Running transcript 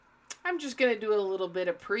I'm just going to do a little bit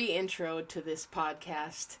of pre-intro to this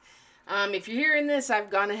podcast. If you're hearing this, I've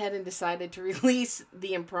gone ahead and decided to release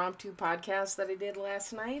the impromptu podcast that I did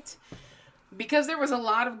last night. Because there was a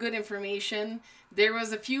lot of good information. There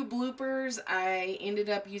was a few bloopers. I ended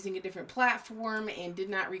up using a different platform and did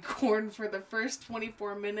not record for the first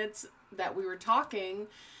 24 minutes that we were talking.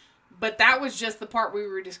 But that was just the part we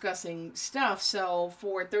were discussing stuff. So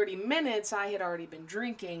for 30 minutes, I had already been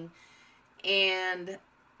drinking. And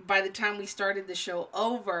by the time we started the show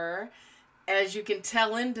over, as you can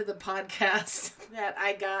tell into the podcast, that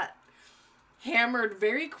I got hammered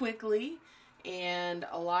very quickly. And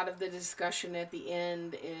a lot of the discussion at the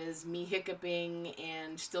end is me hiccuping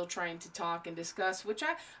and still trying to talk and discuss, which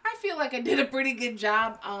I feel like I did a pretty good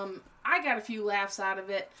job. I got a few laughs out of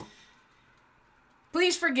it.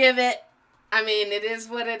 Please forgive it. I mean, it is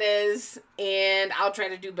what it is, and I'll try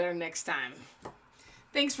to do better next time.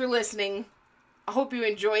 Thanks for listening. I hope you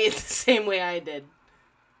enjoy it the same way I did.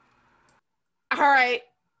 All right,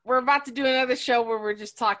 we're about to do another show where we're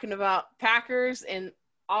just talking about Packers and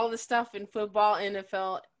all the stuff in football,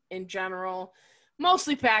 NFL in general.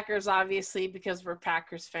 Mostly Packers, obviously, because we're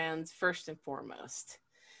Packers fans first and foremost.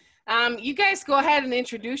 You guys go ahead and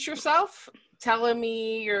introduce yourself, telling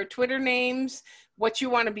me your Twitter names, what you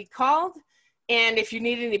want to be called, and if you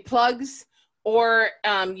need any plugs or,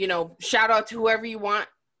 shout out to whoever you want,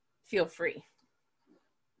 feel free.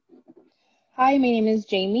 Hi, my name is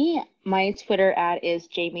Jamie. My Twitter @ is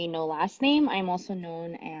Jamie No Last Name. I'm also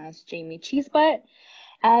known as Jamie Cheesebutt,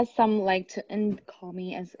 as some like to call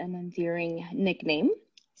me as an endearing nickname.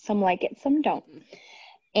 Some like it, some don't.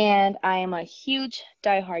 And I am a huge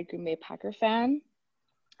diehard Green Bay Packer fan.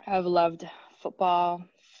 I've loved football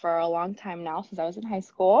for a long time now, since I was in high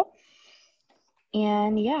school.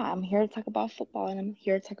 And yeah, I'm here to talk about football, and I'm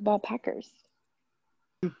here to talk about Packers.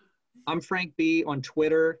 I'm Frank B on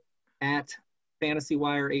Twitter @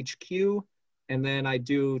 FantasyWireHQ. And then I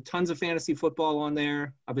do tons of fantasy football on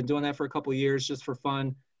there. I've been doing that for a couple of years just for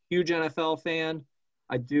fun. Huge NFL fan.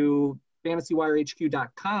 I do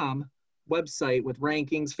FantasyWireHQ.com website with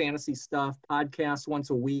rankings, fantasy stuff, podcasts once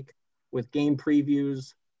a week with game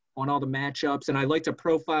previews on all the matchups. And I like to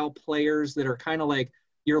profile players that are kind of like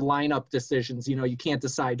your lineup decisions. You know, you can't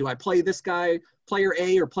decide, do I play this guy, player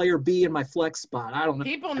A or player B in my flex spot? I don't know.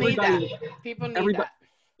 People need that. People need that.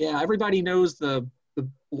 Yeah, everybody knows the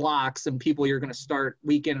blocks and people you're going to start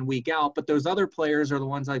week in and week out, but those other players are the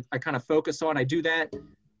ones I kind of focus on. I do that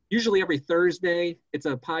usually every Thursday. It's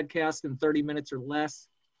a podcast in 30 minutes or less.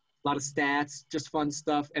 A lot of stats, just fun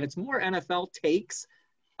stuff. And it's more NFL takes.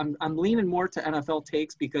 I'm leaning more to NFL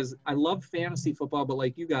takes because I love fantasy football, but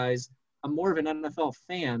like you guys, I'm more of an NFL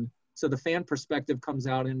fan. So the fan perspective comes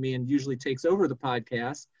out in me and usually takes over the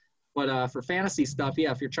podcast. But for fantasy stuff, yeah,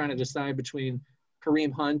 if you're trying to decide between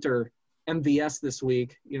Kareem Hunt or MVS this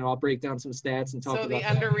week, I'll break down some stats and talk about the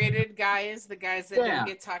underrated guys, the guys that don't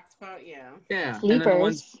get talked about, yeah.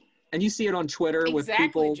 Sleepers. And you see it on Twitter with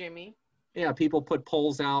people. Jimmy. Yeah, people put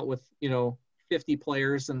polls out with 50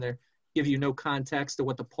 players, and they give you no context to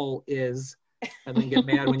what the poll is, and then get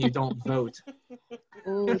mad when you don't vote.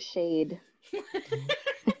 Ooh, shade.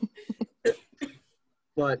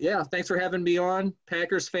 But yeah, thanks for having me on.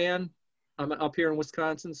 Packers fan. I'm up here in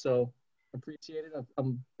Wisconsin, so appreciate it.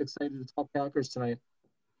 I'm excited to talk Packers tonight.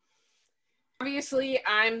 Obviously,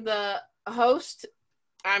 I'm the host.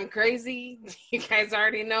 I'm crazy. You guys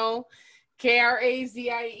already know.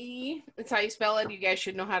 Krazie. That's how you spell it. You guys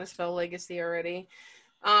should know how to spell legacy already.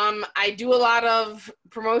 I do a lot of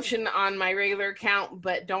promotion on my regular account,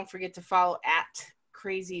 but don't forget to follow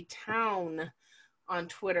 @CrazyTown on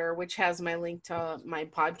Twitter, which has my link to my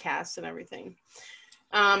podcast and everything.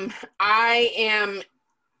 I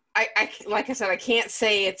like I said, I can't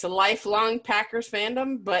say it's a lifelong Packers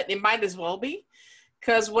fandom, but it might as well be,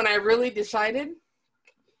 because when I really decided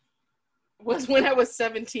was when I was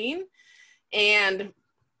 17, and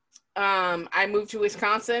I moved to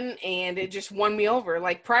Wisconsin, and it just won me over.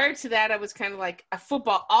 Like prior to that, I was kind of like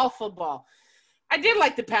all football. I did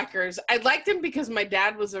like the Packers. I liked them because my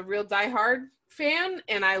dad was a real diehard fan,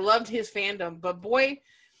 and I loved his fandom. But boy,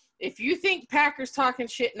 if you think Packers talking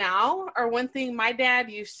shit now are one thing, my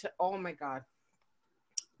dad used to, oh my God.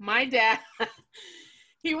 My dad,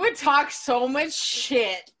 he would talk so much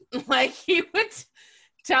shit. Like he would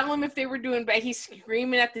tell them if they were doing bad. He's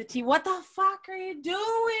screaming at the TV, "What the fuck are you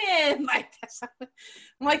doing?" Like that's, I'm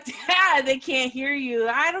like, Dad, they can't hear you.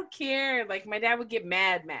 I don't care. Like my dad would get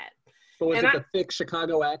mad. So was it the thick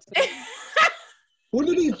Chicago accent? What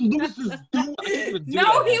did these losers do?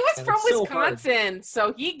 No, he was from Wisconsin.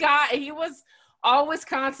 So he was all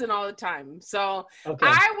Wisconsin all the time. So Okay.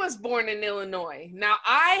 I was born in Illinois. Now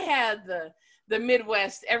I had the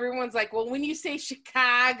Midwest. Everyone's like, well, when you say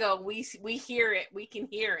Chicago, we hear it. We can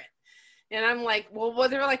hear it. And I'm like, well,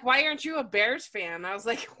 they're like, why aren't you a Bears fan? I was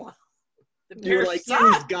like, well, the Bears You're like, suck.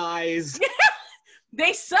 these guys.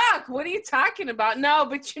 They suck. What are you talking about? No,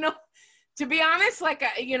 but you know, to be honest, like,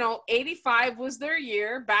 you know, 85 was their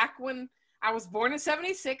year. Back when I was born in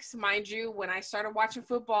 76, mind you, when I started watching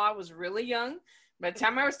football, I was really young. By the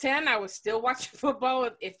time I was 10, I was still watching football.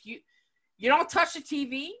 If you don't touch the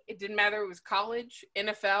TV, it didn't matter. It was college,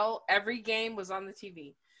 NFL, every game was on the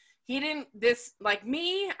TV. Like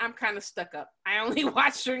me, I'm kind of stuck up. I only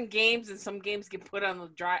watch certain games, and some games get put on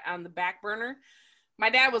the back burner. My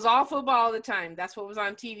dad was all football all the time. That's what was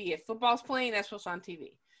on TV. If football's playing, that's what's on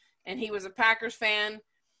TV. And he was a Packers fan.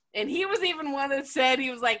 And he was even one that said, he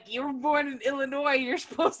was like, you were born in Illinois. You're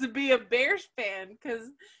supposed to be a Bears fan, because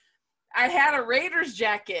I had a Raiders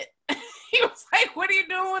jacket. He was like, what are you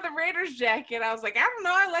doing with a Raiders jacket? I was like, I don't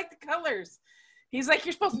know. I like the colors. He's like,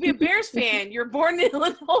 you're supposed to be a Bears fan. You're born in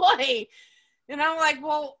Illinois. And I'm like,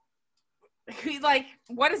 well, he's like,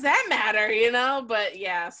 what does that matter, you know? But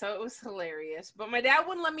yeah, so it was hilarious. But my dad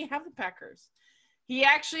wouldn't let me have the Packers. He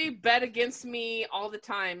actually bet against me all the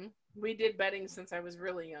time. We did betting since I was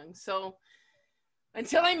really young. So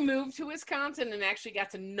until I moved to Wisconsin and actually got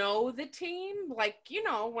to know the team, like, you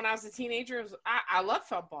know, when I was a teenager, I love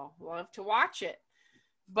football, love to watch it.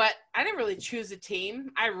 But I didn't really choose a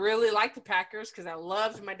team. I really liked the Packers because I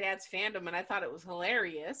loved my dad's fandom and I thought it was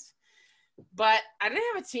hilarious. But I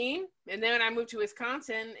didn't have a team. And then when I moved to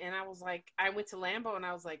Wisconsin and I was like, I went to Lambeau and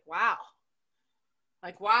I was like, wow.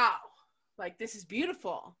 Like, this is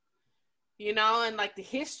beautiful. You know, and like the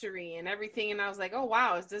history and everything. And I was like, oh,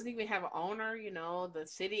 wow, it doesn't even have an owner. You know, the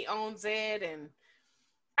city owns it. And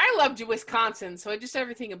I loved Wisconsin. So just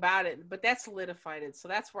everything about it. But that solidified it. So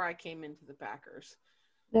that's where I came into the Packers.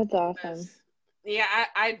 That's awesome. Yeah,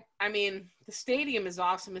 I mean, the stadium is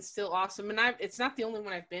awesome. It's still awesome. And it's not the only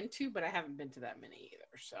one I've been to, but I haven't been to that many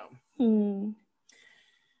either. So.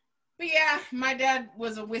 But yeah, my dad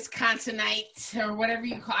was a Wisconsinite or whatever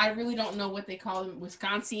you call. I really don't know what they call them.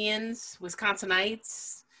 Wisconsinites,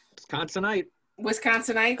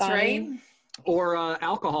 right? Or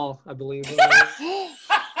alcohol, I believe.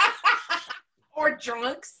 Or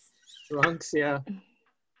drunks. Drunks, yeah.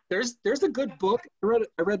 There's a good book.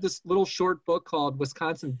 I read this little short book called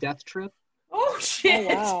Wisconsin Death Trip. Oh shit!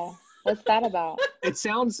 Oh wow, what's that about? It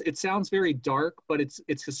sounds very dark, but it's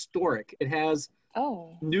historic. It has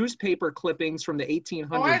newspaper clippings from the 1800s.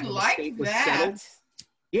 Oh, I like that.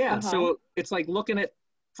 Yeah, so it's like looking at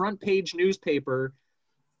front page newspaper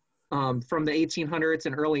from the 1800s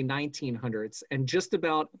and early 1900s, and just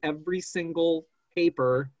about every single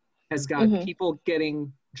paper has got people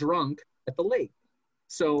getting drunk at the lake.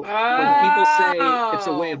 So when people say it's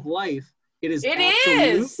a way of life, it is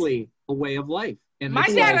absolutely a way of life. And my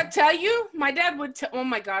dad would tell you, oh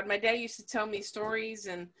my God, my dad used to tell me stories.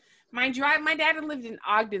 And mind you, my dad had lived in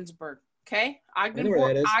Ogdensburg, okay?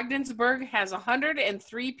 Ogdensburg has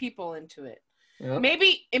 103 people into it. Yep.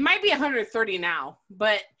 Maybe, it might be 130 now,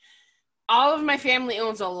 but all of my family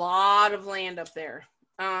owns a lot of land up there.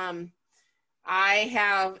 I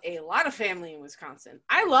have a lot of family in Wisconsin.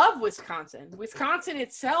 I love Wisconsin. Wisconsin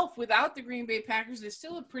itself, without the Green Bay Packers, is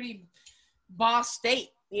still a pretty boss state.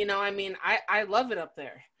 You know, I mean, I love it up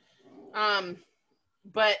there.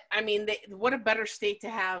 But, I mean, what a better state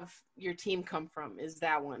to have your team come from is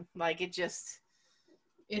that one. Like, it's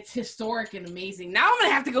historic and amazing. Now I'm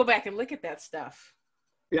going to have to go back and look at that stuff.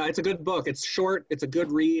 Yeah, it's a good book. It's short. It's a good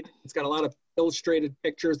read. It's got a lot of illustrated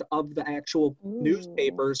pictures of the actual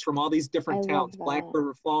newspapers from all these different towns. Black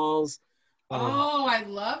River Falls. I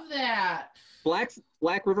love that.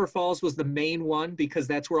 Black River Falls was the main one because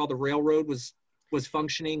that's where all the railroad was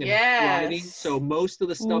functioning and thriving. So most of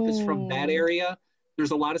the stuff is from that area.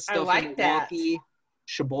 There's a lot of stuff in Milwaukee,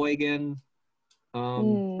 Sheboygan,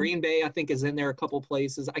 Green Bay, I think, is in there a couple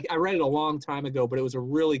places. I read it a long time ago, but it was a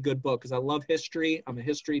really good book because I love history. I'm a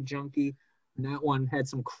history junkie. And that one had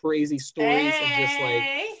some crazy stories of just like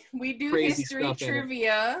we do history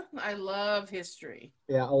trivia. I love history.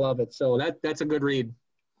 Yeah, I love it. So that's a good read.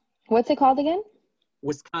 What's it called again?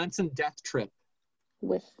 Wisconsin Death Trip.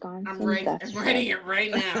 I'm writing it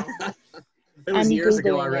right now. It was years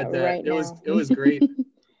ago I read that. It was great.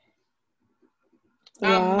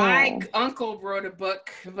 My uncle wrote a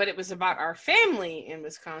book, but it was about our family in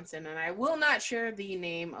Wisconsin, and I will not share the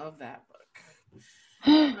name of that book.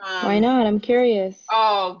 Why not? I'm curious.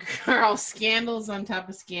 Oh, girl, scandals on top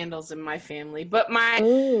of scandals in my family. But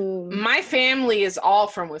Ooh, my family is all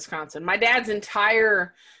from Wisconsin. My dad's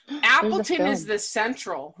entire there's a Appleton is film. the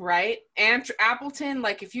central, right? And Appleton,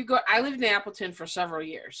 like if you go, I lived in Appleton for several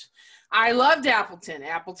years. I loved Appleton.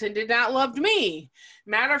 Appleton did not love me.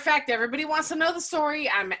 Matter of fact, everybody wants to know the story.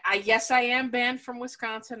 Yes, I am banned from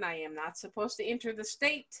Wisconsin. I am not supposed to enter the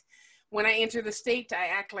state. When I enter the state, I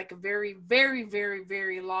act like a very, very, very,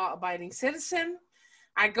 very law-abiding citizen.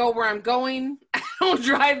 I go where I'm going. I don't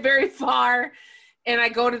drive very far. And I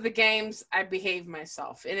go to the games. I behave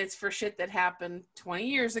myself. And it's for shit that happened 20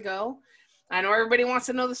 years ago. I know everybody wants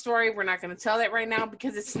to know the story. We're not going to tell that right now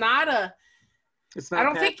because it's not It's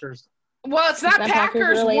not Packers. Well, it's not not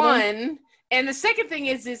Packers Packers-related? one. And the second thing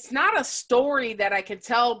is it's not a story that I can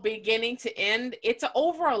tell beginning to end. It's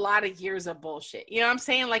over a lot of years of bullshit. You know what I'm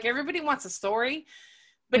saying? Like everybody wants a story,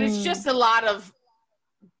 but it's just a lot of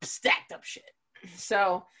stacked up shit.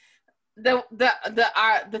 So the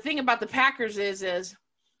thing about the Packers is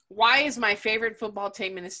why is my favorite football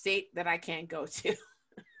team in a state that I can't go to?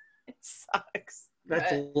 It sucks.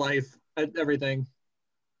 That's But life. Everything.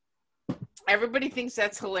 everybody thinks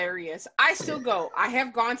that's hilarious. I still go. I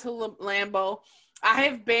have gone to Lambeau. I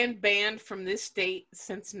have been banned from this state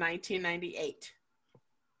since 1998.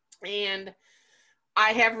 And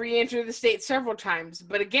I have re-entered the state several times.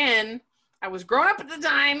 But again, I was growing up at the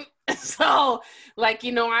time. So, like,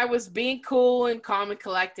 you know, I was being cool and calm and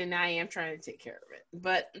collected, and I am trying to take care of it.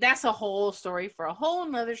 But that's a whole story for a whole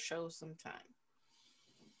nother show sometime.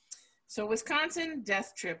 So, Wisconsin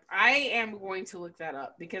death trip. I am going to look that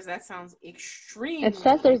up because that sounds extremely It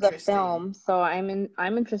says there's a interesting. film, so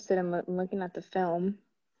I'm interested in looking at the film.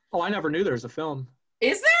 Oh, I never knew there was a film.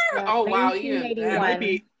 Is there? Yeah, Oh, wow. Even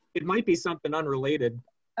 1981. It might be something unrelated.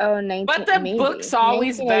 Oh, 19, But the maybe. book's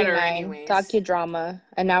always better 1989, anyways. Docudrama,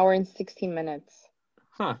 an hour and 16 minutes.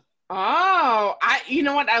 Huh. Oh, you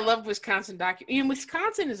know what? I love Wisconsin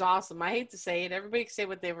Wisconsin is awesome. I hate to say it. Everybody can say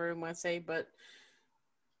what they want to say, but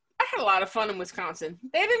I had a lot of fun in Wisconsin.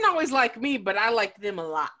 They didn't always like me, but I liked them a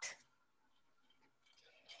lot.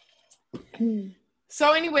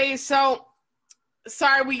 So anyway,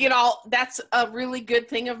 sorry that's a really good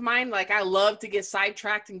thing of mine. Like I love to get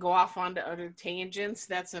sidetracked and go off onto other tangents.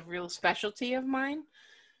 That's a real specialty of mine.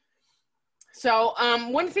 So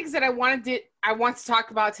one of the things that I want to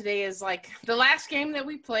talk about today is like the last game that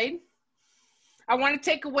we played. I want to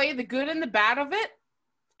take away the good and the bad of it.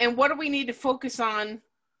 And what do we need to focus on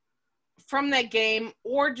from that game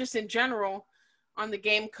or just in general on the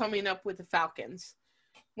game coming up with the Falcons?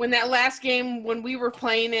 When that last game, when we were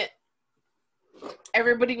playing it,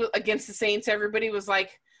 everybody was against the Saints. Everybody was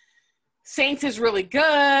like, Saints is really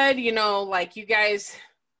good, you know, like you guys,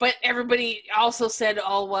 but everybody also said,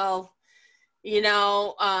 oh, well, you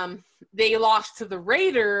know, they lost to the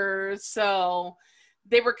Raiders. So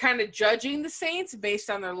they were kind of judging the Saints based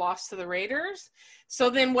on their loss to the Raiders. So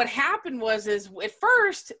then what happened was at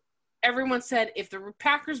first, everyone said, if the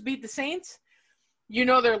Packers beat the Saints, you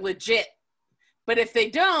know, they're legit. But if they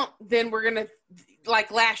don't, then we're going to,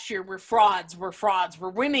 like last year, we're frauds. We're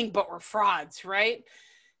winning, but we're frauds, right?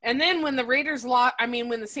 And then when the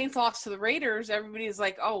when the Saints lost to the Raiders, everybody's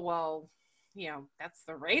like, oh, well, you know, that's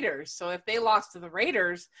the Raiders. So if they lost to the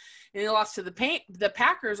Raiders and they lost to the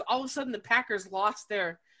Packers, all of a sudden the Packers lost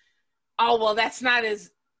that's not as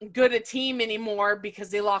good a team anymore because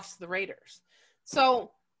they lost to the Raiders.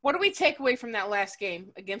 So what do we take away from that last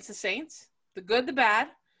game against the Saints? The good, the bad.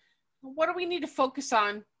 What do we need to focus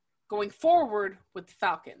on going forward with the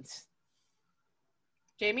Falcons?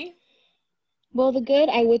 Jamie? Well, the good,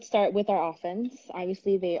 I would start with our offense.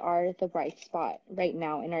 Obviously, they are the bright spot right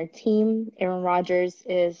now in our team. Aaron Rodgers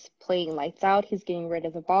is playing lights out. He's getting rid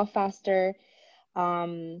of the ball faster.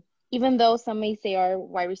 Even though some may say our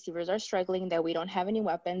wide receivers are struggling, that we don't have any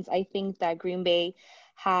weapons, I think that Green Bay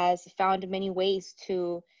has found many ways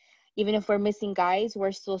to, even if we're missing guys,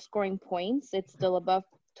 we're still scoring points. It's still above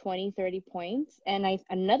 20, 30 points. And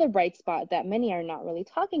another bright spot that many are not really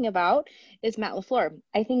talking about is Matt LaFleur.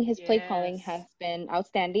 I think his play calling has been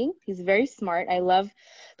outstanding. He's very smart. I love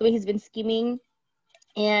the way he's been scheming.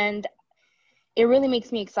 And it really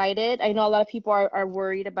makes me excited. I know a lot of people are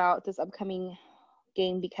worried about this upcoming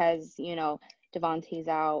game because, you know, Devontae's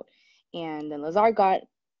out and then Lazard got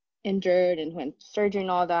injured and went surgery and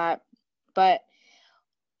all that. But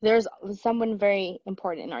there's someone very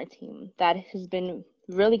important in our team that has been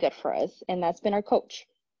really good for us, and that's been our coach.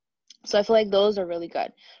 So I feel like those are really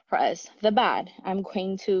good for us. The bad, I'm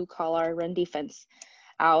going to call our run defense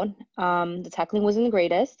out. The tackling wasn't the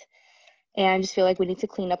greatest. And I just feel like we need to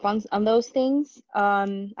clean up on those things.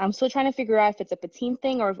 I'm still trying to figure out if it's a team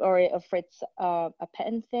thing or if it's a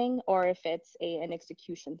Pettine thing or if it's an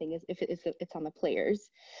execution thing, if it's on the players,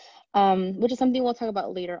 which is something we'll talk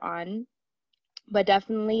about later on. But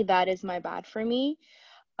definitely that is my bad for me.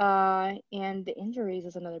 And the injuries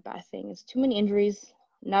is another bad thing. It's too many injuries,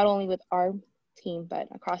 not only with our team, but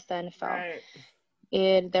across the NFL.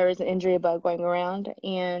 Right. There is an injury bug going around,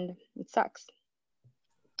 and it sucks.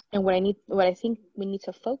 And what I think we need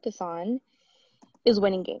to focus on is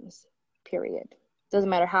winning games, period. Doesn't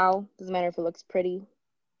matter how, doesn't matter if it looks pretty.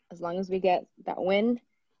 As long as we get that win,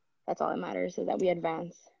 that's all that matters, is that we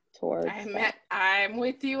advance towards I'm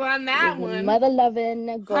with you on that one.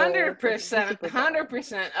 Mother-loving goal. 100%.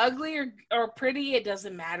 100%. Ugly or pretty, it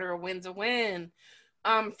doesn't matter. A win's a win.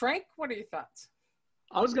 Frank, what are your thoughts?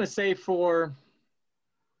 I was going to say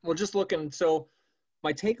just looking, so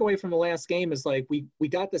my takeaway from the last game is like we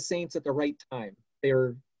got the Saints at the right time.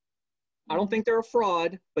 I don't think they're a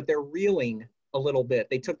fraud, but they're reeling a little bit.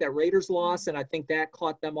 They took that Raiders loss, and I think that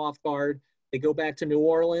caught them off guard. They go back to New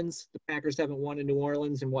Orleans. The Packers haven't won in New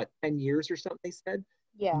Orleans in 10 years or something, they said?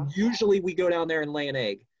 Yeah. Usually we go down there and lay an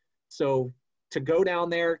egg. So to go down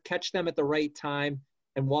there, catch them at the right time,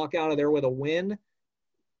 and walk out of there with a win,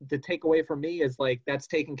 the takeaway for me is like that's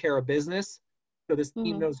taking care of business. So this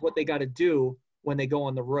team knows what they got to do when they go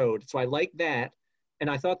on the road. So I like that. And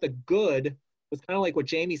I thought the good was kind of like what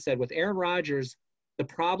Jamie said with Aaron Rodgers. The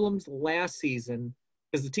problems last season,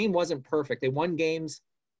 because the team wasn't perfect. They won games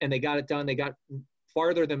and they got it done. They got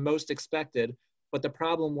farther than most expected. But the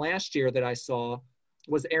problem last year that I saw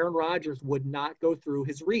was Aaron Rodgers would not go through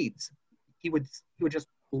his reads. He would just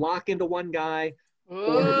lock into one guy.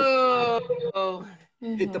 The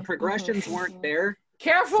progressions weren't there.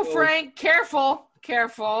 Careful, so, Frank. Careful.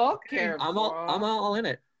 I'm all in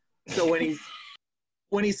it. So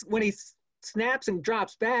when he snaps and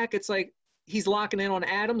drops back, it's like he's locking in on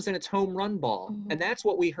Adams and it's home run ball. And that's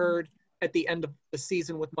what we heard at the end of the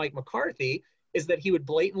season with Mike McCarthy, is that he would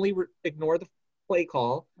blatantly ignore the play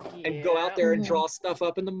call and go out there and draw stuff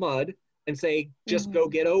up in the mud and say, just go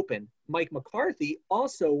get open. Mike McCarthy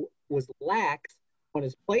also was lax on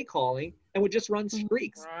his play calling and would just run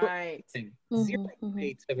streaks. Right. Zero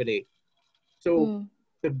creativity. So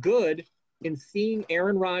the good in seeing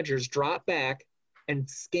Aaron Rodgers drop back and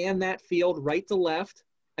scan that field right to left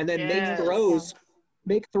and then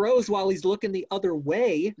make throws while he's looking the other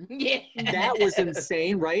way. Yeah. That was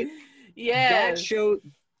insane, right? Yeah. That showed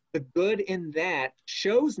the good in that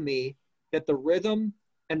shows me that the rhythm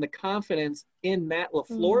and the confidence in Matt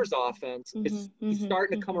LaFleur's offense is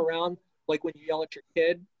starting to come around, like when you yell at your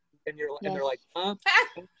kid and they're like, I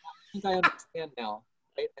think I understand now.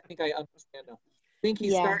 Right? I think I understand now. I think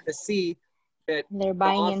he's starting to see that they're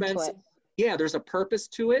buying the offense, into it. Yeah, there's a purpose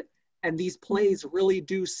to it. And these plays really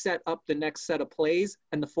do set up the next set of plays,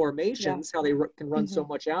 and the formations, how they can run so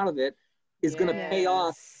much out of it, is going to pay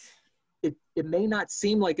off. It may not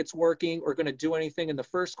seem like it's working or going to do anything in the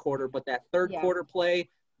first quarter, but that third quarter play,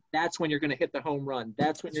 that's when you're going to hit the home run.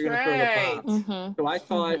 That's when you're going to throw the bombs. So I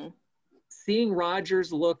thought seeing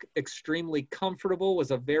Rodgers look extremely comfortable was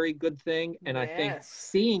a very good thing, and I think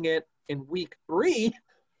seeing it in week 3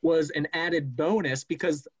 was an added bonus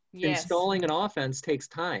because installing an offense takes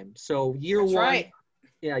time. So year one,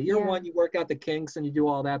 you work out the kinks and you do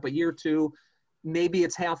all that. But year 2, maybe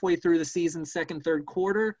it's halfway through the season, second, third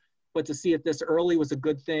quarter. But to see it this early was a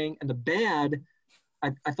good thing. And the bad,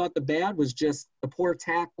 I thought the bad was just the poor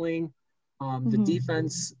tackling. The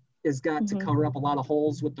defense has got to cover up a lot of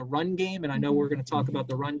holes with the run game. And I know we're going to talk about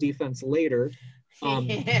the run defense later. But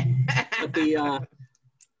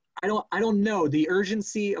I don't know. The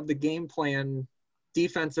urgency of the game plan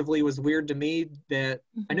defensively was weird to me. That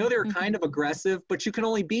I know they were kind of aggressive, but you can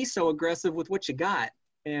only be so aggressive with what you got.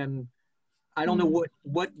 And I don't know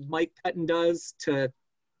what Mike Pettine does to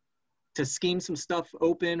scheme some stuff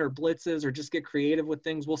open or blitzes or just get creative with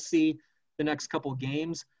things. We'll see the next couple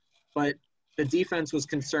games. But the defense was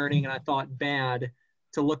concerning, and I thought bad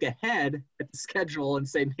to look ahead at the schedule and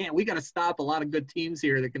say, man, we got to stop a lot of good teams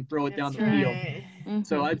here that can throw it down the field.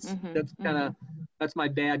 So that's my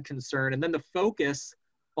bad concern. And then the focus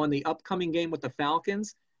on the upcoming game with the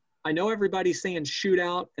Falcons. I know everybody's saying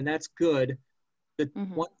shootout, and that's good. The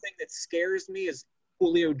one thing that scares me is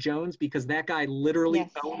Julio Jones, because that guy literally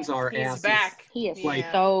owns our asses. He's back. He is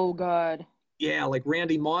so good. Yeah, like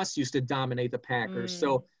Randy Moss used to dominate the Packers.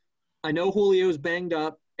 So I know Julio's banged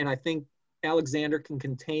up, and I think Alexander can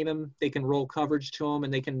contain him. They can roll coverage to him,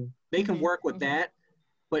 and they can work with that.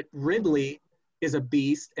 But Ridley is a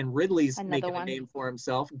beast, and Ridley's making a name for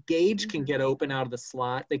himself. Gage can get open out of the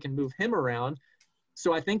slot. They can move him around.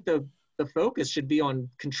 So I think the the focus should be on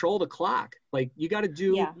control the clock. Like you got to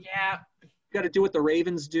do Yeah. you got to do what the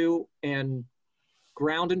Ravens do and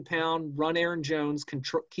ground and pound, run Aaron Jones,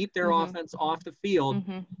 control, keep their offense off the field,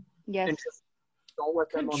 Yes. and just don't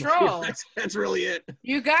let them on the Control. field. That's really it.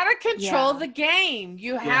 You got to control Yeah. the game.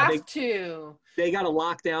 You Yeah, have to. They got to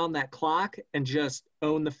lock down that clock and just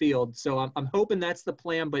own the field. So I'm hoping that's the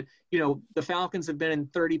plan. But, you know, the Falcons have been in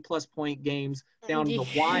 30-plus point games down the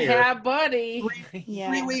wire. Yeah, buddy.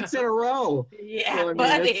 3 weeks in a row. Yeah, So, I mean,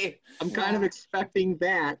 buddy. I'm kind of expecting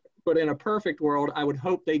that. But in a perfect world, I would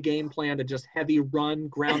hope they game plan to just heavy run,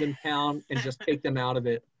 ground and pound, and just take them out of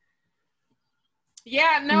it.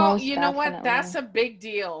 Yeah, no, Most you know what? definitely. That's a big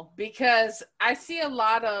deal because I see a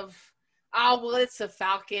lot of, oh, well, it's the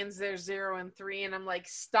Falcons. They're 0-3. And I'm like,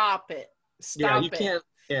 stop it. Stop it. Can't.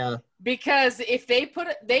 Yeah. Because if they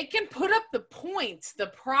can put up the points.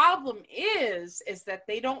 The problem is that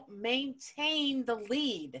they don't maintain the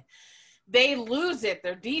lead. They lose it.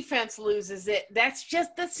 Their defense loses it. That's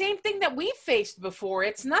just the same thing that we faced before.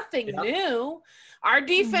 It's nothing new. Our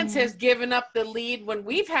defense has given up the lead when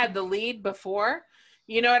we've had the lead before.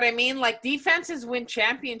 You know what I mean? Like defenses win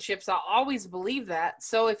championships. I'll always believe that.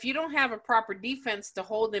 So if you don't have a proper defense to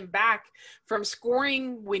hold them back from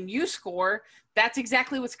scoring when you score, that's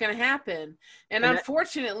exactly what's going to happen. And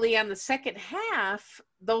unfortunately, on the second half,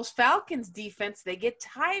 those Falcons defense, they get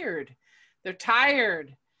tired. They're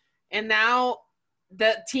tired. And now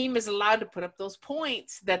the team is allowed to put up those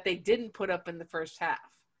points that they didn't put up in the first half.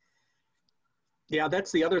 Yeah,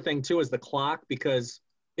 that's the other thing, too, is the clock, because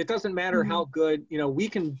it doesn't matter how good, you know, we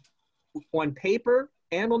can, on paper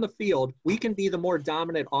and on the field, we can be the more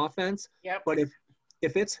dominant offense. Yep. But if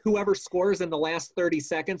it's whoever scores in the last 30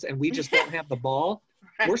 seconds and we just don't have the ball,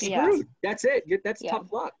 we're screwed. Yeah. That's it. That's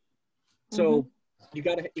tough luck. So you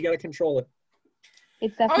gotta control it.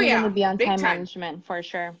 It's definitely going to be on big time time. management for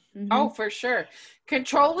sure. Oh, for sure.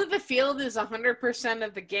 Control of the field is 100%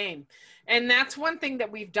 of the game. And that's one thing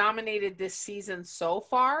that we've dominated this season so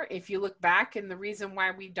far. If you look back, and the reason why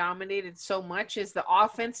we dominated so much is the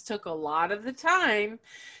offense took a lot of the time.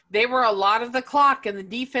 They were a lot of the clock, and the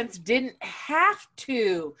defense didn't have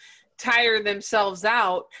to tire themselves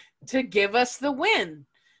out to give us the win.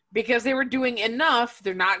 Because they were doing enough.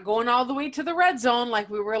 They're not going all the way to the red zone like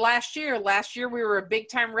we were last year. Last year, we were a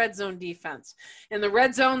big-time red zone defense. In the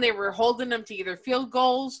red zone, they were holding them to either field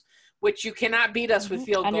goals, which you cannot beat us with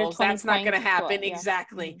field goals. That's not going to happen.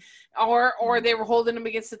 Exactly. Or they were holding them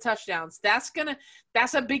against the touchdowns. That's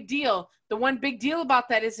a big deal. The one big deal about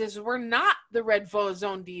that is we're not the red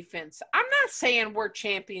zone defense. I'm not saying we're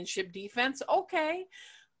championship defense. Okay,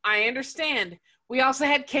 I understand. We also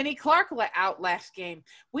had Kenny Clark out last game.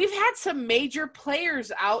 We've had some major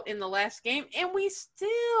players out in the last game, and we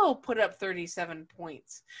still put up 37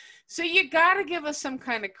 points. So you got to give us some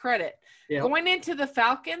kind of credit. Yep. Going into the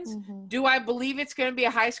Falcons, do I believe it's going to be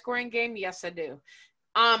a high-scoring game? Yes, I do.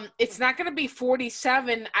 It's not going to be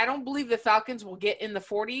 47. I don't believe the Falcons will get in the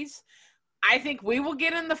 40s. I think we will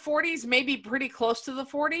get in the 40s, maybe pretty close to the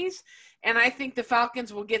 40s. And I think the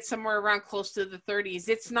Falcons will get somewhere around close to the 30s.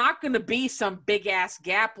 It's not going to be some big-ass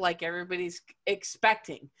gap like everybody's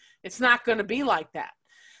expecting. It's not going to be like that.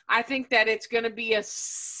 I think that it's going to be a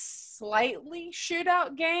slightly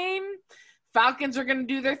shootout game. Falcons are going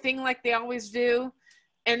to do their thing like they always do.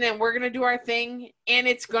 And then we're going to do our thing. And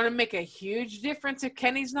it's going to make a huge difference if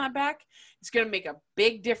Kenny's not back. It's going to make a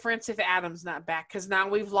big difference if Adam's not back, because now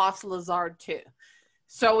we've lost Lazard too.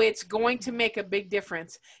 So it's going to make a big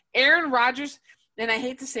difference. Aaron Rodgers, and I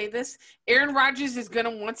hate to say this, Aaron Rodgers is going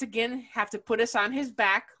to once again have to put us on his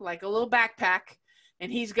back like a little backpack,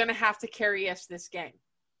 and he's going to have to carry us this game.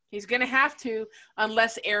 He's going to have to,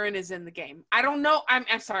 unless Aaron is in the game. I don't know.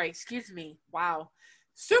 I'm sorry. Excuse me. Wow.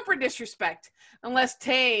 Super disrespect. Unless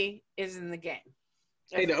Tay is in the game.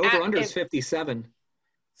 Hey, the over-under is 57.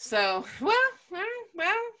 So, well, you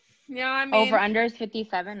know what I mean? Over-under is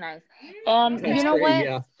 57. Nice. You know what?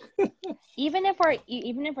 Yeah. even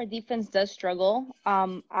if our defense does struggle,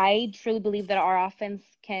 I truly believe that our offense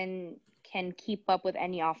can keep up with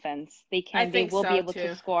any offense. They will be able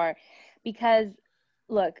to score, because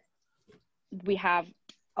look, we have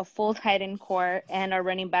a full tight end core and our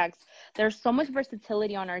running backs. There's so much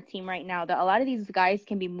versatility on our team right now that a lot of these guys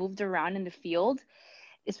can be moved around in the field,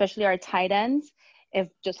 especially our tight ends. If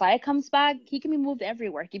Josiah comes back, he can be moved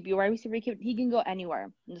everywhere. He can be wide receiver. He can go anywhere,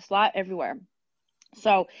 in the slot, everywhere.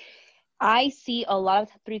 So I see a lot of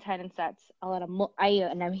 3 tight end sets. I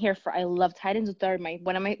love tight ends.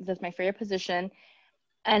 That's my favorite position.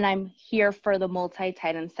 And I'm here for the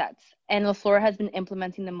multi-tight end sets. And LaFleur has been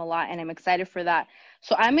implementing them a lot, and I'm excited for that.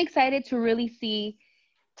 So I'm excited to really see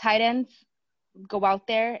tight ends go out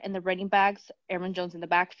there in the running backs, Aaron Jones in the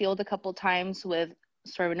backfield a couple times with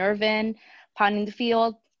Swervin Irvin pounding the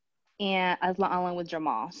field, and along with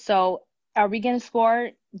Jamal. So are we going to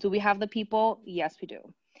score? Do we have the people? Yes, we do.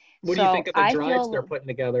 What do you think of the drives they're putting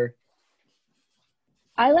together?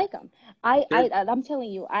 I like them. I'm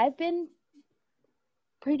telling you, I've been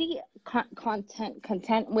pretty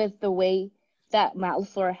content with the way that Matt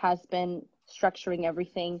LaFleur has been structuring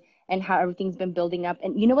everything and how everything's been building up.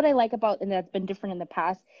 And you know what I like about, and that's been different in the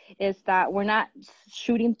past, is that we're not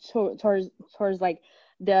shooting towards like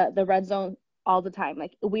the red zone all the time.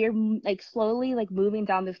 Like we're like slowly like moving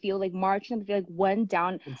down the field, like marching the field, like one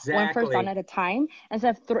first down at a time.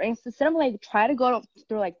 Instead of like try to go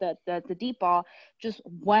through like the deep ball, just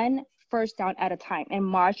one first down at a time and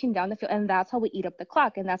marching down the field. And that's how we eat up the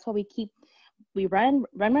clock. And that's how we run,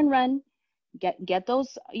 get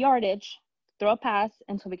those yardage, throw a pass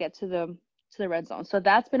until we get to the red zone. So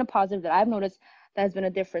that's been a positive that I've noticed. That has been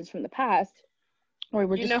a difference from the past, where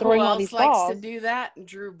we're just throwing all these balls. You know who else likes to do that?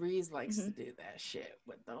 Drew Brees likes to do that shit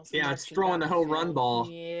with those. Yeah, it's throwing the whole run ball.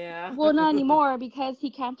 Yeah. Well, not anymore because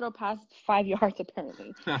he can't throw past 5 yards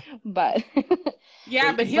apparently. But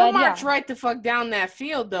yeah, but he'll march right the fuck down that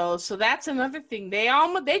field though. So that's another thing. They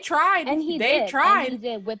tried. And they tried. And he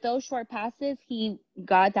did. With those short passes, he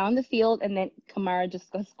got down the field, and then Kamara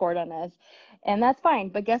just scored on us. And that's fine.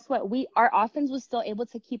 But guess what? Our offense was still able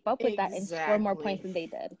to keep up with that and score more points than they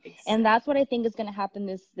did. Exactly. And that's what I think is going to happen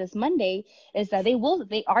this Monday, is that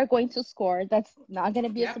they are going to score. That's not going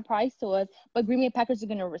to be a surprise to us. But Green Bay Packers are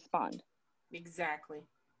going to respond. Exactly.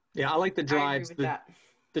 Yeah, I like the drives.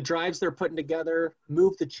 The drives they're putting together,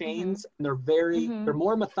 move the chains, and they're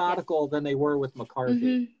more methodical than they were with McCarthy.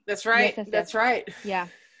 Mm-hmm. That's right. Yes. That's right. Yeah.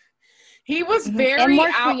 He was very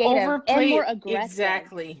overplayed and more aggressive.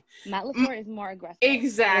 Exactly. Matt LaFleur is more aggressive.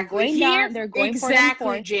 Exactly. They're going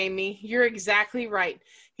exactly, Jamie. You're exactly right.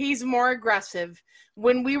 He's more aggressive.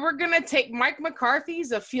 When we were going to take Mike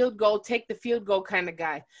McCarthy's a field goal, take the field goal kind of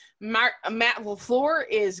guy. Matt LaFleur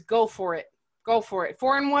is go for it. Go for it.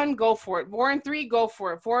 4-1, go for it. 4-3, go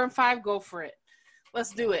for it. 4-5, go for it.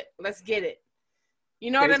 Let's do it. Let's get it.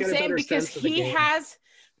 You know what I'm saying?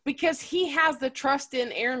 Because he has the trust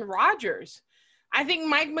in Aaron Rodgers. I think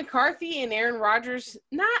Mike McCarthy and Aaron Rodgers,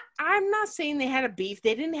 I'm not saying they had a beef.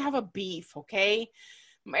 They didn't have a beef, okay?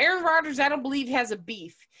 Aaron Rodgers, I don't believe has a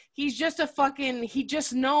beef. He's just he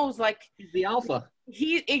just knows, like. He's the alpha.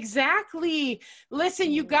 Exactly.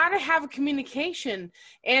 Listen, you got to have a communication.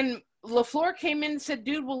 And LaFleur came in and said,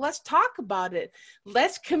 dude, well, let's talk about it.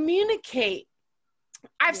 Let's communicate.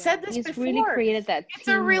 I've said this before. Really created that it's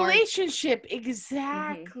a relationship.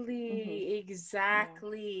 Exactly.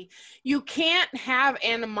 Exactly. Yeah. You can't have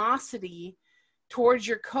animosity towards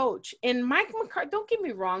your coach. And Mike McCarthy, don't get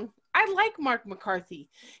me wrong, I like Mark McCarthy.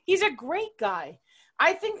 He's a great guy.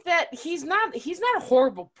 I think that he's not a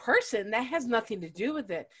horrible person. That has nothing to do with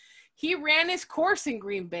it. He ran his course in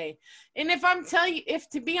Green Bay. And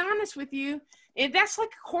to be honest with you, that's like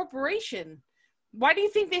a corporation. Why do you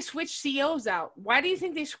think they switch CEOs out? Why do you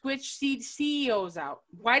think they switch CEOs out?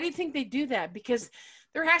 Why do you think they do that? Because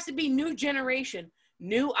there has to be new generation,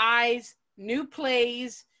 new eyes, new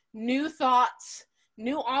plays, new thoughts,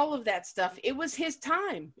 new all of that stuff. It was his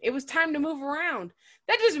time. It was time to move around.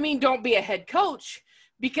 That doesn't mean don't be a head coach,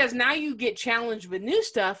 because now you get challenged with new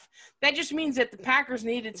stuff. That just means that the Packers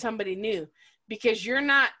needed somebody new, because you're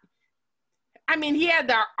not. I mean, he had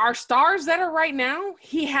our stars that are right now.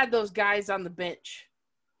 He had those guys on the bench,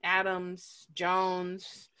 Adams,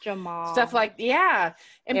 Jones, Jamal, stuff like but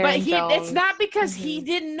it's not because he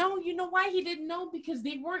didn't know. You know why he didn't know? Because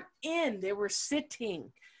they weren't in. They were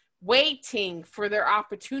sitting, waiting for their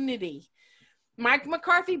opportunity. Mike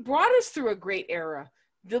McCarthy brought us through a great era.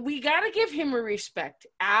 We got to give him a respect.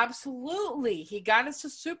 Absolutely, he got us a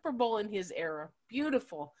Super Bowl in his era.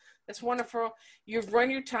 Beautiful. That's wonderful. You've run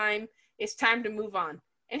your time. It's time to move on.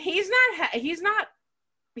 And he's not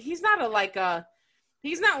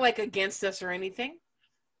like against us or anything.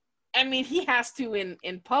 I mean, he has to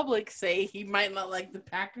in public say he might not like the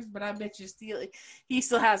Packers, but I bet you he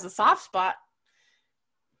still has a soft spot.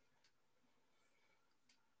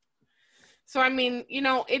 So, I mean,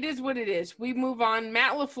 it is what it is. We move on.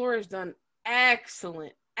 Matt LaFleur has done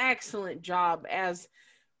excellent, excellent job, as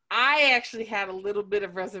I actually had a little bit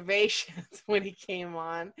of reservations when he came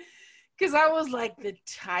on. Because I was like, the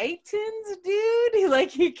Titans, dude?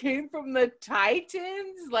 Like, he came from the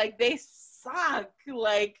Titans? Like, they suck.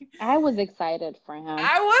 Like, I was excited for him.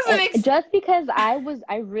 I wasn't just because I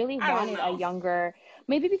really wanted a younger,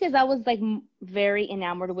 maybe because I was, like, very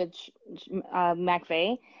enamored with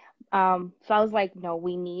McVay. So I was like, no,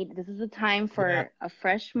 this is a time for Yeah. a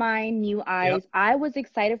fresh mind, new Yep. eyes. I was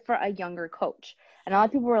excited for a younger coach. And a lot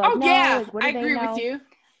of people were like, Oh no, yeah, like, what I do they agree with know? you.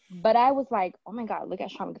 But I was like, oh my God, look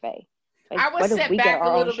at Sean McVay. Like, I was why did set we get back a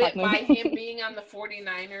our own little Sean bit by McVay? him being on the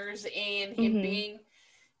 49ers and him being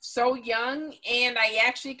so young. And I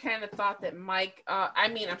actually kind of thought that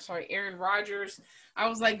Aaron Rodgers, I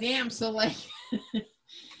was like, damn, so like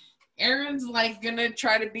Aaron's like gonna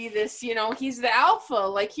try to be this, you know, he's the alpha.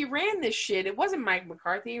 Like he ran this shit. It wasn't Mike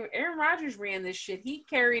McCarthy. Aaron Rodgers ran this shit. He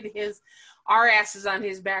carried our asses on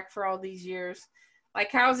his back for all these years. Like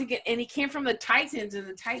how's he and he came from the Titans and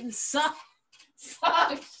the Titans sucked. So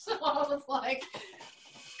I was like,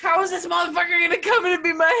 how is this motherfucker gonna come in and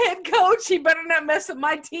be my head coach? He better not mess up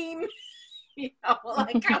my team. You know,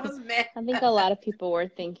 like I was mad. I think a lot of people were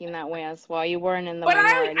thinking that way as well. You weren't in the But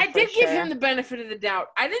minority. I did for give sure. him the benefit of the doubt.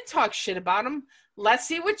 I didn't talk shit about him. Let's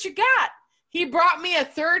see what you got. He brought me a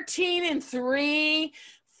 13-3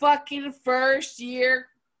 fucking first year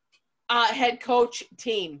head coach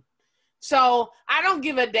team. So I don't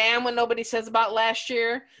give a damn what nobody says about last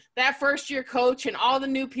year. That first year coach and all the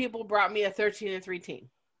new people brought me a 13-3 team.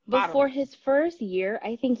 But for his first year,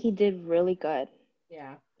 I think he did really good.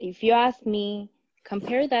 Yeah. If you ask me,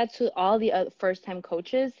 compare that to all the other first-time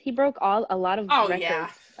coaches. He broke a lot of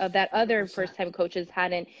records that other 100%. first-time coaches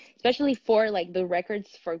hadn't, especially for like the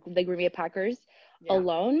records for the Green Bay Packers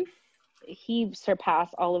alone. He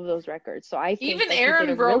surpassed all of those records. So I think even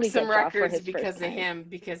Aaron broke some records because of him,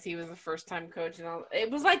 because he was a first-time coach and all. It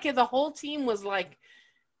was like the whole team was like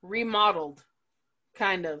remodeled,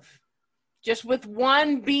 kind of, just with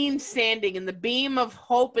one beam standing, and the beam of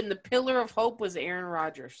hope and the pillar of hope was Aaron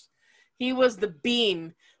Rodgers. He was the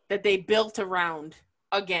beam that they built around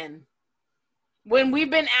again. When we've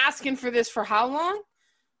been asking for this for how long?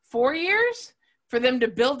 4 years? For them to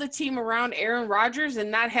build a team around Aaron Rodgers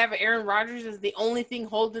and not have Aaron Rodgers as the only thing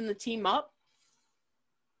holding the team up?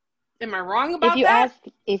 Am I wrong about that?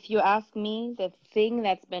 If you ask me, the thing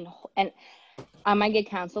that's been, and I might get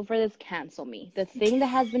canceled for this, cancel me. The thing that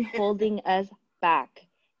has been holding us back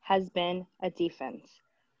has been a defense.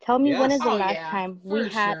 Tell me when is the last time we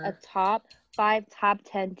had a top 5, top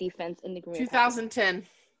 10 defense in the Green Bay 2010.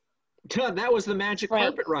 That was the magic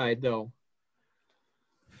carpet ride, though.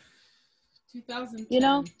 2010. You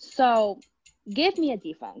know, so give me a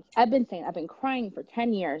defense. I've been crying for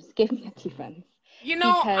 10 years. Give me a defense. You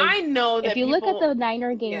know, because I know that if you look at the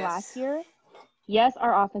Niner game last year, yes,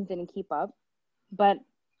 our offense didn't keep up, but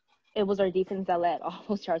it was our defense that led all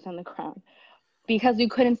those yards on the ground because we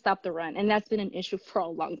couldn't stop the run. And that's been an issue for a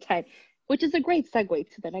long time, which is a great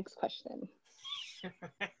segue to the next question.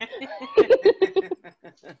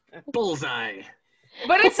 Bullseye.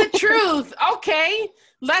 But it's the truth. Okay.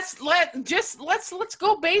 Let's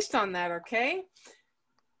go based on that, okay?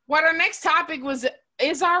 What our next topic was,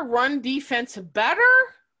 is our run defense better,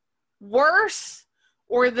 worse,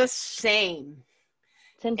 or the same?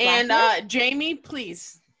 And Jamie,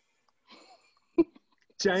 please.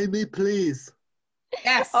 Jamie, please.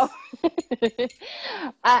 Yes. Oh.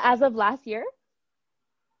 As of last year?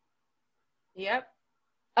 Yep.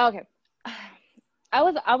 Okay.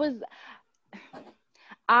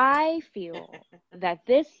 I feel that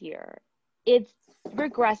this year it's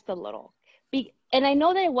regressed a little. And I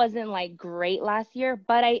know that it wasn't like great last year,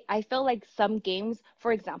 but I feel like some games,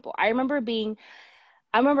 for example, I remember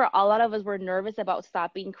a lot of us were nervous about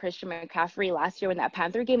stopping Christian McCaffrey last year in that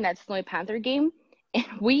Panther game, that snowy Panther game.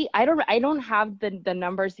 And I don't have the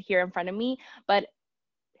numbers here in front of me, but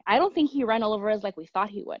I don't think he ran all over us like we thought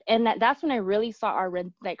he would. And that's when I really saw our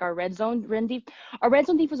red zone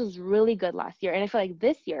defense was really good last year. And I feel like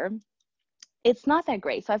this year it's not that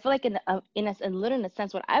great. So I feel like in a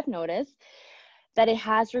sense, what I've noticed that it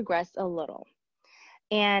has regressed a little.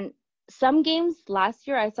 And some games last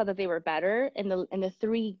year, I saw that they were better. In the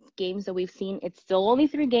 3 games that we've seen, it's still only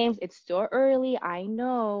 3 games. It's still early, I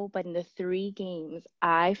know, but in the 3 games,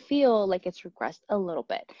 I feel like it's regressed a little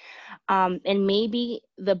bit. And maybe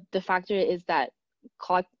the factor is that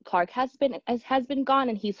Clark has been gone,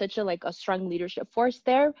 and he's such a strong leadership force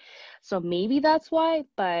there. So maybe that's why,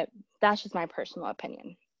 but that's just my personal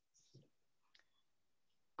opinion.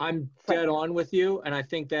 I'm dead on with you, and I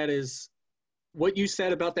think that is what you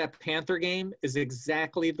said about that Panther game is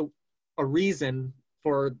exactly a reason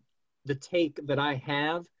for the take that I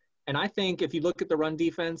have. And I think if you look at the run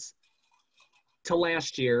defense to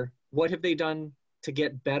last year, what have they done to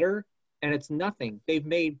get better? And it's nothing. They've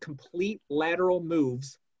made complete lateral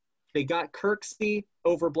moves. They got Kirksey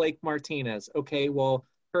over Blake Martinez. Okay, well,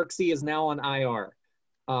 Kirksey is now on IR.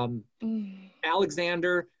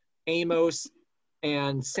 Alexander, Amos,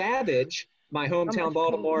 and Savage my hometown much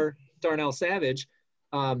Baltimore, Darnell Savage.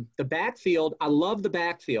 The backfield, I love the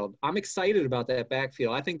backfield. I'm excited about that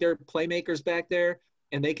backfield. I think they're playmakers back there,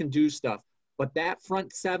 and they can do stuff. But that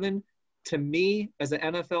front seven, to me, as an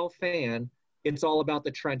NFL fan, it's all about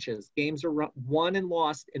the trenches. Games are won and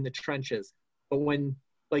lost in the trenches. But when,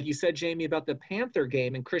 like you said, Jamie, about the Panther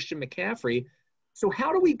game and Christian McCaffrey, so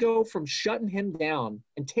how do we go from shutting him down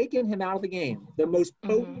and taking him out of the game, the most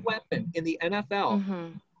potent weapon in the NFL,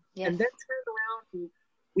 Yes. and then turn around and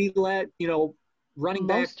we let, running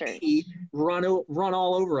back P run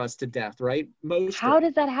all over us to death, right? How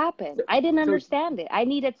does that happen? I didn't understand it. I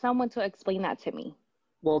needed someone to explain that to me.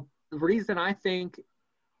 Well, the reason I think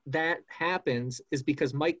that happens is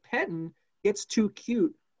because Mike Pettin gets too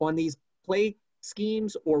cute on these play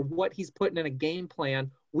schemes or what he's putting in a game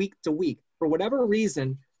plan week to week. For whatever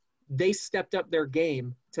reason, they stepped up their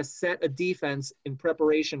game to set a defense in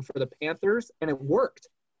preparation for the Panthers, and it worked.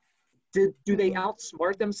 Do they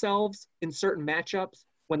outsmart themselves in certain matchups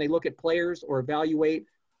when they look at players or evaluate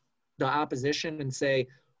the opposition and say,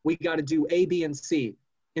 we got to do A, B, and C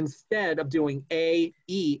instead of doing A,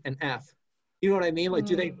 E, and F? You know what I mean? Like,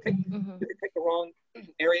 do they pick the wrong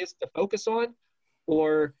areas to focus on?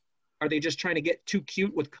 Or are they just trying to get too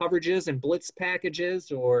cute with coverages and blitz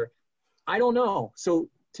packages? Or I don't know. So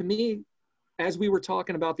to me, as we were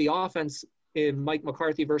talking about the offense in Mike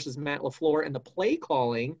McCarthy versus Matt LaFleur and the play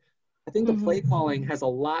calling, I think the play calling has a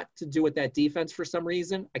lot to do with that defense for some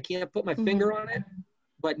reason. I can't put my finger on it,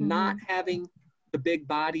 but not having the big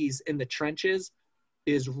bodies in the trenches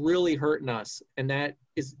is really hurting us. And that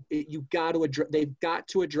is, they've got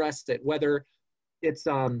to address it, whether it's,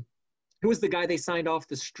 who was the guy they signed off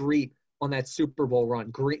the street on that Super Bowl run?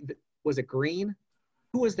 Green, was it Green?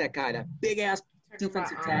 Who was that guy? That big ass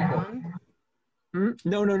defensive tackle.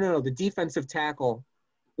 No. The defensive tackle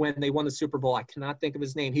when they won the Super Bowl. I cannot think of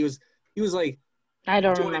his name. He was like, I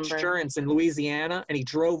don't doing remember. Insurance in Louisiana, and he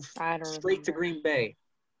drove straight to Green Bay.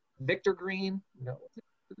 Victor Green? No.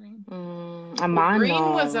 Green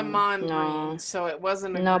was Amon Green, so it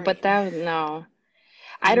wasn't a no, Green. But that no.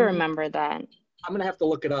 I don't remember that. I'm gonna have to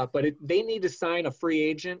look it up, but they need to sign a free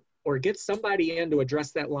agent or get somebody in to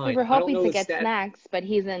address that line. We were hoping to get Snacks, but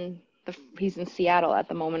he's in Seattle at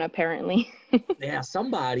the moment, apparently. Yeah,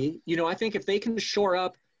 somebody. I think if they can shore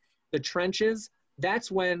up the trenches,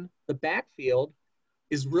 that's when the backfield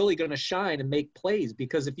is really going to shine and make plays.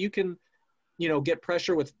 Because if you can, get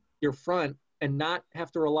pressure with your front and not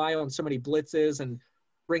have to rely on so many blitzes and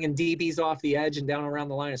bringing DBs off the edge and down around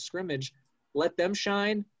the line of scrimmage, let them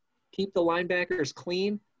shine, keep the linebackers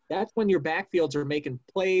clean. That's when your backfields are making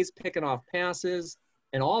plays, picking off passes,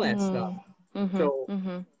 and all that stuff.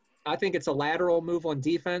 I think it's a lateral move on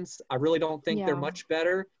defense. I really don't think they're much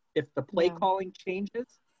better. If the play calling changes,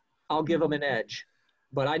 I'll give them an edge.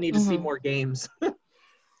 But I need to see more games.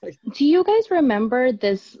 Do you guys remember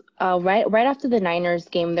this? Right after the Niners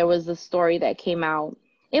game, there was a story that came out.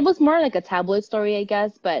 It was more like a tabloid story, I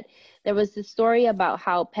guess, but there was this story about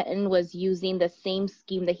how Pettin was using the same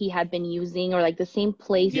scheme that he had been using, or like the same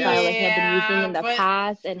play style that he had been using in the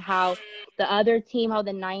past, and how the other team, how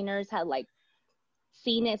the Niners had like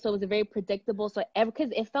seen it, so it was very predictable. So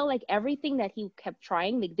because it felt like everything that he kept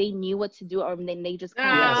trying, like they knew what to do, or then they just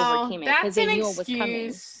kind of overcame it because they knew it was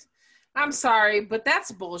coming. I'm sorry, but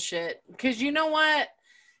that's bullshit. Because you know what?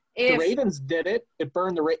 The Ravens did it. It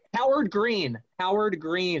burned the Howard Green. Howard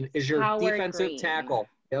Green is your defensive tackle.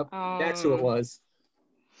 Yep, that's who it was.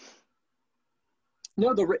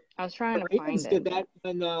 No, I was trying to Ravens find it. did that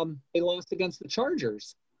when they lost against the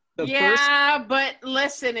Chargers. But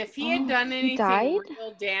listen, if he had done anything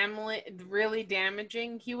really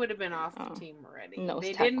damaging, he would have been off the team already.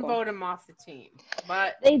 They didn't vote him off the team,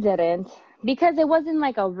 but they didn't, because it wasn't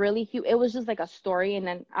like a really huge. It was just like a story, and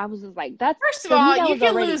then I was just like, "That's." First of all, you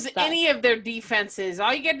can lose any of their defenses.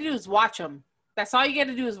 All you got to do is watch them. That's all you got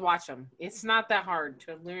to do is watch them. It's not that hard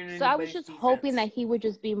to learn. So I was just hoping that he would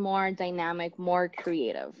just be more dynamic, more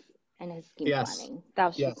creative in his scheme planning. That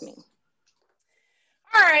was just me.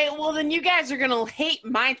 All right, well, then you guys are going to hate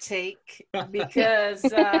my take because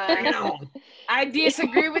I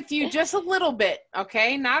disagree with you just a little bit,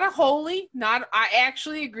 okay? Not I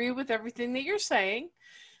actually agree with everything that you're saying,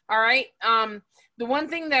 all right? The one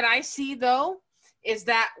thing that I see, though, is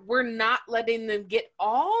that we're not letting them get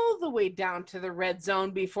all the way down to the red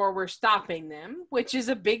zone before we're stopping them, which is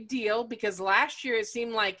a big deal because last year it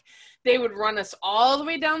seemed like they would run us all the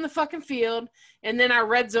way down the fucking field, and then our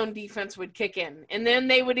red zone defense would kick in. And then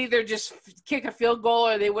they would either just kick a field goal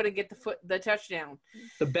or they wouldn't get the touchdown.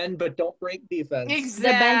 The bend but don't break defense. Exactly.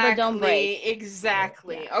 The bend but don't break.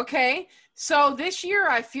 Exactly. Yeah. Okay. So this year,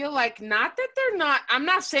 I feel like I'm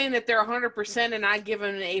not saying that they're 100% and I give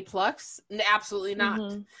them an A+. Absolutely not.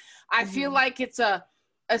 Mhm. I feel like it's a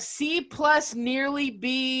C+, nearly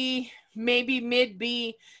B, maybe mid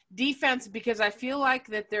B defense, because I feel like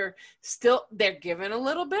that they're giving a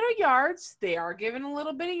little bit of yards. They are giving a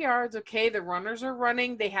little bit of yards. Okay. The runners are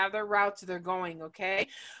running. They have their routes. They're going. Okay.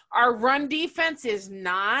 Our run defense is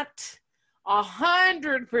not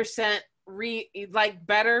 100%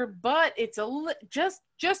 better, but it's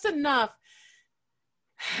just enough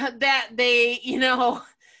that they,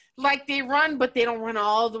 they run, but they don't run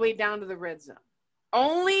all the way down to the red zone.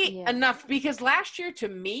 Only enough, because last year, to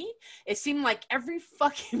me, it seemed like every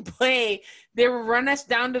fucking play they would run us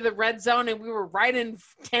down to the red zone, and we were right in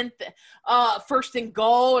 10th, first and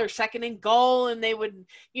goal or second and goal, and they would,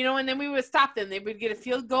 and then we would stop them. They would get a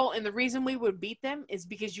field goal, and the reason we would beat them is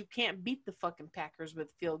because you can't beat the fucking Packers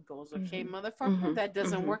with field goals, okay, motherfucker? Mhm. That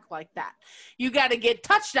doesn't work like that. You got to get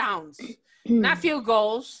touchdowns, not field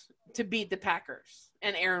goals, to beat the Packers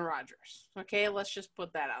and Aaron Rodgers, okay? Let's just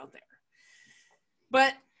put that out there.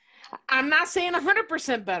 But I'm not saying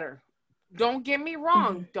 100% better. Don't get me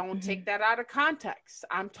wrong. Don't take that out of context.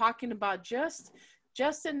 I'm talking about just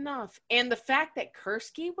enough. And the fact that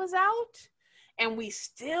Kursky was out and we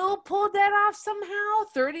still pulled that off somehow,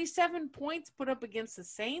 37 points put up against the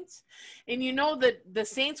Saints. And you know that the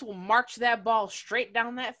Saints will march that ball straight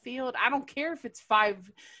down that field. I don't care if it's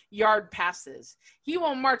 5-yard passes. He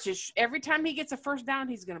will march it. Every time he gets a first down,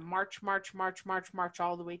 he's going to march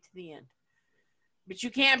all the way to the end. But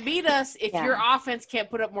you can't beat us if your offense can't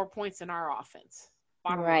put up more points than our offense.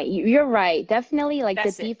 Right. You're right. Definitely,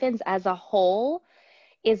 the defense as a whole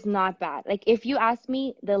is not bad. Like, if you ask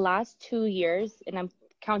me the last 2 years, and I'm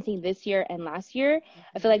counting this year and last year,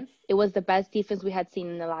 I feel like it was the best defense we had seen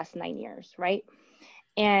in the last 9 years, right?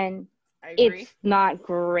 And it's not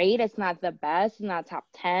great. It's not the best. It's not top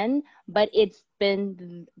 10, but it's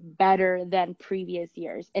been better than previous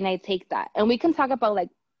years. And I take that. And we can talk about,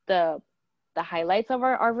 the highlights of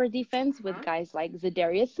our defense with guys like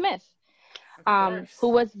Zadarius Smith, who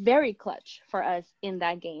was very clutch for us in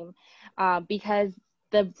that game, because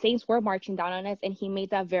the Saints were marching down on us, and he made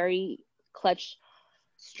that very clutch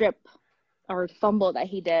strip or fumble that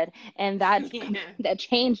he did, and that saved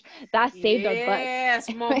our butt. Yes,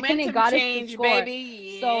 momentum change,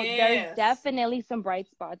 baby. So there's definitely some bright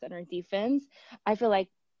spots on our defense. I feel like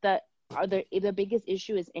the biggest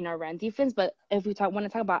issue is in our run defense, but if we want to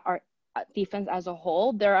talk about our defense as a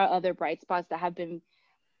whole, there are other bright spots that have been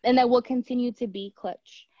and that will continue to be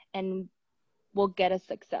clutch and will get us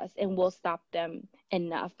success and will stop them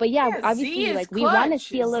enough. But obviously, we want to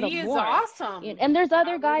see a little more. Awesome. And there's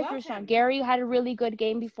other guys. Rashawn Gary had a really good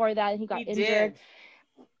game before that, and he got injured.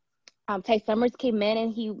 Ty Summers came in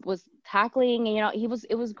and he was tackling, and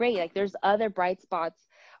it was great. Like, there's other bright spots.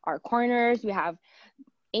 Our corners, we have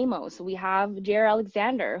Amos, we have Jair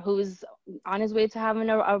Alexander, who's on his way to having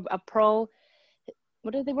a pro.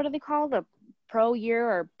 What are they called? A pro year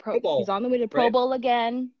or pro bowl. He's on the way to Pro Bowl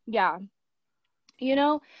again. Yeah.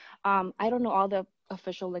 I don't know all the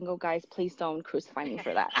official lingo, guys. Please don't crucify me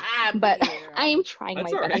for that. But I am trying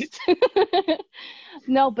my best.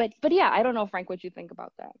 No, but yeah, I don't know, Frank, what you think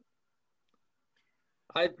about that.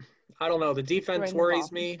 I don't know. The defense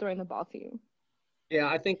worries me. Throwing the ball to you. Yeah,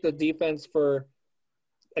 I think the defense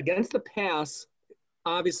against the pass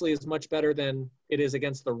obviously is much better than it is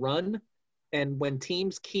against the run. And when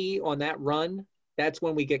teams key on that run, that's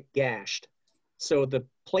when we get gashed. So the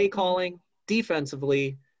play calling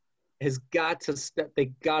defensively has got to they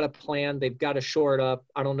got to plan. They've got to shore it up.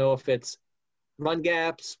 I don't know if it's run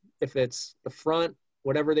gaps, if it's the front,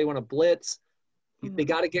 whatever they want to blitz. They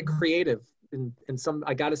got to get creative.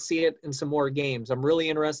 I got to see it in some more games. I'm really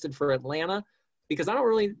interested for Atlanta because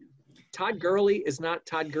Todd Gurley is not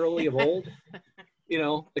Todd Gurley of old.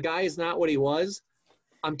 The guy is not what he was.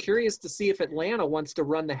 I'm curious to see if Atlanta wants to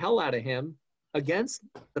run the hell out of him against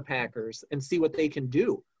the Packers and see what they can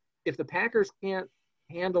do. If the Packers can't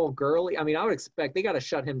handle Gurley, I would expect they got to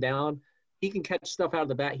shut him down. He can catch stuff out of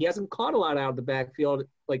the back. He hasn't caught a lot out of the backfield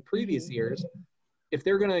like previous years. If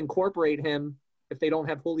they're going to incorporate him, if they don't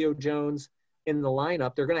have Julio Jones in the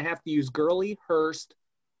lineup, they're going to have to use Gurley, Hurst,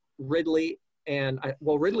 Ridley, and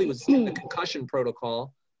Ridley was in the concussion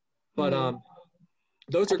protocol, but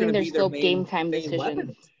those are going to be their main game time decisions.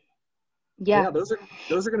 Weapons. Yeah, those are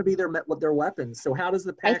going to be their weapons. So how does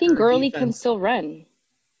the Packers I think Gurley can still run.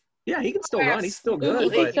 Yeah, he can still run. He's still He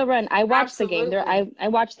good, can but still run. I watched the game there. Absolutely. I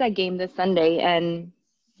watched that game this Sunday, and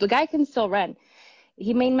the guy can still run.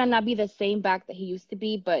 He may not be the same back that he used to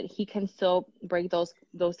be, but he can still break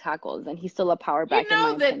those tackles, and he's still a power back You in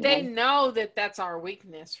my know that they opinion. know that that's our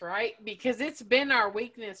weakness, right? Because it's been our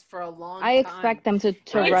weakness for a long I time. expect them to Right.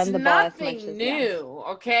 It's run the ball as much nothing as new,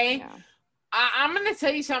 okay? yeah. I'm going to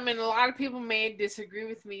tell you something. A lot of people may disagree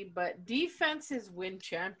with me, but defenses win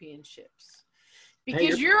championships. Hey,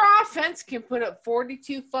 Because your offense can put up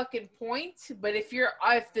 42 fucking points, but if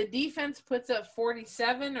the defense puts up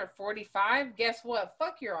 47 or 45, guess what?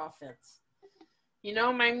 Fuck your offense. You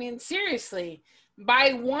know, I mean, seriously.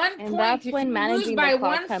 By 1 And point, that's if when you lose managing the by clock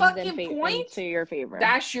one comes in fucking point, into your favor.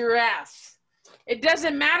 that's your ass. It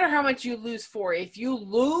doesn't matter how much you lose for. If you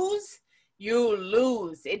lose, you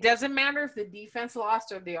lose. It doesn't matter if the defense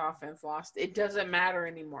lost or the offense lost. It doesn't matter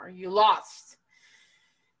anymore. You lost.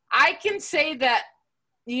 I can say that,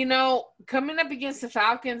 you know, coming up against the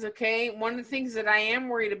Falcons, okay, one of the things that I am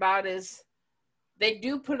worried about is they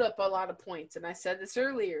do put up a lot of points. And I said this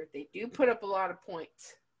earlier. They do put up a lot of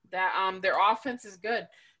points. That their offense is good.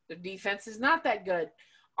 Their defense is not that good.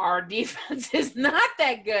 Our defense is not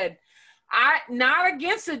that good. Not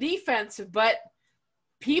against the defense, but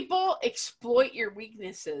people exploit your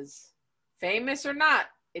weaknesses. Famous or not,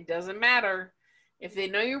 it doesn't matter. If they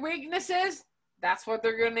know your weaknesses, that's what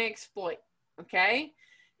they're going to exploit. Okay?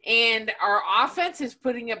 And our offense is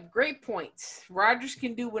putting up great points. Rodgers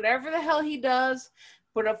can do whatever the hell he does,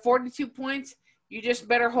 put up 42 points. You just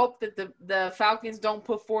better hope that the Falcons don't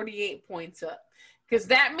put 48 points up. Because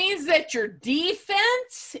that means that your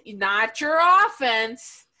defense, not your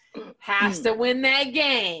offense, has to win that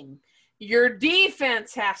game. Your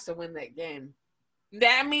defense has to win that game.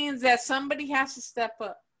 That means that somebody has to step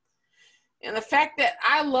up. And the fact that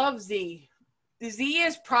I love Z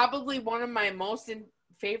is probably one of my most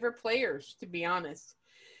favorite players, to be honest.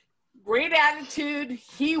 Great attitude.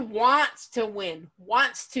 He wants to win.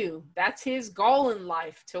 Wants to. That's his goal in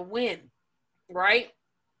life, to win. Right?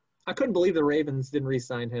 I couldn't believe the Ravens didn't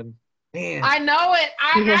re-sign him. Man. I know it.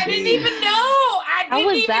 I didn't even know. I How didn't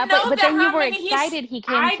was even that? know But that. then you how were many excited he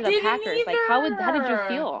came I to the didn't Packers. either. Like how did you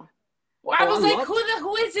feel? Well, I Oh, was I like, love-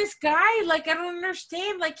 who is this guy? Like, I don't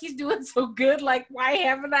understand. Like, he's doing so good. Like, why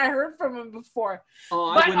haven't I heard from him before?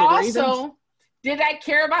 But when the also, Ravens, did I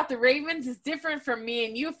care about the Ravens? It's different from me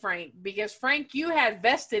and you, Frank, because Frank, you had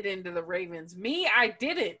vested into the Ravens. Me, I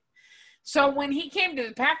didn't. So when he came to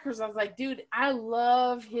the Packers, I was like, dude, I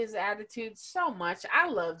love his attitude so much. I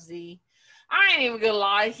love Z. I ain't even gonna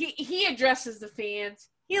lie. He addresses the fans.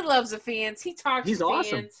 He loves the fans. He talks he's to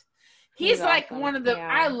awesome. fans. He's like awesome. one of the. Yeah.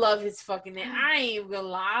 I love his fucking name. I ain't even gonna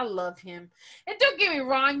lie. I love him. And don't get me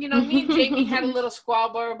wrong. You know, me and Jamie had a little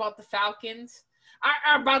squabble about the Falcons.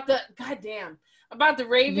 About the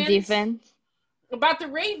Ravens. The defense. About the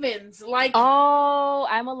Ravens. Like, oh,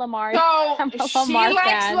 I'm a Lamar. so I'm a she Lamar likes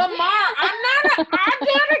fan. Lamar. I'm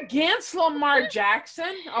not against Lamar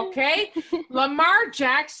Jackson. Okay, Lamar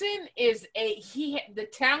Jackson is the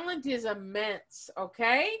talent is immense.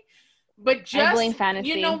 Okay, but I blame just, fantasy.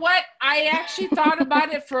 you know what? I actually thought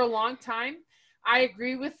about it for a long time. I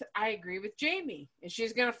agree with Jamie, and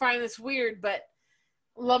she's gonna find this weird, but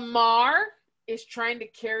Lamar is trying to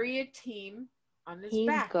carry a team on his He's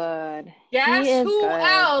back. good. Guess he is who good.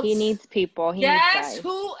 else? He needs people. He needs Guess guys.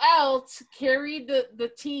 who else carried the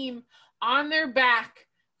team on their back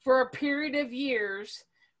for a period of years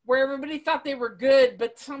where everybody thought they were good,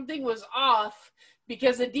 but something was off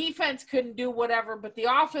because the defense couldn't do whatever, but the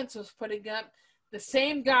offense was putting up the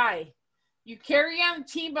same guy. You carry on the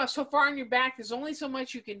team so far on your back, there's only so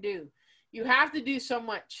much you can do. You have to do so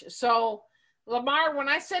much. So Lamar, when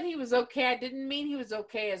I said he was okay, I didn't mean he was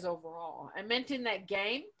okay as overall. I meant in that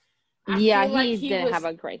game. I Yeah, feel like he did have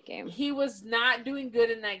a great game. He was not doing good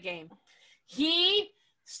in that game. He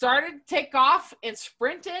started to take off and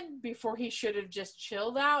sprinted before he should have just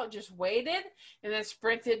chilled out, just waited, and then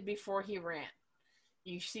sprinted before he ran.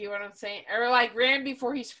 You see what I'm saying? Or like ran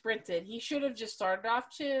before he sprinted. He should have just started off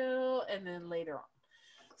chill and then later on.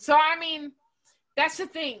 So, I mean, that's the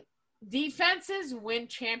thing. Defenses win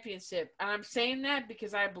championship. And I'm saying that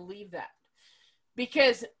because I believe that.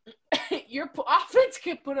 Because your offense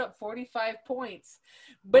can put up 45 points.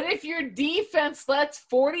 But if your defense lets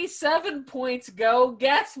 47 points go,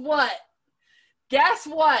 guess what? Guess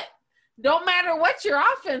what? No matter what your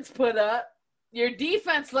offense put up, your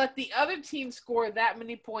defense let the other team score that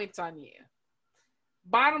many points on you.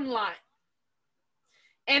 Bottom line.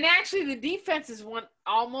 And actually, the defense is one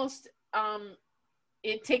almost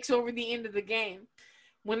it takes over the end of the game.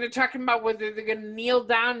 When they're talking about whether they're going to kneel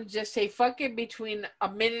down and just say, fuck it, between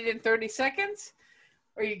a minute and 30 seconds,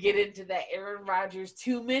 or you get into that Aaron Rodgers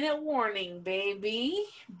 2-minute warning, baby.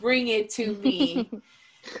 Bring it to me.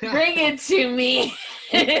 Bring it to me.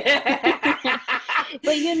 But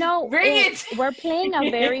Bring it. we're playing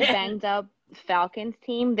a very banged up Falcons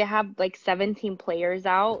team. They have like 17 players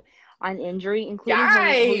out on injury, including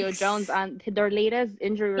Julio Jones. On their latest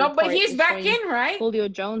injury report. No, but he's back in, right? Julio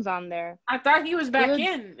Jones on there. I thought he was back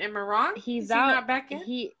in. Am I wrong? He's Is out. He not back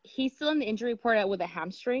in? He's still in the injury report with a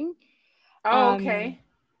hamstring. Oh, okay.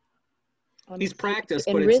 He's practiced,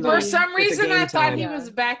 and but it's not. For some reason, I thought time. he was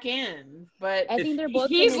back in, but I think they're both.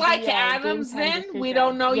 He's like Adams. Then decision. We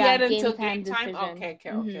don't know yet until game time. time. Okay.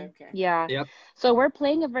 Okay. Yeah. Yep. So we're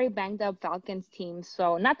playing a very banged up Falcons team.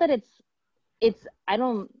 So not that it's.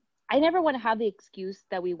 I never want to have the excuse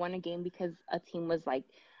that we won a game because a team was like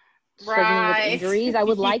struggling with injuries. I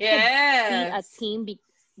would like to see a team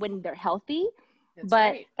when they're healthy.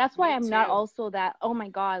 That's why I'm not also that, oh my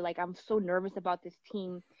God, like I'm so nervous about this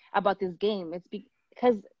team, about this game. It's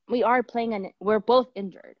because we are playing and we're both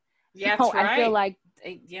injured. Yeah, so that's right. I feel like,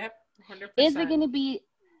 yep, 100%. It's not going to be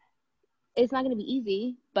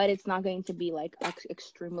easy, but it's not going to be like an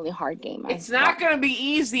extremely hard game. It's not going to be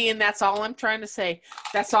easy, and that's all I'm trying to say.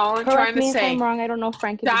 That's all I'm trying to say. Correct me if I'm wrong. I don't know if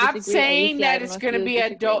Frank can Stop disagree. saying that it's going to be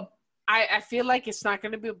a I feel like it's not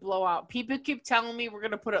going to be a blowout. People keep telling me we're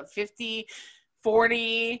going to put up 50,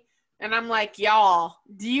 40, and I'm like, y'all,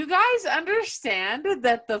 do you guys understand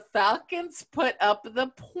that the Falcons put up the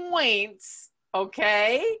points,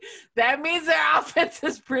 okay? That means their offense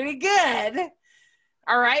is pretty good.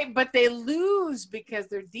 All right, but they lose because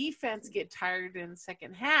their defense get tired in the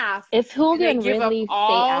second half. If Julio and give Ridley up all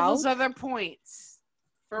stay out, those other points.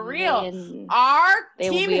 For real. Our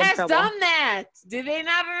team has done that. Do they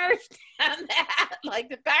not understand that? Like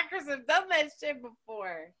the Packers have done that shit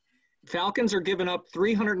before. Falcons are giving up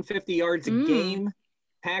 350 yards a game.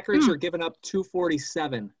 Packers are giving up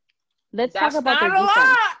 247. Let's talk about their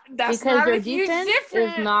defense. Because their defense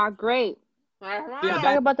is not great. Let's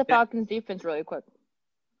talk about the Falcons' defense really quick.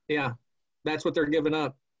 Yeah, that's what they're giving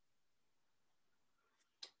up.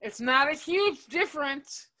 It's not a huge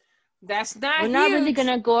difference. That's not We're huge. not really going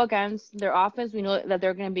to go against their offense. We know that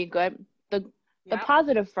they're going to be good. The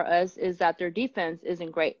positive for us is that their defense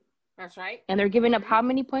isn't great. That's right. And they're giving up how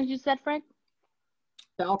many points you said, Frank?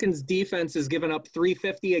 Falcons' defense is giving up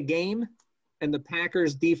 350 a game, and the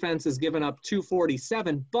Packers' defense is giving up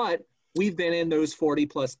 247, but we've been in those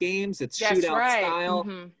 40-plus games. It's shootout style,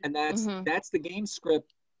 and that's the game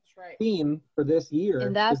script theme for this year.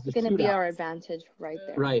 And that's going to be our advantage right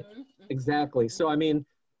there. Right, exactly. So, I mean,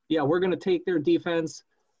 yeah, we're going to take their defense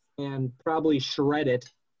and probably shred it,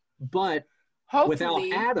 but without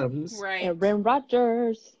Adams, Aaron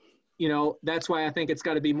Rodgers, that's why I think it's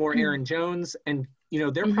got to be more Aaron Jones, and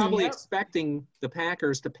they're probably expecting the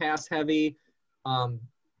Packers to pass heavy,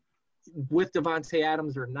 with Davante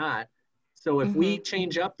Adams or not. So if we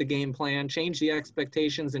change up the game plan, change the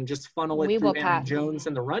expectations, and just funnel it through Aaron Jones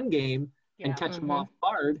in the run game and catch them off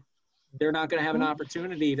guard, they're not going to have an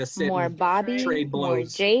opportunity to sit more and Bobby, trade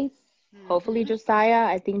blows. More Jace, hopefully Josiah.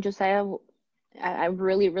 I think Josiah. I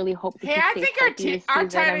really, really hope. Hey, I think our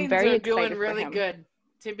tight ends are doing really good.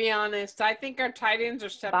 To be honest, I think our tight ends are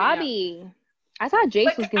stepping up. Bobby. I thought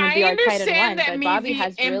Jace was going to be our tight end one, but Bobby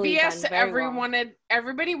has really done very well.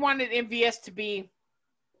 Everybody wanted MVS to be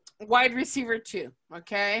wide receiver 2,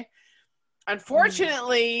 okay?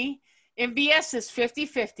 Unfortunately, MVS is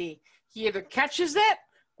 50-50. He either catches it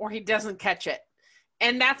or he doesn't catch it.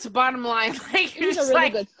 And that's the bottom line. Like, he's a really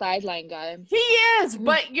good sideline guy. He is,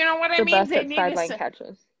 but you know what I mean? Best at sideline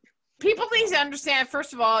catches. People need to understand,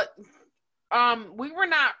 first of all, we were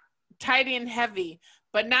not tight end heavy.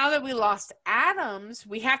 But now that we lost Adams,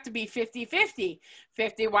 we have to be 50-50.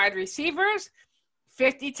 50 wide receivers,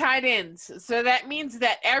 50 tight ends. So that means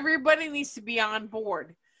that everybody needs to be on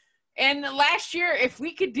board. And last year, if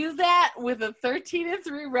we could do that with a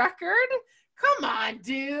 13-3 record, come on,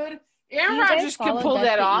 dude. Aaron Rodgers can pull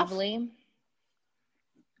that off.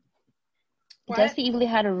 Dusty Evely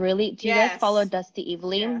had a really – do you guys follow Dusty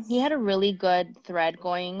Evely? Yes. He had a really good thread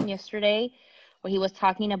going yesterday where he was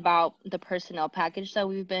talking about the personnel package that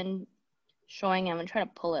we've been showing. I'm going to try to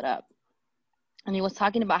pull it up. And he was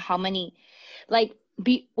talking about how many –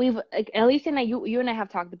 we've – at least you and I have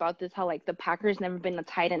talked about this, how, the Packers never been a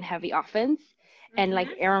tight end heavy offense. And,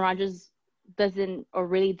 Aaron Rodgers doesn't or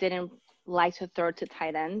really didn't like to throw to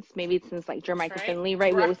tight ends. Maybe it's since, Jermichael Finley,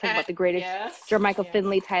 right? We always talk about the greatest Jermichael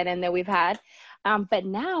Finley tight end that we've had. But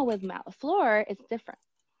now with Matt LaFleur, it's different.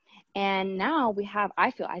 And now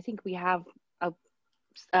I think we have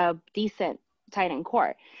a decent tight end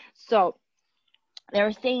core. So they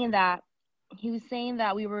were saying that he was saying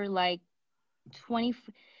that we were 20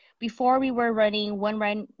 before we were running one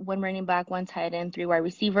running back, one tight end, 3 wide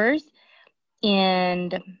receivers,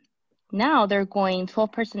 and now they're going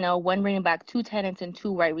 12 personnel, 1 running back, 2 tight ends, and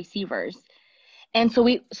 2 wide receivers. And so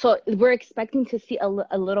we're expecting to see a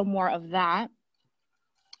little more of that.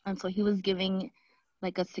 And so he was giving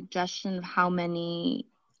like a suggestion of how many.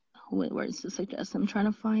 Wait, where is the suggestion? I'm trying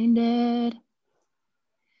to find it.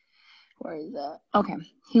 Where is it? Okay.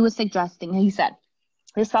 He was suggesting, he said,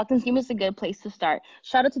 this Falcons game is a good place to start.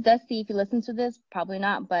 Shout out to Dusty if you listen to this. Probably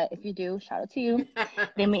not, but if you do, shout out to you.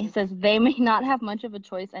 He says they may not have much of a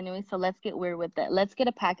choice anyway, so let's get weird with it. Let's get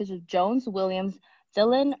a package of Jones, Williams,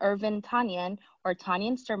 Dillon, Irvin, Tanyan, or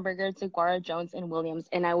Tanyan, Sternberger, Zaguara, Jones, and Williams.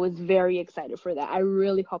 And I was very excited for that. I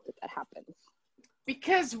really hope that happens.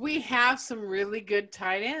 Because we have some really good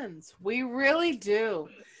tight ends. We really do.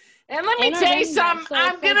 And let me tell you something.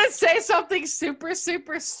 I'm going to say something super,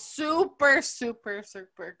 super, super, super,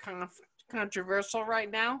 super controversial right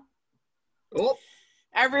now. Oh.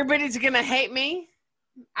 Everybody's going to hate me.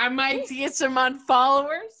 I might get some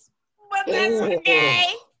unfollowers, but that's okay.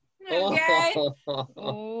 Okay?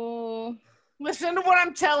 Oh. Listen to what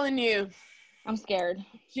I'm telling you. I'm scared.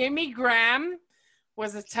 Jimmy Graham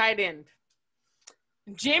was a tight end.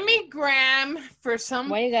 Jimmy Graham, for some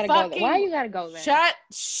Why you gotta go there?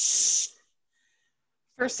 Shh.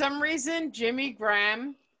 For some reason, Jimmy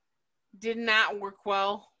Graham did not work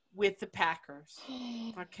well with the Packers.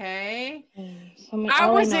 Okay? I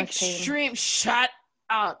was extreme. Shut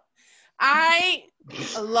up. I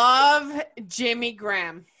love Jimmy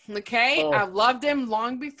Graham. Okay? I loved him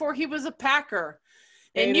long before he was a Packer.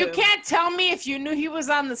 And you can't tell me if you knew he was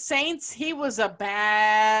on the Saints, he was a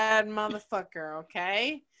bad motherfucker,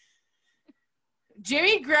 okay?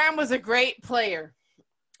 Jimmy Graham was a great player.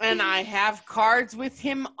 And I have cards with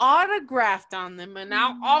him autographed on them, and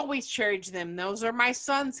I'll always cherish them. Those are my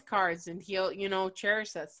son's cards, and he'll,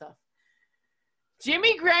 cherish that stuff.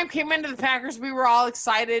 Jimmy Graham came into the Packers. We were all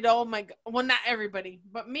excited. Oh, my God. Well, not everybody,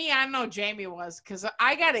 but me. I know Jamie was, because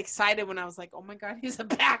I got excited when I was like, oh, my God, he's a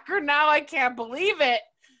Packer now. I can't believe it.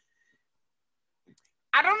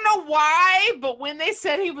 I don't know why, but when they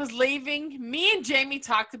said he was leaving, me and Jamie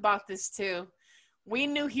talked about this too. We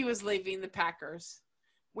knew he was leaving the Packers.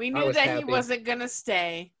 We knew that he wasn't going to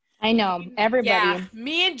stay. I know. Everybody. Yeah,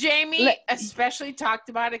 me and Jamie especially talked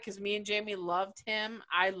about it because me and Jamie loved him.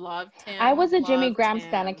 I loved him. I was a Jimmy Graham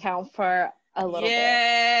stan account for a little bit.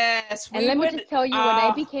 Yes. And let me just tell you, when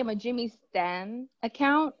I became a Jimmy stan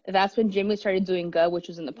account, that's when Jimmy started doing good, which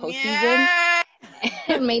was in the postseason. Yeah.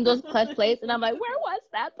 And made those clutch plays. And I'm like, where was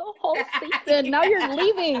that the whole season? Now you're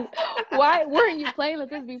leaving. Why weren't you playing like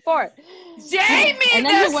this before? Jamie, and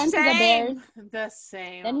then he went to the Bears. The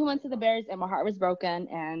same. Then he went to the Bears, and my heart was broken.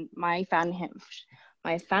 And my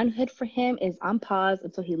fanhood for him is on pause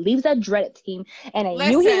until he leaves that dreaded team. And I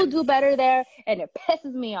knew he would do better there, and it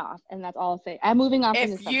pisses me off. And that's all I'll say. I'm moving on from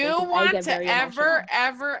this subject. If you want to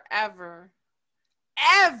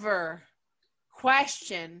ever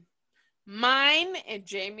question mine and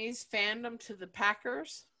Jamie's fandom to the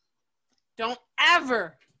Packers, don't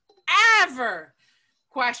ever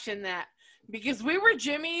question that, because we were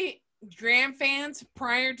Jimmy Graham fans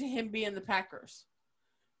prior to him being the Packers.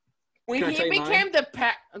 When he became the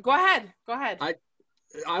go ahead.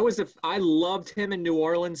 I loved him in New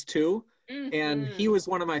Orleans too, and he was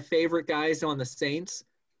one of my favorite guys on the Saints.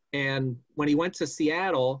 And when he went to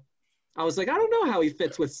Seattle, I was like, I don't know how he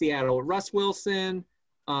fits with Seattle. Russ Wilson.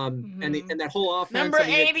 And that whole offense. Number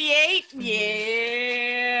 88,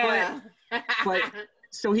 yeah. But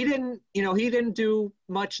so he didn't do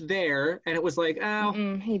much there, and it was like,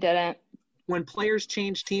 he didn't. When players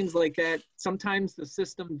change teams like that, sometimes the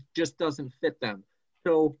system just doesn't fit them.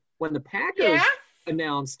 So when the Packers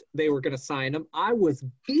announced they were going to sign him, I was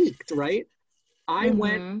geeked, right? I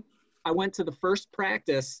went to the first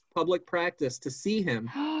public practice to see him,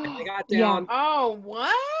 and I got down. Yeah. Oh,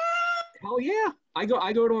 what? Hell yeah. I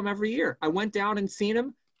go to him every year. I went down and seen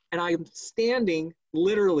him, and I'm standing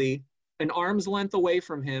literally an arm's length away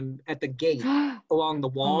from him at the gate along the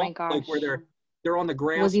wall. Oh my gosh. Like where they're on the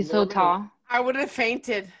grass. Was he so tall? I would have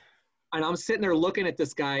fainted. And I'm sitting there looking at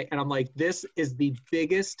this guy, and I'm like, this is the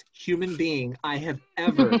biggest human being I have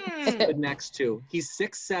ever stood next to. He's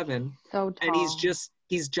 6'7", so tall. And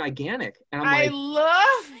he's gigantic. And I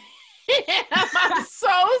love him. I'm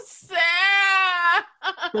so sad.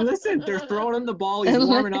 But listen, they're throwing him the ball. He's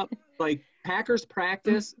warming up. Like, Packers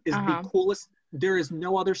practice is the coolest. There is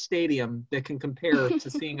no other stadium that can compare to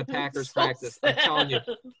seeing a Packers practice. I'm telling you.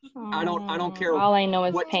 I don't care all I know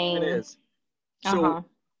is what pain. team it is. So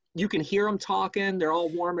you can hear them talking. They're all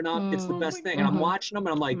warming up. It's the best thing. And I'm watching them,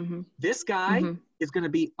 and I'm like, this guy is going to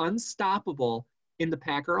be unstoppable in the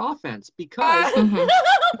Packer offense because I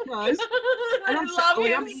love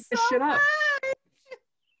him eating this shit up.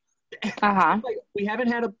 Like, we haven't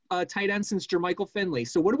had a tight end since Jermichael Finley.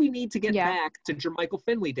 So what do we need to get back to Jermichael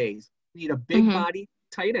Finley days? We need a big body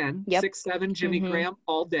tight end, 6'7" Jimmy Graham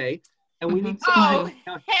all day. And we need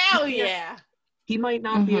hell yeah. He might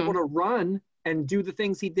not be able to run and do the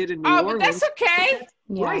things he did in New Orleans. But that's okay.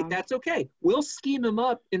 Right, that's okay. We'll scheme him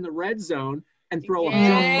up in the red zone and throw him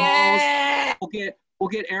jump balls. We'll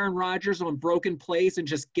get Aaron Rodgers on broken plays and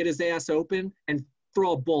just get his ass open and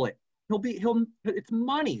throw a bullet. It's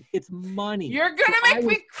money. It's money. You're gonna make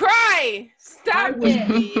me cry. Stop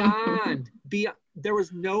it. Beyond. There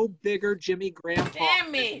was no bigger Jimmy Graham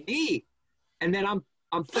than me. And then I'm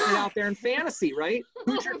putting it out there in fantasy, right?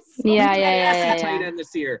 Who's your tight end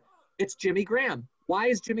this year? It's Jimmy Graham. Why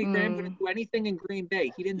is Jimmy Graham going to do anything in Green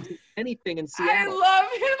Bay? He didn't do anything in Seattle. I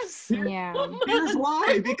love him so much. Here's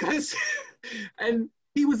why. Because and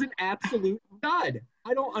he was an absolute dud.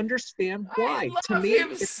 I don't understand why. To me,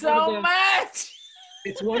 it's so much.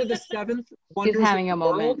 It's one of the seventh wonders He's having of the a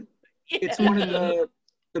world. moment. It's one of the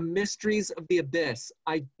mysteries of the abyss.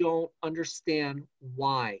 I don't understand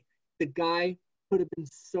why. The guy could have been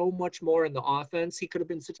so much more in the offense. He could have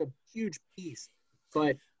been such a huge piece.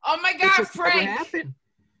 But oh my God, Frank!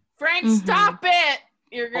 Frank, stop it!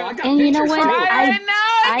 You're gonna. And you know what? I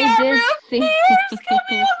did see.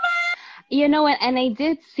 You know what? And I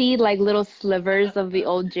did see like little slivers of the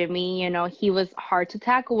old Jimmy. You know, he was hard to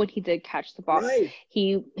tackle when he did catch the ball. Right.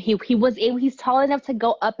 He was able. He's tall enough to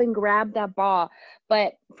go up and grab that ball,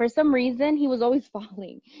 but for some reason he was always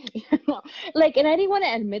falling. You know, like, and I didn't want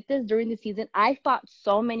to admit this during the season. I fought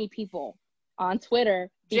so many people on Twitter.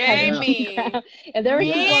 Jamie, if there were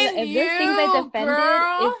things I defended,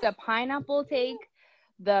 it's the pineapple take,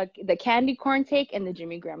 the candy corn take, and the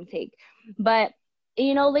Jimmy Graham take. But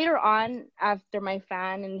you know, later on, after my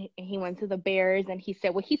fan and he went to the Bears and he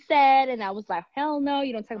said what he said, and I was like, hell no,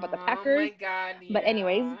 you don't talk about the Packers. Oh my God! Yeah. But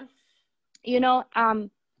anyways, you know, I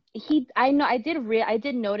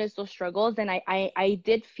did notice those struggles, and I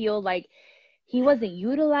did feel like he wasn't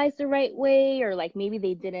utilized the right way, or like maybe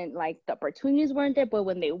they didn't, like, the opportunities weren't there, but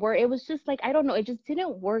when they were, it was just like, I don't know, it just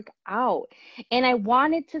didn't work out. And I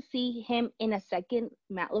wanted to see him in a second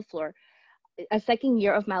year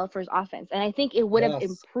of Matt LaFleur's offense. And I think it would have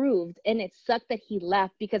improved, and it sucked that he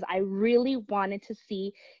left because I really wanted to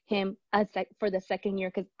see him for the second year,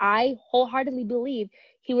 because I wholeheartedly believe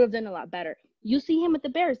he would have done a lot better. You see him with the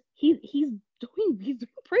Bears, he's doing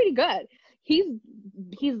pretty good. They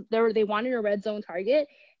wanted a red zone target.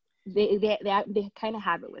 They kind of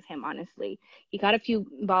have it with him, honestly. He got a few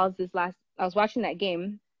balls I was watching that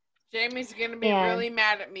game. Jamie's gonna be really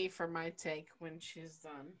mad at me for my take when she's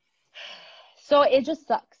done. So it just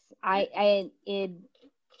sucks.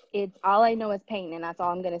 It's all I know is pain, and that's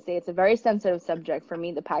all I'm gonna say. It's a very sensitive subject for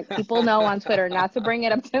me. People know on Twitter not to bring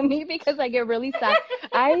it up to me because I get really sad.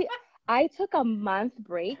 I took a month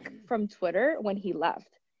break from Twitter when he left.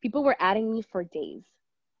 People were adding me for days.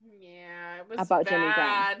 Yeah, it was about bad. Jimmy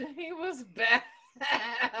Graham. He was bad.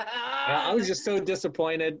 I was just so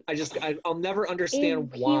disappointed. I'll never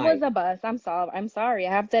understand why. He was a bust. I'm sorry.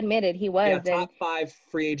 I have to admit it. He was. Yeah, top 5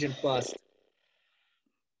 free agent bust.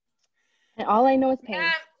 And all I know is pain.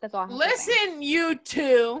 That's all. Listen, you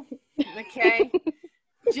two. Okay.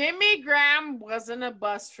 Jimmy Graham wasn't a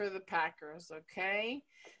bust for the Packers. Okay.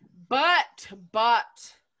 But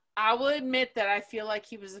I will admit that I feel like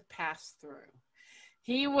he was a pass-through.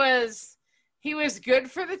 He was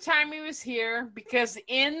good for the time he was here, because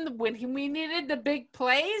when we needed the big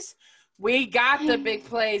plays, we got the big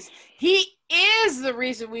plays. He is the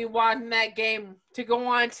reason we won that game to go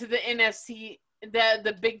on to the NFC,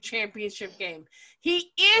 the big championship game.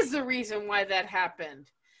 He is the reason why that happened.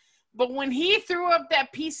 But when he threw up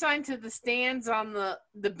that peace sign to the stands on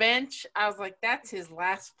the bench, I was like, that's his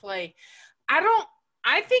last play.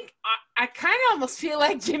 I think I kind of almost feel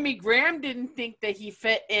like Jimmy Graham didn't think that he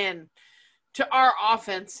fit in to our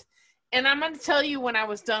offense. And I'm going to tell you, when I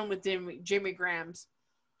was done with Jimmy Graham's,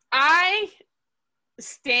 I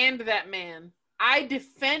stand that man. I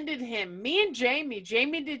defended him. Me and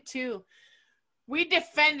Jamie did too. We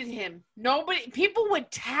defended him. People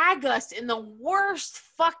would tag us in the worst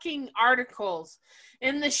fucking articles,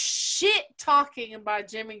 in the shit talking about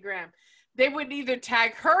Jimmy Graham. They would either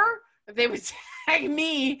tag her or they would tag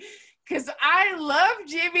me, because I love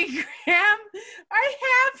Jimmy Graham. I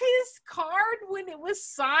have his card when it was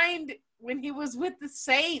signed when he was with the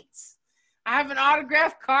Saints. I have an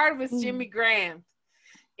autographed card with Jimmy Graham.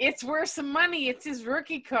 It's worth some money. It's his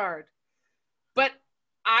rookie card. But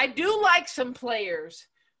I do like some players,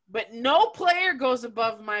 but no player goes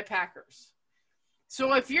above my Packers.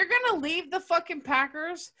 So if you're going to leave the fucking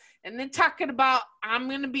Packers and then talking about I'm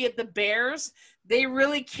going to be at the Bears, they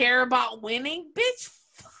really care about winning? Bitch,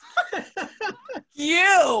 fuck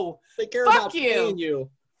you. They care Fuck about you. paying you.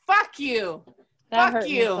 Fuck you. That Fuck hurt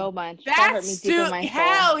you. me so much. That hurt me deep in my soul.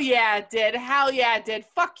 Hell yeah, it did. Hell yeah, it did.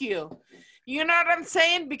 Fuck you. You know what I'm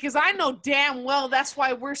saying? Because I know damn well that's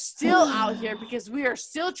why we're still out here, because we are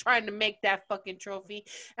still trying to make that fucking trophy.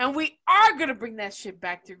 And we are going to bring that shit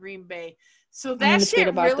back to Green Bay. So that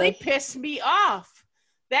shit really pissed me off.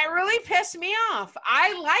 That really pissed me off.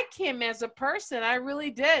 I like him as a person. I really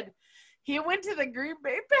did. He went to the Green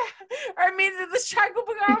Bay, to the Chicago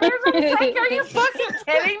Bears. I'm like, are you fucking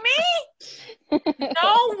kidding me?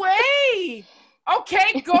 No way.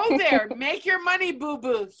 Okay, go there. Make your money,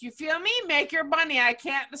 boo-boo. You feel me? Make your money. I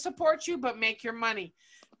can't support you, but make your money.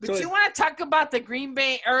 But so you want to talk about the Green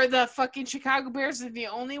Bay or the fucking Chicago Bears are the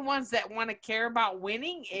only ones that want to care about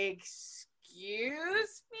winning?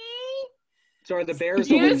 Excuse me? So are the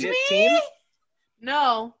Bears a legit team?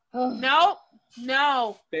 No. No.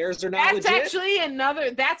 Bears are not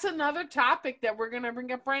legit? That's another topic that we're going to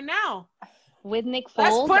bring up right now. With Nick Foles.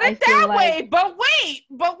 Let's put it that way. But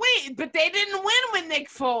they didn't win with Nick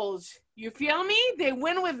Foles. You feel me? They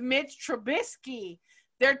win with Mitch Trubisky.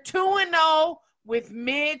 They're 2-0 with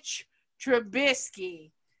Mitch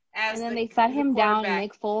Trubisky. And then they set him down, and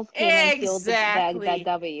Nick Foles came and sealed that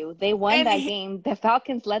W. They won that game. The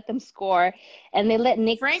Falcons let them score, and they let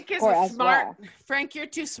Nick score as well. Frank, you're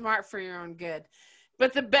too smart for your own good.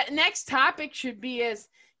 But the next topic should be is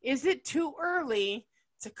it too early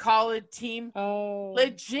to call a team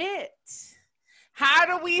legit? How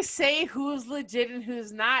do we say who's legit and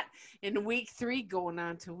who's not in week 3 going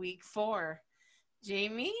on to week 4?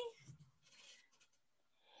 Jamie?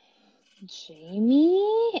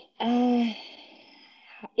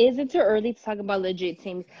 Is it too early to talk about legit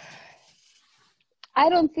teams? I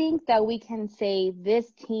don't think that we can say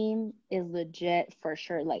this team is legit for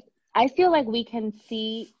sure. Like, I feel like we can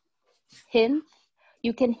see hints.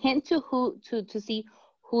 You can hint to who to see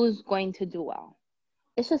who's going to do well.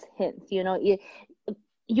 It's just hints, you know.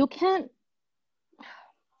 You can't.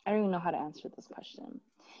 I don't even know how to answer this question.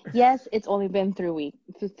 Yes, it's only been 3 weeks,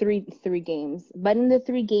 three games. But in the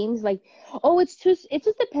 3 games, it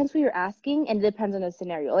just depends who you're asking, and it depends on the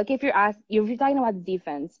scenario. Like if you're talking about the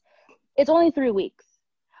defense, it's only 3 weeks.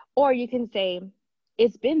 Or you can say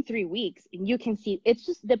it's been 3 weeks, and you can see it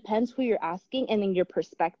just depends who you're asking and then your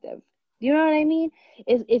perspective. You know what I mean?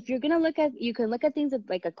 If you're gonna you can look at things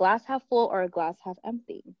like a glass half full or a glass half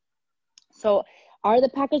empty. So are the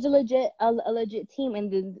Packers a legit team?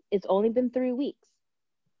 And then it's only been 3 weeks.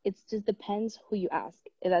 It just depends who you ask.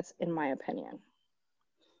 That's in my opinion.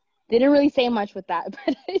 They didn't really say much with that,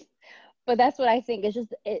 but that's what I think.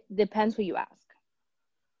 It depends who you ask.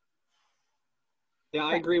 Yeah,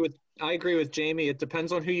 I agree with Jamie. It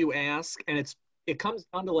depends on who you ask, and it comes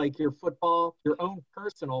down to like your own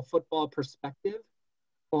personal football perspective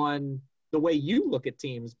on the way you look at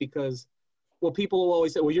teams. Because, people will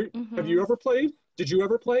always say, "Well, have you ever played? Did you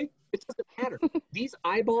ever play?" It doesn't matter. These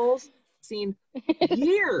eyeballs seen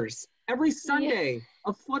years every Sunday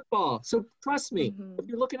of football. So trust me, if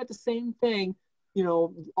you're looking at the same thing,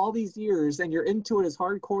 all these years, and you're into it as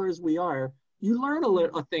hardcore as we are, you learn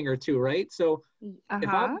a thing or two, right? So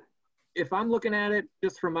if I'm looking at it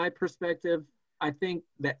just from my perspective, I think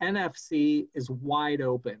the NFC is wide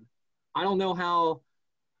open. I don't know how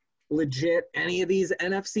legit any of these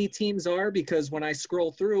NFC teams are, because when I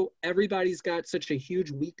scroll through, everybody's got such a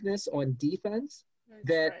huge weakness on defense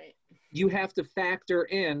you have to factor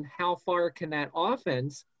in how far can that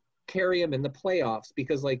offense carry them in the playoffs.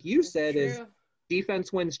 Because like you said, is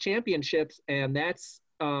defense wins championships, and that's,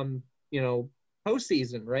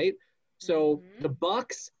 postseason, right? So the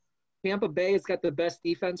Bucs, Tampa Bay has got the best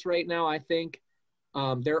defense right now, I think.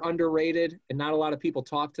 They're underrated, and not a lot of people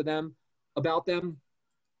talk about them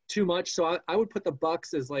too much. So I would put the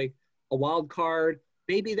Bucs as like a wild card.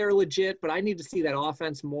 Maybe they're legit, but I need to see that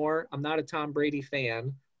offense more. I'm not a Tom Brady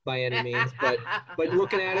fan by any means, but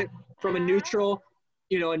looking at it from a neutral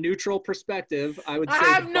perspective, I would say I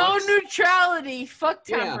have no neutrality. Fuck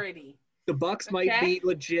Tom Brady. The Bucs might be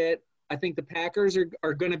legit. I think the Packers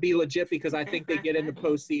are going to be legit because I think they get into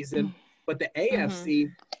postseason. But the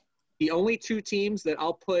AFC, the only 2 teams that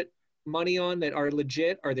I'll put money on that are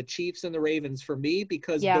legit are the Chiefs and the Ravens for me,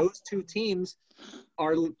 because those 2 teams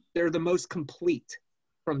they're the most complete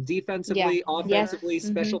from defensively, offensively,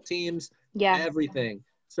 special teams, everything.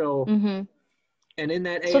 So, and in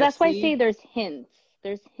that AFC. So that's why I say there's hints.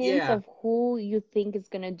 There's hints Yeah. of who you think is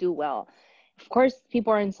gonna do well. Of course,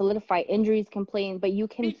 people are in solidified injuries complain, but you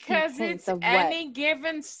can Because see hints it's of what. any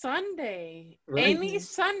given Sunday. Right. Any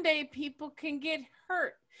Sunday, people can get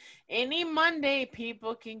hurt. Any Monday,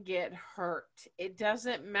 people can get hurt. It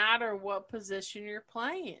doesn't matter what position you're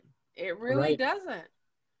playing. It really Right. doesn't.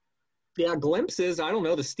 Yeah, glimpses. I don't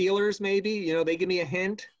know. The Steelers, maybe, they give me a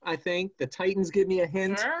hint, I think. The Titans give me a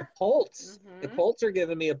hint. Sure. The Colts. The Mhm. Colts are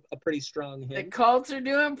giving me a pretty strong The hint. Colts are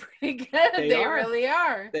doing pretty good. They They are. really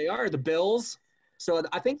are. They are. The Bills. So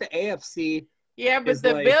I think the AFC, Yeah, but is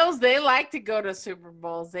the like- Bills, they like to go to Super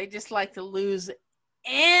Bowls. They just like to lose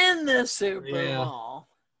in the Super Yeah. Bowl.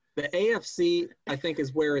 the AFC, I think,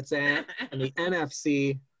 is where it's at. And the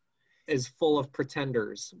NFC is full of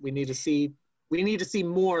pretenders. We need to see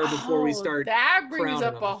more before we start. That brings crowning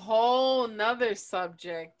up them. a whole nother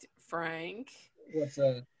subject, Frank. What's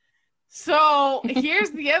that? So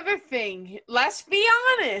here's the other thing. Let's be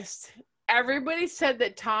honest. Everybody said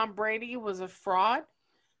that Tom Brady was a fraud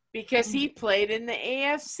because he played in the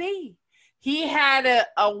AFC. He had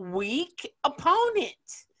a weak opponent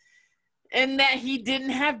and that he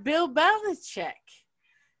didn't have Bill Belichick.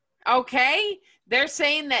 Okay? They're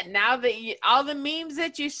saying that now that all the memes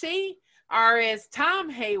that you see are as Tom,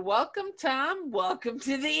 hey, welcome, Tom. Welcome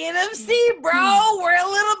to the NFC, bro. We're a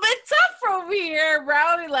little bit tough over here,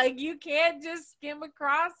 bro. Like, you can't just skim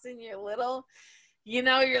across in your little, your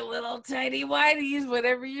little tidy whities,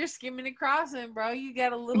 whatever you're skimming across in, bro. You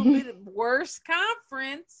got a little bit worse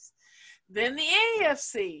conference than the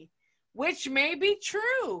AFC, which may be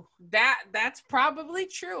true. That's probably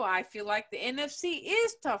true. I feel like the NFC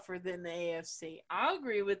is tougher than the AFC. I'll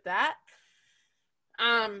agree with that.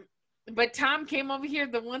 But Tom came over here.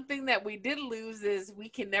 The one thing that we did lose is we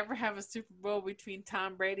can never have a Super Bowl between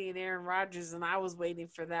Tom Brady and Aaron Rodgers, and I was waiting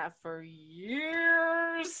for that for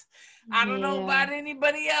years. I don't know about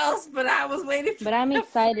anybody else, but I was waiting for But I'm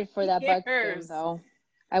excited for that Bucs game, years. though.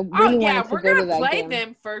 I really wanted to we're go to gonna that play game.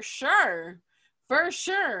 them for sure. For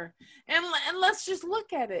sure. And let's just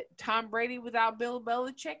look at it. Tom Brady without Bill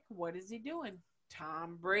Belichick, what is he doing?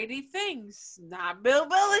 Tom Brady things, not Bill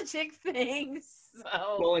Belichick things.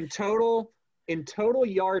 So Well, in total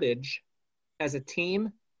yardage as a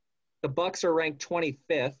team, the Bucs are ranked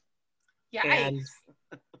 25th. yeah, And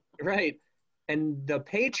right. And the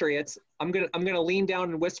Patriots, I'm gonna lean down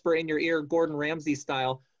and whisper in your ear, Gordon Ramsay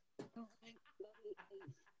style.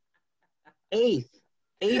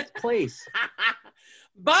 Eighth place.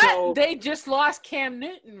 but So- they just lost Cam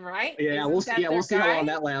Newton, right? Yeah, Isn't we'll that see. their We'll see how guy? long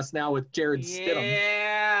that lasts now with Jared Stidham.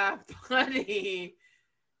 Yeah, buddy.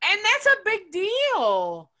 And that's a big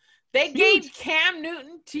deal. They Huge. gave Cam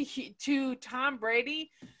Newton to Tom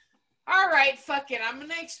Brady. All right, fuck it. I'm going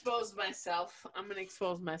to expose myself.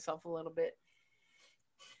 A little bit.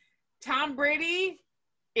 Tom Brady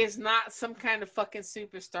is not some kind of fucking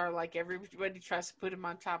superstar like everybody tries to put him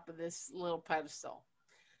on top of this little pedestal.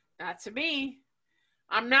 Not to me.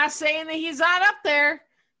 I'm not saying that he's not up there.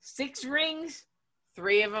 6 rings,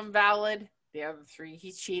 3 of them valid. The other 3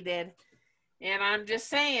 he cheated. And I'm just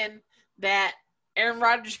saying that Aaron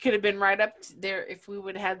Rodgers could have been right up there if we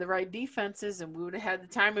would have had the right defenses and we would have had the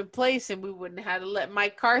time and place and we wouldn't have had to let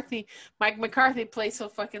Mike McCarthy play so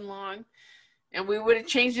fucking long. And we would have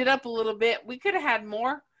changed it up a little bit. We could have had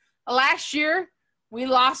more. Last year, we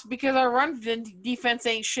lost because our run defense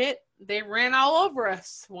ain't shit. They ran all over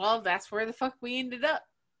us. Well, that's where the fuck we ended up.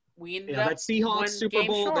 That Seahawks Super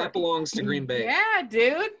Bowl, short. that belongs to Green Bay. Yeah,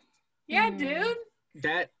 dude. Dude.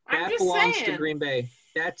 That I'm just belongs to saying. Green Bay.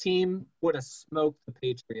 That team would have smoked the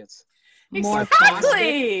Patriots. More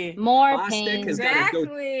Exactly. More Bostic pain. has got to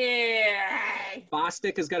go. Exactly.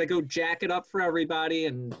 Bostic has got to go jack it up for everybody,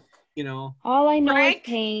 and All I know Frank? is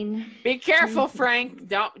pain. Be careful, Frank.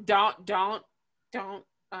 Don't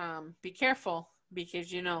be careful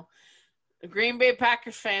because Green Bay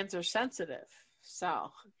Packers fans are sensitive.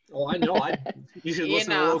 So Oh, I know. You should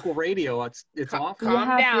listen to local radio. It's awful.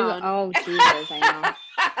 Calm down. Oh, Jesus, I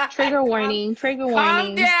know. Trigger warning. Trigger Calm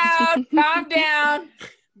warning. down. Calm down.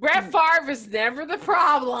 Brett Favre is never the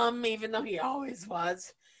problem, even though he always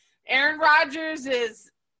was. Aaron Rodgers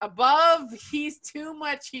is above. He's too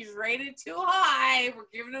much. He's rated too high. We're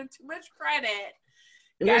giving him too much credit.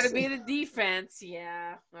 Got to be the defense.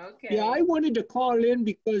 Yeah. Okay. Yeah, I wanted to call in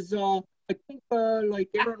because I think like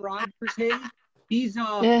Aaron Rodgers, he's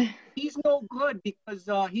no good because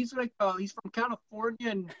he's from California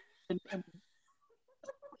and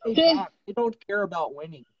they don't care about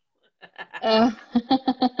winning. Local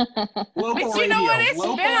But you know what? It's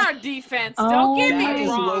been our defense. Don't get that me is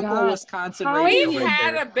wrong. local Wisconsin How radio. We've right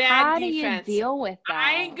had there. a bad How do defense. you deal with that?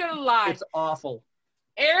 I ain't gonna lie. It's awful.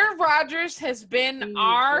 Aaron Rodgers has been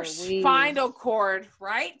our spinal cord,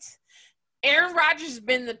 right? Aaron Rodgers has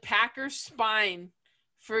been the Packers' spine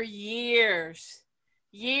for years.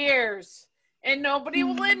 And nobody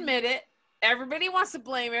will admit it. Everybody wants to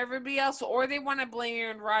blame everybody else, or they want to blame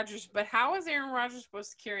Aaron Rodgers. But how is Aaron Rodgers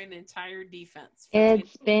supposed to carry an entire defense?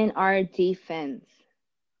 It's been our defense.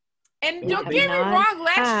 And don't get me wrong,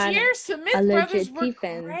 last year, Smith brothers were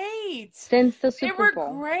great. Since the Super Bowl.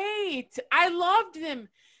 They were great. I loved them.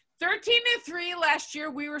 13-3 last year,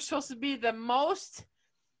 we were supposed to be the most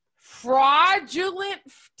fraudulent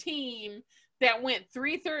team that went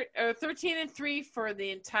 13-3 for the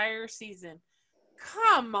entire season.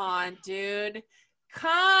 Come on, dude.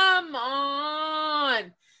 Come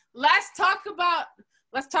on. Let's talk about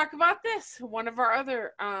this. One of our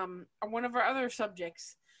other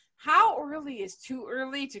subjects. How early is too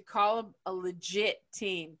early to call a legit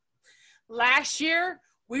team? Last year,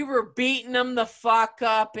 we were beating them the fuck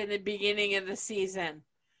up in the beginning of the season.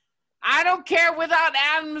 I don't care without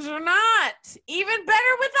Adams or not. Even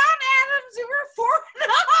better without Adams, we were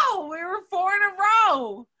 4-0. We were 4 in a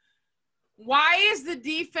row. Why is the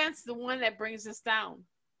defense the one that brings us down?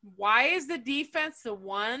 Why is the defense the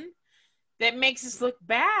one that makes us look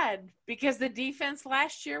bad? Because the defense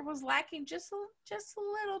last year was lacking just a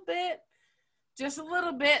little bit. Just a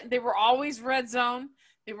little bit. They were always red zone.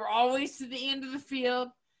 They were always to the end of the field.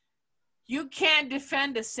 You can't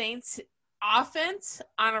defend a Saints offense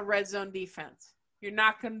on a red zone defense. You're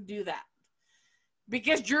not going to do that.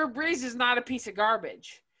 Because Drew Brees is not a piece of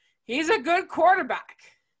garbage. He's a good quarterback.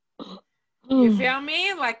 You feel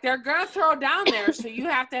me? Like, they're going to throw down there, so you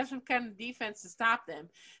have to have some kind of defense to stop them.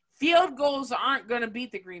 Field goals aren't going to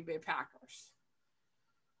beat the Green Bay Packers.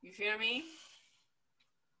 You feel me?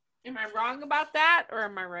 Am I wrong about that, or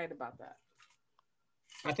am I right about that?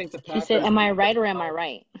 I think the Packers... He said, am I right or am I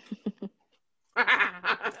right?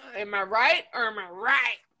 Am I right or am I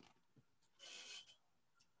right?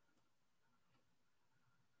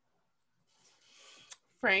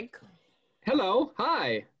 Frank? Hello.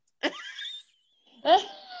 Hi.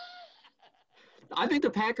 I think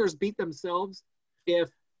the Packers beat themselves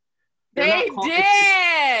if they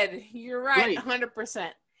did. You're right,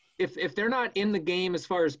 100%. If they're not in the game as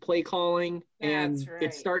far as play calling, and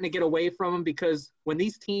it's starting to get away from them, because when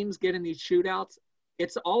these teams get in these shootouts,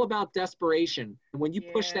 it's all about desperation. And when you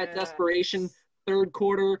push that desperation, third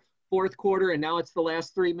quarter, fourth quarter, and now it's the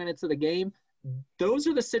last 3 minutes of the game, those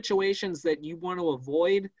are the situations that you want to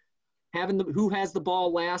avoid. Who has the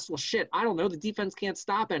ball last? Well, shit, I don't know. The defense can't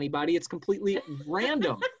stop anybody. It's completely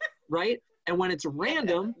random, right? And when it's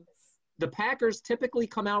random, the Packers typically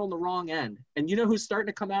come out on the wrong end. And you know who's starting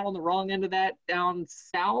to come out on the wrong end of that down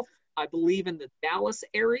south? I believe in the Dallas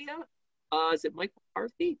area. Is it Mike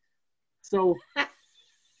McCarthy? So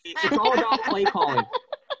it's all about play calling.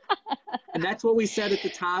 And that's what we said at the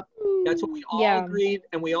top. That's what we all agreed,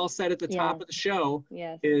 and we all said at the top of the show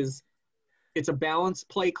is it's a balanced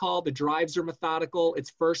play call. The drives are methodical. It's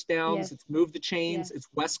first downs. It's move the chains. It's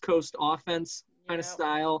West Coast offense kind of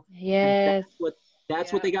style. Yes.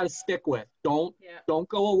 That's what they got to stick with. Don't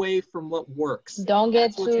go away from what works. Don't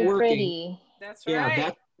get too pretty. That's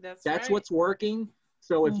right. That's what's working.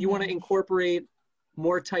 So if you want to incorporate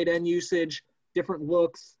more tight end usage, different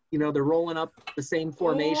looks, they're rolling up the same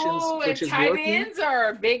formations, which is tight working. Ends are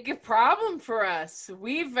a big problem for us.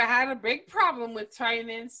 We've had a big problem with tight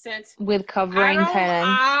ends since with covering tight ends.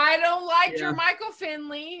 I don't like Jermichael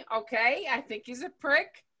Finley. Okay, I think he's a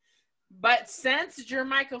prick. But since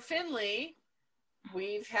Jermichael Finley,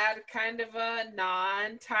 we've had kind of a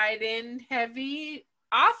non-tight end heavy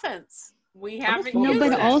offense. We haven't used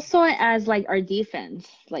but it. Also as our defense,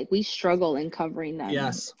 we struggle in covering them.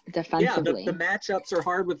 Defensively. Yeah, the matchups are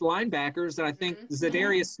hard with linebackers, and I think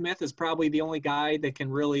Zadarius Smith is probably the only guy that can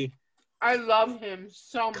really. I love him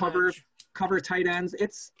so much. Cover tight ends.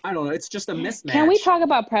 It's just a mismatch. Can we talk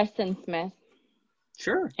about Preston Smith?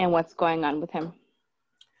 Sure. And what's going on with him?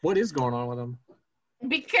 What is going on with him?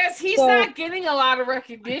 Because he's not getting a lot of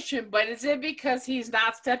recognition, but is it because he's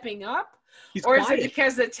not stepping up? Or is it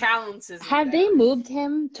because the talents isn't Have they moved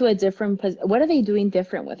him to a different position? What are they doing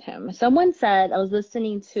different with him? Someone said, I was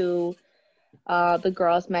listening to the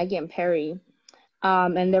girls, Maggie and Perry,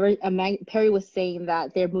 and Perry was saying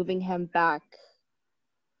that they're moving him back,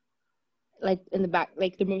 in the back,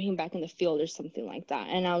 they're moving him back in the field or something like that.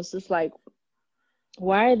 And I was just like,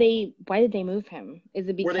 why did they move him? Is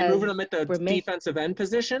it because were they moving him at the defensive end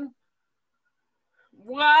position?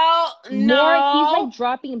 Well, no. He's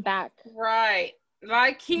dropping back. Right.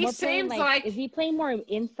 He seems like. Is he playing more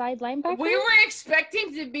inside linebacker? We were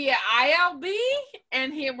expecting to be an ILB,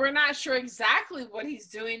 and we're not sure exactly what he's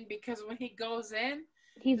doing, because when he goes in,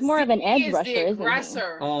 He's more of an edge is rusher, the isn't he?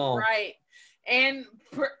 aggressor, Oh. right? And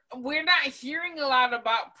we're not hearing a lot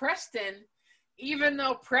about Preston, even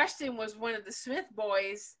though Preston was one of the Smith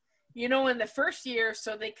boys, you know, in the first year.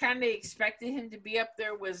 So they kind of expected him to be up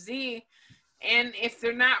there with Z. And if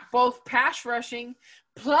they're not both pass rushing,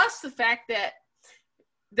 plus the fact that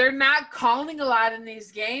they're not calling a lot in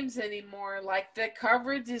these games anymore, like the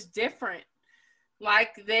coverage is different.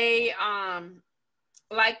 Like they,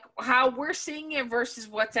 like how we're seeing it versus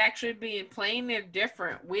what's actually being played, they're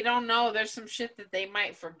different. We don't know. There's some shit that they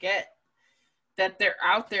might forget that they're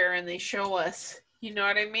out there and they show us. You know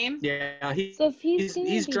what I mean? Yeah, So if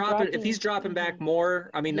he's dropping back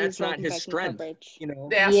more. I mean, that's not his strength. You know.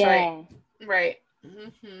 That's yeah. Right.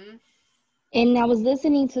 Mm-hmm. And I was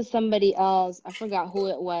listening to somebody else. I forgot who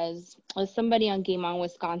it was. It was somebody on Game On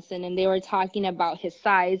Wisconsin, and they were talking about his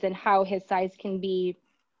size and how his size can be.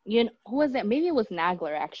 You know, who was it? Maybe it was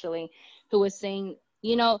Nagler actually, who was saying,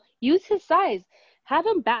 you know, use his size, have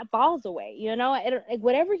him bat balls away. You know, like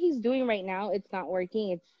whatever he's doing right now, it's not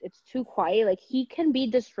working. It's too quiet. Like he can be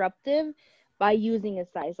disruptive by using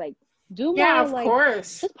his size. Like do more. Yeah, of like,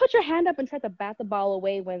 course. Just put your hand up and try to bat the ball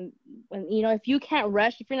away when you know, if you can't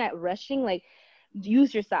rush, if you're not rushing, like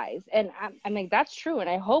use your size. And I'm like, that's true. And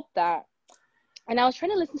I hope that. And I was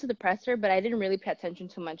trying to listen to the presser, but I didn't really pay attention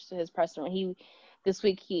too much to his presser when this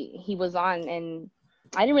week he was on, and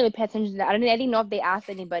I didn't really pay attention to that. I didn't know if they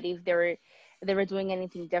asked anybody if they were doing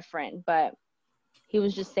anything different, but he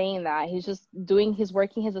was just saying that he's just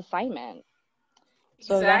working his assignment.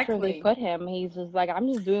 So that's where they put him. He's just like, I'm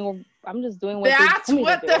just doing what that's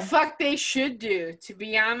what the fuck they should do, to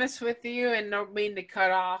be honest with you, and don't mean to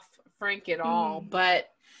cut off Frank at all, but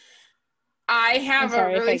I have I'm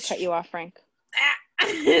sorry if I cut you off, Frank.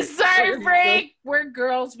 Sorry, Frank. We're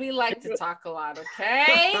girls. We like to talk a lot,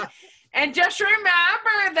 okay? And just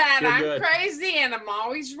remember that I'm crazy and I'm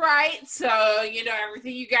always right. So, you know,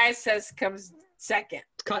 everything you guys says comes second.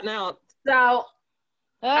 It's cutting out. So,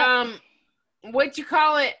 what you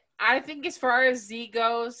call it? I think as far as Z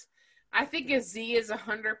goes, I think Z is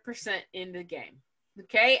 100% in the game.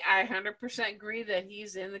 Okay? I 100% agree that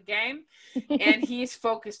he's in the game and he's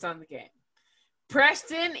focused on the game.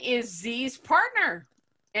 Preston is Z's partner,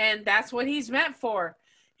 and that's what he's meant for.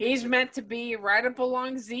 He's meant to be right up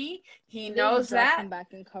along Z. He knows that.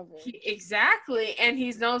 Back in coverage. Exactly, and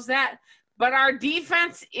he knows that. But our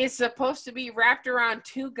defense is supposed to be wrapped around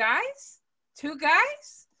two guys?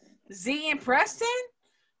 Z and Preston?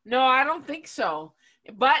 No, I don't think so.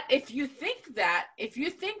 But if you think that,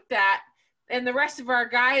 and the rest of our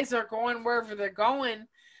guys are going wherever they're going,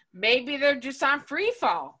 maybe they're just on free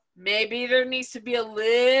fall. Maybe there needs to be a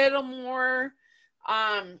little more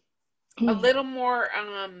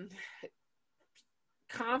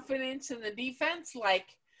confidence in the defense.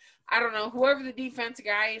 Like, I don't know, whoever the defense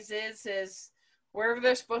guys is wherever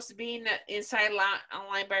they're supposed to be, in the inside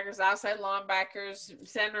linebackers, outside linebackers,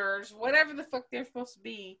 centers, whatever the fuck they're supposed to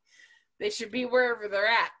be, they should be wherever they're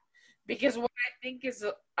at. Because what I think is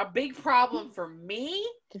a big problem for me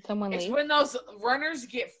is when those runners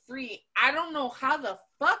get free. I don't know how the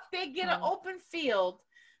fuck they get an open field,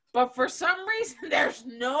 but for some reason there's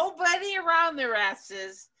nobody around their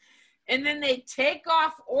asses, and then they take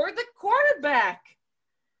off, or the quarterback.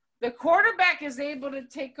 The quarterback is able to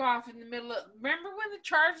take off in the middle of. Remember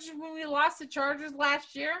when we lost the Chargers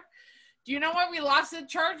last year? Do you know why we lost the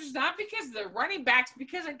Chargers? Not because of the running backs,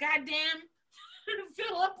 because of goddamn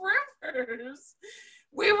Phillip Rivers.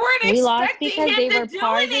 We weren't expecting him to do anything. We lost because they were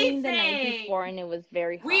partying the night before, and it was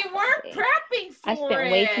very hot. We weren't prepping for it. I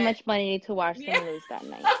spent way too much money to watch them lose that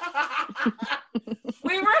night.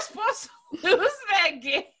 We were supposed to lose that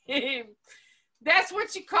game. That's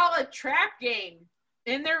what you call a trap game.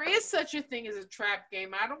 And there is such a thing as a trap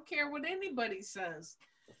game. I don't care what anybody says.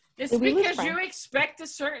 It's because you expect a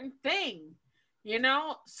certain thing. You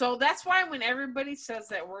know, so that's why when everybody says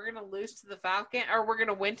that we're going to lose to the Falcons or we're going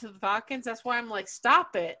to win to the Falcons, that's why I'm like,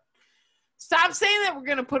 stop it. Stop saying that we're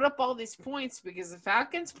going to put up all these points, because the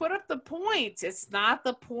Falcons put up the points. It's not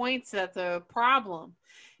the points that's the problem.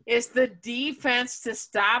 It's the defense to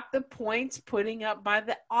stop the points putting up by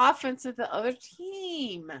the offense of the other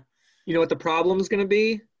team. You know what the problem is going to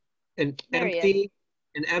be? An empty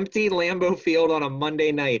Lambeau Field on a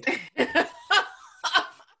Monday night.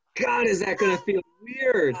 God, is that going to feel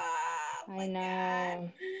weird? I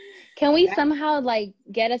know. Can we somehow, like,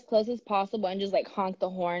 get as close as possible and just, like, honk the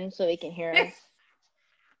horn so they can hear us?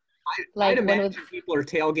 I'd imagine people are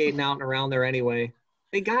tailgating out and around there anyway.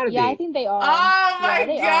 They got to be. Yeah, I think they are. Oh, my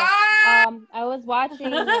God! I was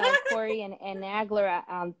watching Corey and Nagler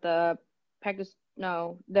on the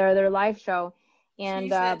their live show,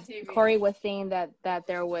 And Cheesehead TV. Corey was saying that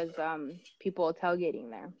there was people tailgating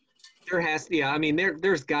there. There has to, yeah. I mean,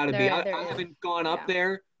 there's got to be. I There is. haven't gone up Yeah.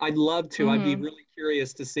 there. I'd love to. I'd be Mhm. really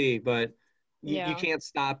curious to see, but you Yeah. can't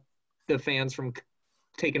stop the fans from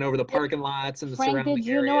taking over the parking lots and the Frank, surrounding did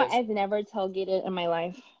you know areas. I've never tailgated in my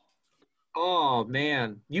life? Oh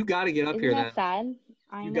man, you got to get up Isn't here that then. sad?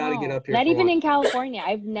 I You know. gotta get up here Not for even one. in California.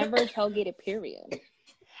 I've never tailgated, period. But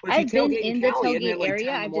if you I've been tailgate in the Cali, isn't it tailgate like 10 area. in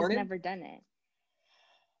the I've just morning? never done it.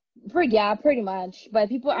 Pretty much. But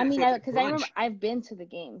people, I Yeah, mean, so it's a because I remember brunch. I've been to the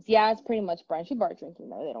games. Yeah, it's pretty much brunch. People are drinking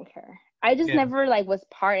there. They don't care. I just Yeah. never like was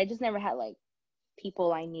part. I just never had like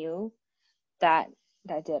people I knew that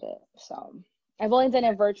did it. So I've only done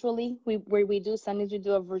it virtually. We do Sundays. We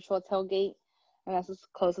do a virtual tailgate, and that's as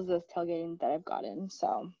close as this tailgating that I've gotten.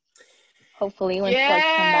 So hopefully when sports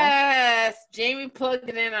come back. Yes, Jamie plugged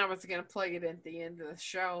it in. I was gonna plug it in at the end of the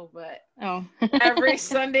show, but Oh. every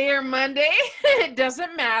Sunday or Monday, it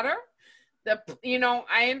doesn't matter.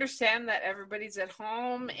 I understand that everybody's at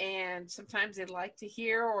home and sometimes they like to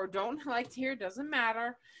hear or don't like to hear. Doesn't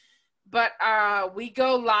matter. But we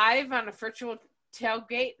go live on a virtual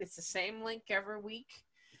tailgate. It's the same link every week,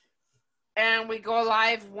 and we go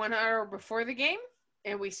live 1 hour before the game,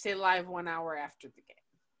 and we stay live 1 hour after the game.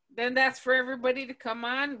 Then that's for everybody to come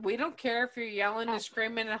on. We don't care if you're yelling and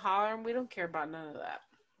screaming and hollering. We don't care about none of that.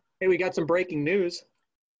 Hey, we got some breaking news.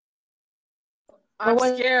 I'm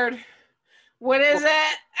scared. What is it?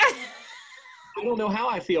 I don't know how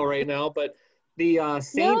I feel right now, but the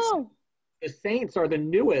Saints. No. The Saints are the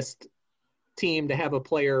newest team to have a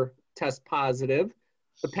player test positive.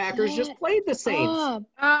 The Packers just played the Saints. Up.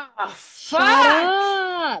 Oh, Shut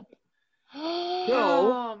fuck! up.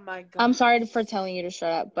 Oh my god. I'm sorry for telling you to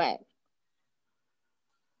shut up, but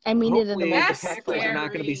I mean it in the Hopefully, most the That's Packers are not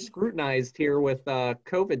going to be scary. scrutinized here with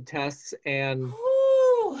COVID tests and.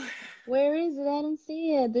 Ooh. Where is it? I didn't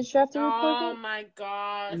see it. Did you have to report Oh it? my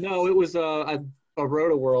god. No, it was a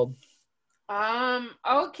Roto World.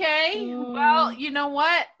 Okay. Well, you know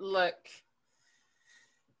what? Look.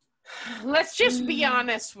 Let's just be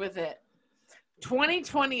honest with it.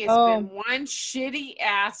 2020 has been one shitty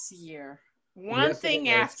ass year. One thing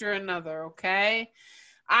after another, okay?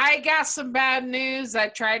 I got some bad news. I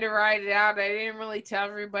tried to write it out. I didn't really tell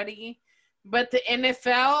everybody. But the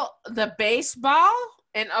NFL, the baseball,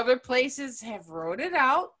 and other places have wrote it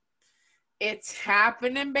out. It's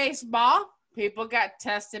happened in baseball. People got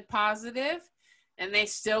tested positive, and they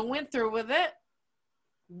still went through with it.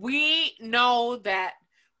 We know that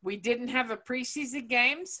we didn't have a preseason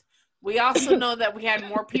games. We also know that we had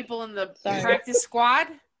more people in the practice squad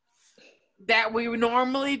that we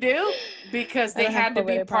normally do because they had to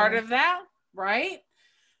be part of that, right?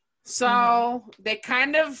 So they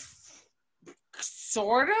kind of,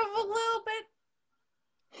 sort of a little bit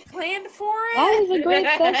planned for it. That is a great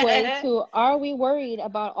segue to, are we worried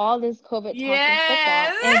about all this COVID talk in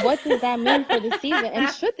football? And what does that mean for the season? And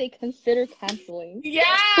should they consider canceling?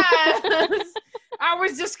 Yes! I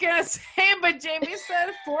was just going to say, but Jamie said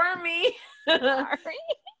it for me. Sorry.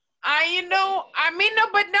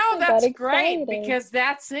 That's great because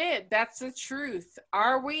that's it. That's the truth.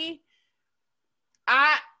 Are we?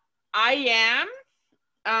 I am.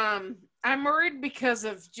 I'm worried because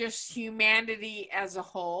of just humanity as a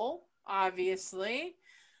whole, obviously.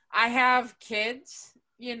 I have kids,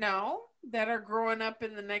 that are growing up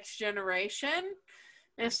in the next generation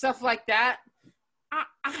and stuff like that.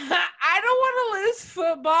 I don't want to lose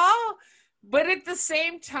football, but at the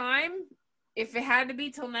same time, if it had to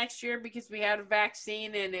be till next year because we had a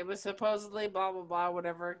vaccine and it was supposedly blah, blah, blah,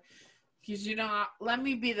 whatever. Because, let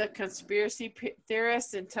me be the conspiracy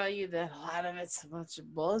theorist and tell you that a lot of it's a bunch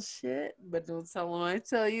of bullshit, but don't tell them I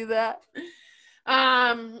tell you that.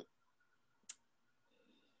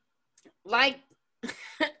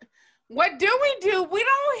 What do? We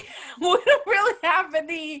don't really have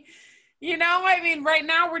any, right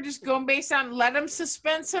now we're just going based on let them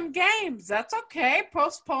suspend some games. That's okay.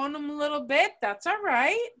 Postpone them a little bit. That's all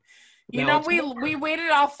right. We waited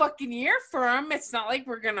all fucking year for them. It's not like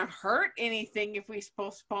we're going to hurt anything if we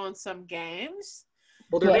postpone some games.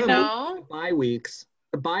 Well, they're going to move the bye weeks.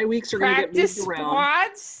 The bye weeks are going to get moved around.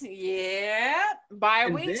 Practice squads, yeah. Bye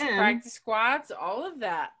weeks, practice squads, all of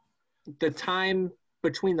that. The time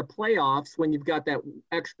between the playoffs, when you've got that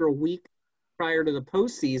extra week prior to the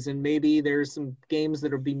postseason, maybe there's some games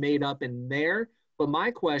that will be made up in there. But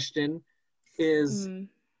my question is,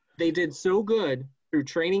 they did so good through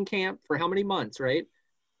training camp for how many months, right?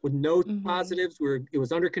 With no positives, it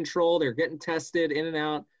was under control. They're getting tested in and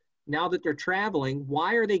out. Now that they're traveling,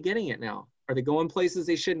 why are they getting it now? Are they going places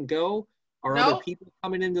they shouldn't go? Are other people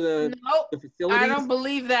coming into the facilities? I don't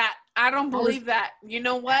believe that. I don't believe that. You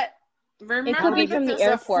know what? Remember be that from the there's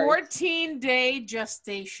a airport. 14-day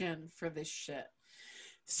gestation for this shit.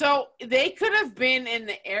 So they could have been in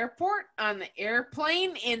the airport, on the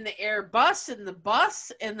airplane, in the Airbus, in the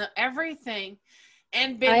bus, in the everything,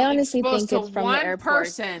 and been I honestly exposed think to it's from the one airport,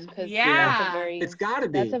 person. 'cause Yeah. It's got to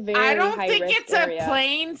that's be. a very I don't high think risk it's area. a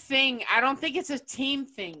plane thing. I don't think it's a team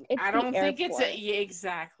thing. It's I the don't think it's a airport. yeah,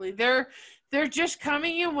 exactly. They're just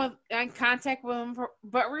coming in contact with them.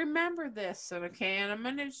 But remember this, okay? And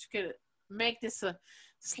I'm just gonna make this a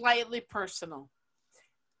slightly personal.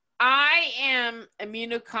 I am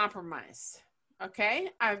immunocompromised. Okay,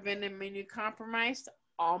 I've been immunocompromised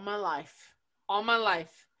all my life. All my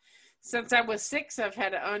life. Since I was 6, I've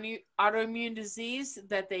had an autoimmune disease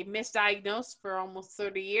that they misdiagnosed for almost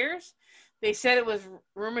 30 years. They said it was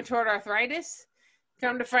rheumatoid arthritis.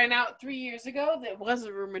 Come to find out 3 years ago that it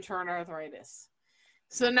wasn't rheumatoid arthritis.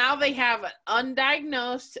 So now they have an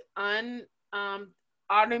undiagnosed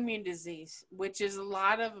autoimmune disease, which is a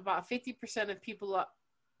lot of about 50% of people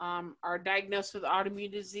are diagnosed with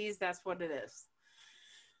autoimmune disease. That's what it is.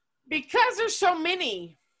 Because there's so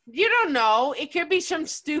many. You don't know. It could be some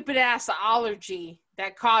stupid ass allergy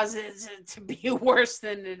that causes it to be worse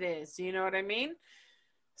than it is. You know what I mean?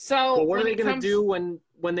 So Well, what are they going to do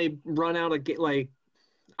when they run out of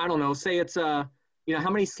I don't know. Say it's how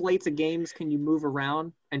many slates of games can you move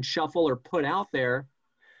around and shuffle or put out there?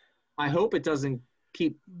 I hope it doesn't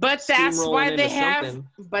keep. But that's why they have. Something.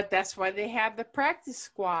 But that's why they have the practice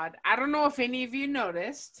squad. I don't know if any of you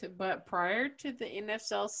noticed, but prior to the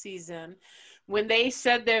NFL season, when they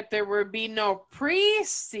said that there would be no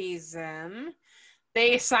preseason,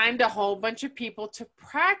 they assigned a whole bunch of people to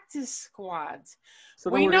practice squads. So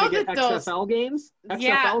then we're going to get XFL games?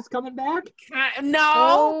 XFL's coming back?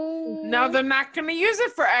 No, they're not going to use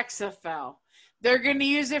it for XFL. They're going to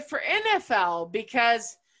use it for NFL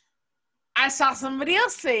because I saw somebody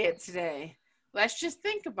else say it today. Let's just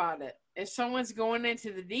think about it. If someone's going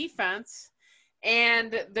into the defense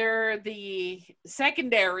and they're the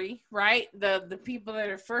secondary, right? The people that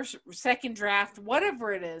are second draft,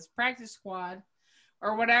 whatever it is, practice squad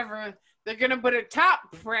or whatever, they're going to put a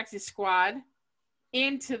top practice squad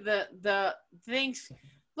into the things.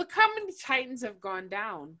 Look how many Titans have gone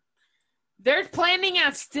down. They're planning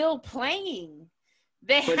on still playing.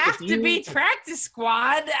 They have to be practice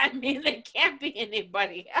squad. I mean, they can't be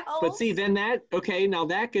anybody else. But see, then now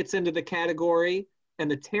that gets into the category and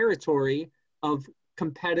the territory of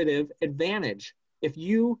competitive advantage. If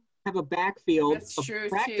you have a backfield of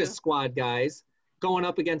practice squad guys going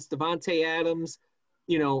up against Devontae Adams,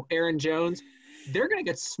 Aaron Jones, they're going to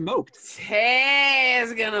get smoked.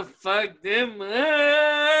 Tay's going to fuck them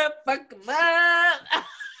up. Fuck them up.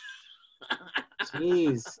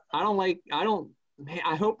 Jeez.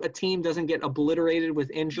 I hope a team doesn't get obliterated with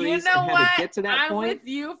injuries and have it get to that point. I'm with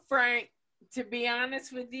you, Frank. To be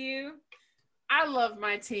honest with you, I love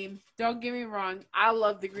my team. Don't get me wrong. I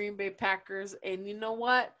love the Green Bay Packers. And you know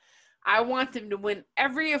what? I want them to win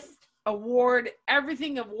every award,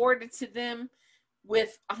 everything awarded to them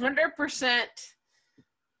with 100%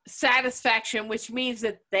 satisfaction, which means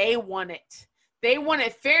that they won it. They won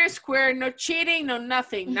it fair and square, no cheating, no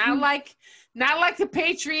nothing. Not like the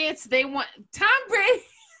Patriots. They want Tom Brady.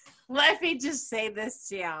 Let me just say this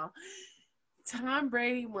to y'all. Tom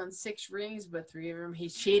Brady won 6 rings, but 3 of them he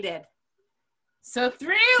cheated. So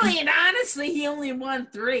really and honestly, he only won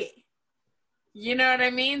 3. You know what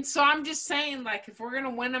I mean? So I'm just saying, like, if we're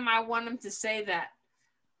gonna win them, I want them to say that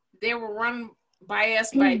they were run by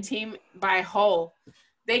us, by a team, by a whole.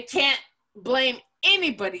 They can't blame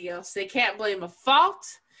anybody else. They can't blame a fault.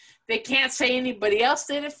 They can't say anybody else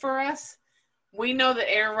did it for us. We know that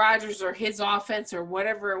Aaron Rodgers or his offense or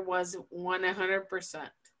whatever it was won 100%.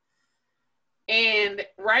 And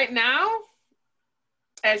right now,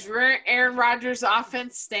 as Aaron Rodgers'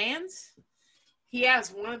 offense stands, he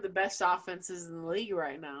has one of the best offenses in the league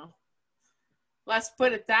right now. Let's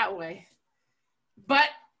put it that way. But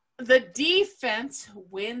the defense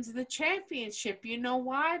wins the championship. You know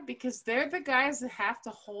why? Because they're the guys that have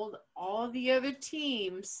to hold all the other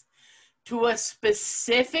teams to a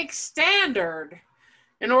specific standard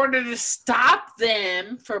in order to stop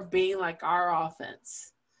them from being like our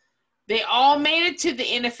offense. They all made it to the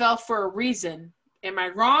NFL for a reason. Am I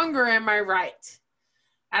wrong or am I right?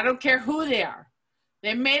 I don't care who they are.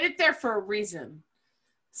 They made it there for a reason.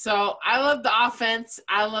 So I love the offense.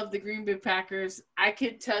 I love the Green Bay Packers. I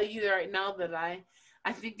could tell you right now that I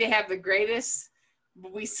think they have the greatest,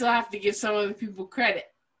 but we still have to give some other people credit.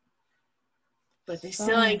 But they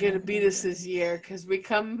still ain't going to beat us this year because we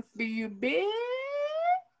come for you, bitch.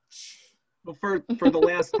 Well, for the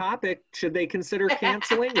last topic, should they consider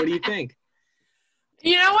canceling? What do you think?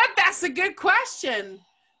 You know what? That's a good question.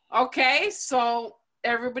 Okay, so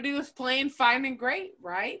everybody was playing fine and great,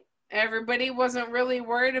 right? Everybody wasn't really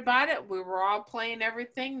worried about it. We were all playing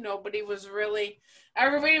everything. Everybody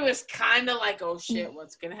was kind of like, oh shit,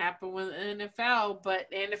 what's going to happen with the NFL? But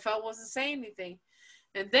the NFL wasn't saying anything.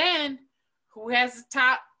 And then who has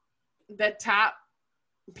the top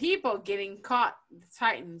people getting caught? The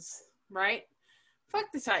Titans, right? Fuck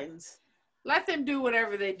the Titans. Let them do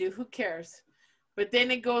whatever they do. Who cares? But then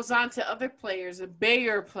it goes on to other players,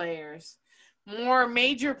 bigger players, more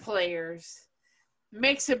major players.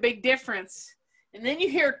 Makes a big difference. And then you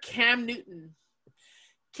hear Cam Newton.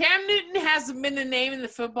 Cam Newton hasn't been a name in the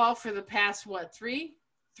football for the past, 3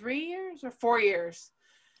 years or 4 years?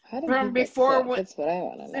 From before, that's what I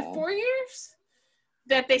want to know. 4 years?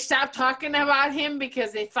 That they stopped talking about him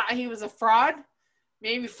because they thought he was a fraud?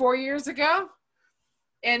 Maybe 4 years ago?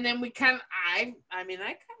 And then I kind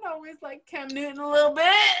of always liked Cam Newton a little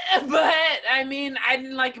bit, but I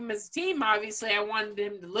didn't like him as a team. Obviously, I wanted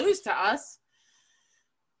him to lose to us.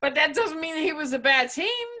 But that doesn't mean that he was a bad team.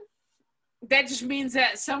 That just means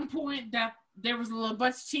that at some point that there was a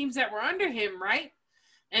bunch of teams that were under him, right?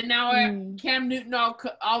 And now Cam Newton all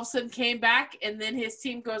of a sudden came back, and then his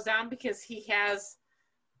team goes down because he has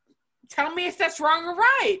 – tell me if that's wrong or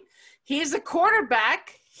right. He's a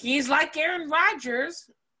quarterback. He's like Aaron Rodgers.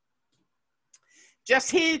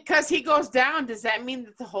 Just because he goes down, does that mean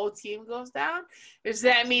that the whole team goes down? Or does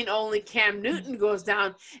that mean only Cam Newton goes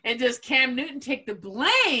down? And does Cam Newton take the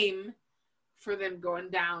blame for them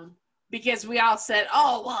going down? Because we all said,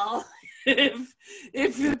 oh, well,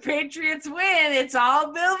 if the Patriots win, it's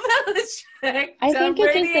all Bill Belichick. I think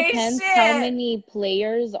it just depends how many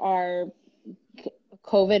players are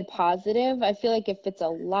COVID positive. I feel like if it's a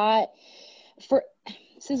lot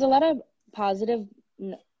since a lot of positive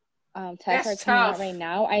tests are coming out right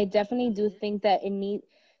now, I definitely do think that they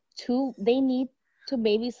need to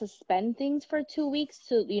maybe suspend things for 2 weeks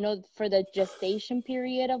for the gestation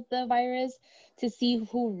period of the virus to see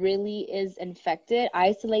who really is infected,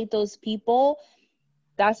 isolate those people.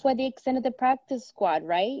 That's why they extended the practice squad,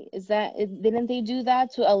 right? Didn't they do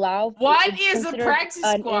that to allow what is a practice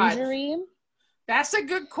squad? Injury? That's a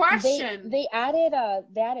good question. They added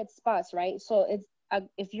spots, right? So it's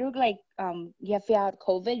if you're like if you have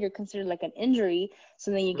COVID, you're considered like an injury. So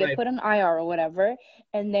then you get put on IR or whatever,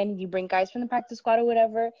 and then you bring guys from the practice squad or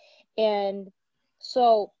whatever. And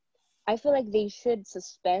so I feel like they should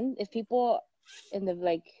suspend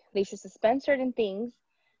they should suspend certain things,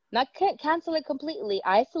 not cancel it completely,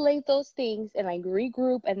 isolate those things and like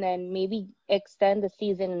regroup, and then maybe extend the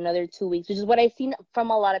season another 2 weeks, which is what I've seen from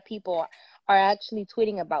a lot of people are actually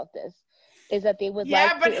tweeting about this. Is that they would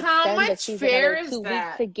like to extend the season another 2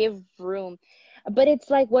 weeks to give room. But it's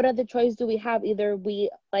like, what other choice do we have? Either we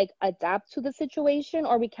like adapt to the situation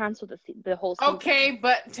or we cancel the whole season. Okay,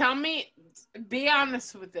 but tell me, be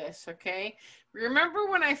honest with this, okay? Remember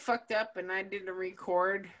when I fucked up and I didn't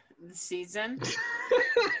record the season?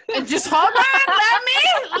 And just hold on,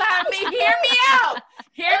 let me hear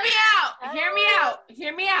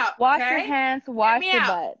me out. Wash your hands, wash your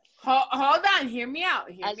butt. Hold on, hear me out.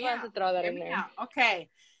 I just wanted to throw that in there. Okay,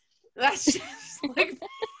 let's just look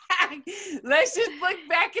back. Let's just look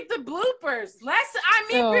back at the bloopers.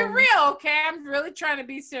 Be real, okay? I'm really trying to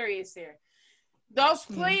be serious here. Those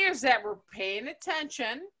players that were paying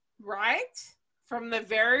attention, right, from the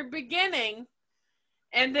very beginning,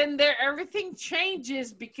 and then everything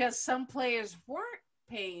changes because some players weren't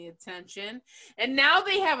paying attention, and now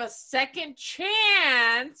they have a second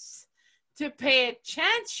chance to pay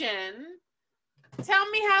attention. Tell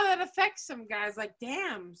me how that affects some guys. Like,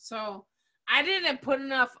 damn, so I didn't put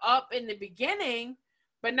enough up in the beginning,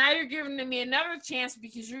 but now you're giving me another chance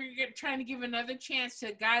because you're trying to give another chance to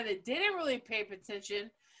a guy that didn't really pay attention,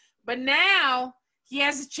 but now he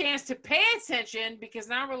has a chance to pay attention because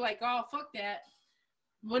now we're like, oh, fuck that.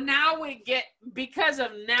 Well, now we get, because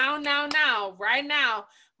of now, right now,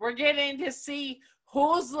 we're getting to see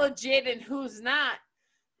who's legit and who's not.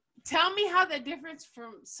 Tell me how the difference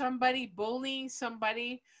from somebody bullying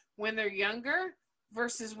somebody when they're younger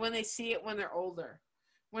versus when they see it when they're older.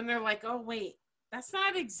 When they're like, oh, wait, that's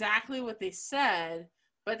not exactly what they said,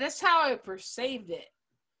 but that's how I perceived it.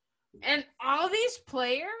 And all these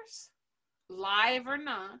players, live or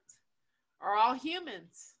not, are all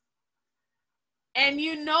humans. And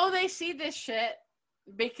they see this shit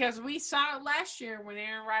because we saw it last year when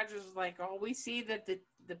Aaron Rodgers was like, oh, we see that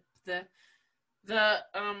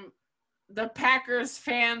the Packers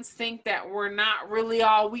fans think that we're not really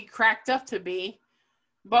all we cracked up to be,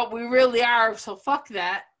 but we really are, so fuck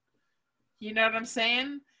that. You know what I'm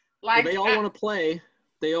saying? Well, they all want to play.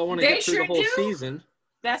 They all want to get through the whole season.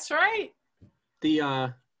 That's right.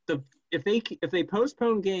 If they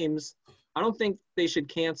postpone games, I don't think they should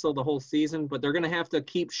cancel the whole season, but they're going to have to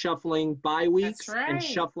keep shuffling bye weeks and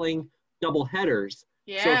shuffling double headers.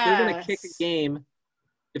 Yes. So if they're going to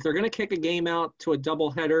kick a game out to a double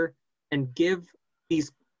header and give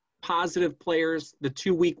these positive players the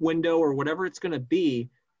 2-week window or whatever it's going to be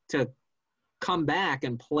to come back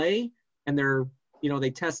and play, and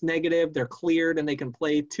they test negative, they're cleared, and they can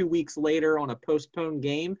play 2 weeks later on a postponed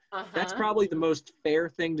game. That's probably the most fair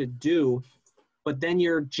thing to do. But then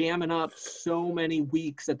you're jamming up so many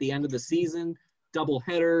weeks at the end of the season, double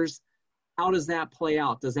headers. How does that play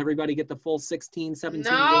out? Does everybody get the full 16, 17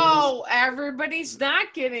 games? No, everybody's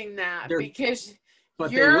not getting that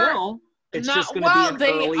But they will. It's just going to be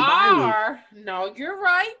an early bye week. No, you're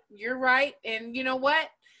right. You're right. And you know what?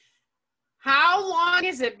 How long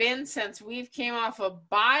has it been since we've came off a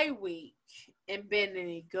bye week and been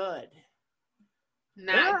any good?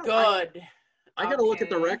 Not good. I got to look at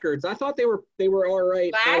the records. I thought they were all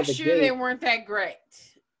right. Last year they weren't that great.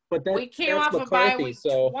 But we came off a bye week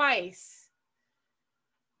twice.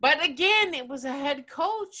 But again, it was a head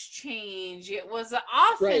coach change. It was an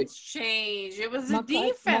offense change. It was a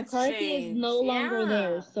defense McCarthy change. Is no longer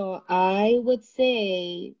there, so I would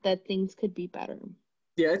say that things could be better.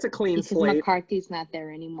 Yeah, it's a clean slate. Because McCarthy's not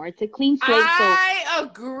there anymore. It's a clean slate. I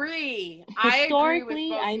agree.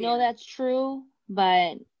 Historically, I know that's true,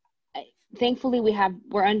 but thankfully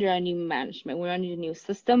we're under a new management. We're under a new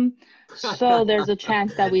system, so there's a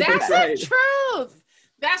chance that we. That's the truth.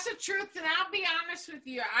 That's the truth, and I'll be honest with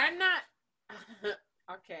you. I'm not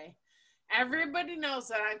okay. Everybody knows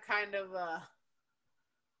that I'm kind of I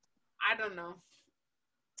don't know,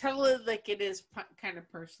 tell it like it is kind of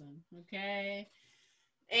person. Okay,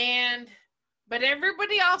 but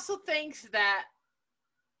everybody also thinks that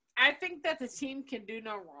I think that the team can do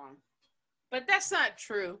no wrong, but that's not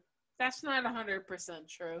true. That's not 100%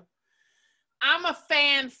 true. I'm a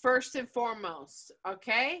fan first and foremost,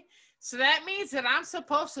 okay? So that means that I'm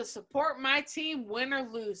supposed to support my team win or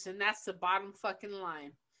lose, and that's the bottom fucking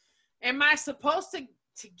line. Am I supposed to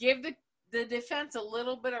give the defense a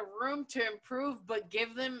little bit of room to improve, but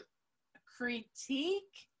give them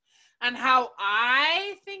critique on how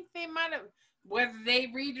I think they might have, whether they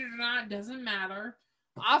read it or not, doesn't matter.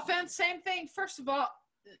 Offense, same thing. First of all,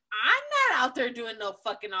 I'm not out there doing no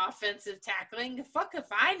fucking offensive tackling. Fuck if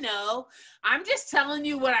I know. I'm just telling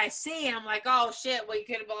you what I see. I'm like, oh shit, well you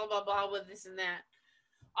could have blah blah blah with this and that.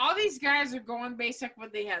 All these guys are going based on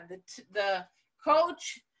what they have. The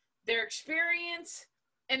coach, their experience,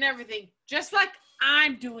 and everything. Just like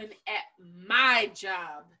I'm doing at my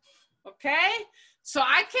job. Okay? So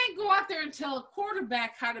I can't go out there and tell a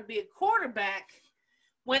quarterback how to be a quarterback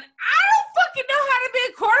when I don't fucking know how to be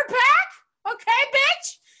a quarterback. Okay,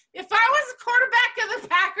 bitch? If I was a quarterback of the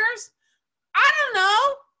Packers, I don't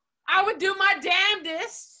know. I would do my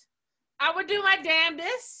damnedest.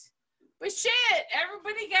 But shit,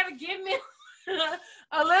 everybody got to give me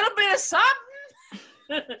a little bit of something.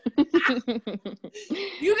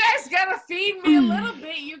 You guys got to feed me a little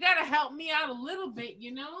bit. You got to help me out a little bit,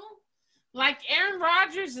 you know? Like Aaron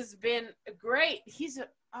Rodgers has been great.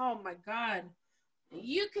 Oh my God.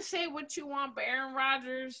 You can say what you want, but Aaron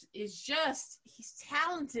Rodgers is he's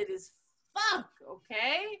talented as fuck,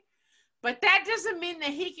 okay? But that doesn't mean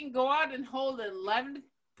that he can go out and hold an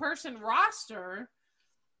 11-person roster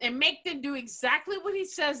and make them do exactly what he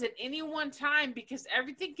says at any one time, because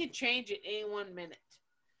everything can change at any 1 minute.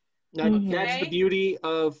 That's the beauty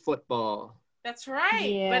of football. That's right.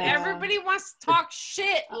 Yeah. But everybody wants to talk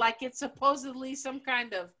shit like it's supposedly some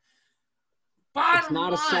kind of It's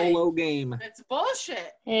not a solo game. It's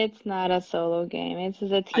bullshit. It's not a solo game. It's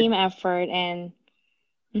a team effort. And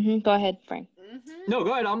go ahead, Frank. No,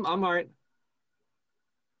 go ahead. I'm all right.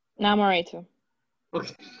 No, I'm all right too.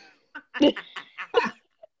 Okay.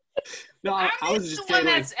 No, I was just the one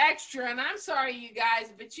that's extra, and I'm sorry, you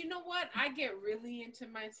guys, but you know what? I get really into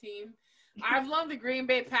my team. I've loved the Green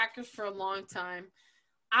Bay Packers for a long time.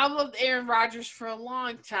 I've loved Aaron Rodgers for a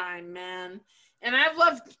long time, man. And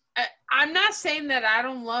I'm not saying that I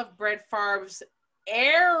don't love Brett Favre's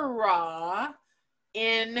era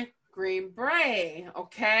in Green Bay,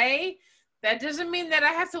 okay? That doesn't mean that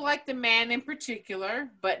I have to like the man in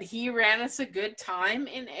particular, but he ran us a good time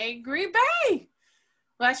in Green Bay.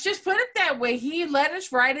 Let's just put it that way. He led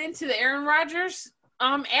us right into the Aaron Rodgers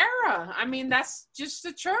era. I mean, that's just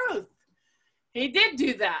the truth. He did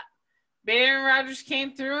do that. But Aaron Rodgers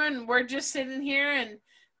came through, and we're just sitting here, and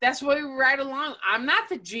that's why we ride along. I'm not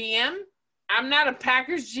the GM. I'm not a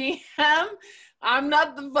Packers GM. I'm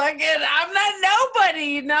not nobody,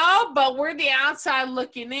 you know, but we're the outside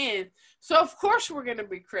looking in. So, of course, we're going to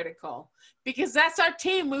be critical because that's our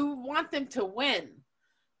team. We want them to win.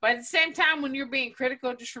 But at the same time, when you're being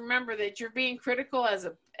critical, just remember that you're being critical as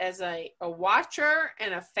a watcher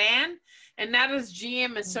and a fan, and not as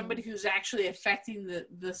GM, as somebody who's actually affecting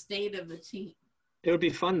the state of the team. It would be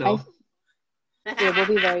fun, though. It will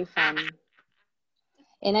be very fun.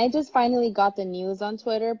 And I just finally got the news on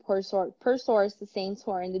Twitter. Per source, the Saints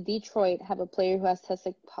who are in the Detroit have a player who has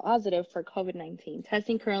tested positive for COVID-19.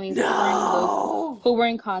 Testing currently is occurring those who were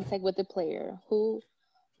in contact with the player who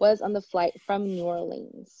was on the flight from New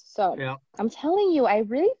Orleans. So yeah. I'm telling you, I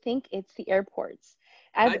really think it's the airports.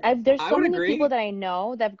 There's so many people that I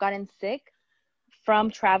know that have gotten sick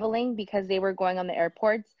from traveling because they were going on the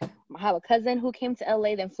airports. I have a cousin who came to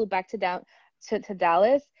LA, then flew back to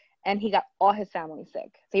Dallas. And he got all his family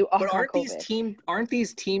sick. They all but aren't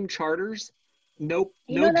these team charters? No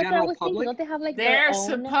general public. Don't they have like they're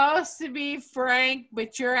supposed to be, Frank,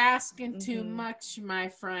 but you're asking too much, my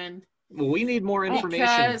friend. Well, we need more information.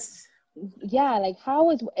 Like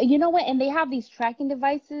how is what? And they have these tracking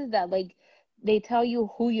devices that like they tell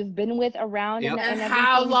you who you've been with around and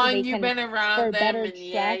how long you've been around for them better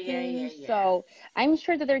tracking. So I'm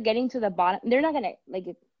sure that they're getting to the bottom. They're not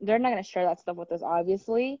gonna share that stuff with us,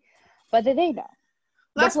 obviously, but they know.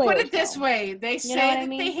 Let's put it this way: they say that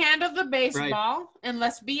they handle the baseball, and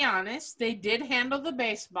let's be honest, they did handle the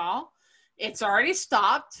baseball. It's already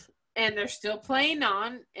stopped, and they're still playing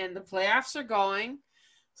on, and the playoffs are going.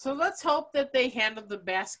 So let's hope that they handle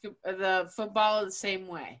the football the same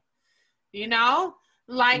way. You know,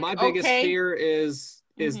 like my biggest fear is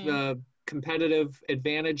the competitive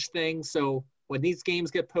advantage thing. So when these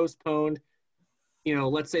games get postponed,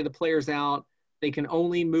 let's say the player's out, they can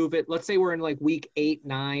only move it. Let's say we're in like week 8,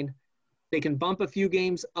 9, they can bump a few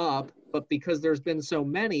games up, but because there's been so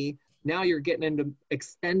many, now you're getting into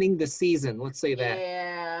extending the season. Let's say that.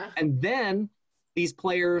 Yeah. And then these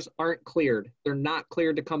players aren't cleared. They're not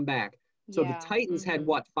cleared to come back. So the Titans had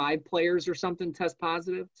 5 players or something test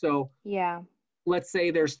positive. So let's say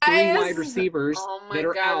there's 3 wide receivers that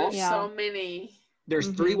are out. There's so many. There's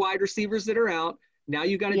 3 wide receivers that are out. Now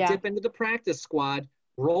you got to dip into the practice squad,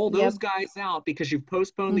 roll those guys out because you've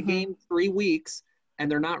postponed the game 3 weeks and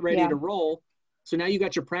they're not ready to roll. So now you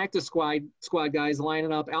got your practice squad guys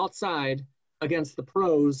lining up outside against the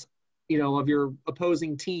pros, of your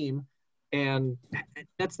opposing team. And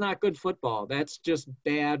that's not good football. That's just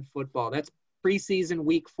bad football. That's preseason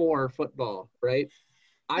week 4 football, right?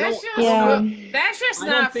 That's just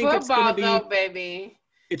not football, though, baby.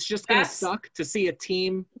 It's just going to suck to see a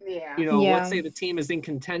team, let's say the team is in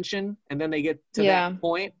contention, and then they get to that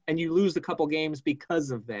point, and you lose a couple games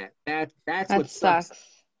because of that. That's what sucks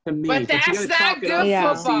to me. But that's not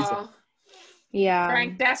good football. Yeah.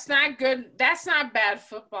 Frank, that's not good. That's not bad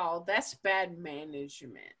football. That's bad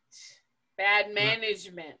management.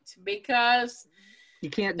 Because you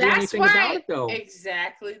can't do anything about it, though.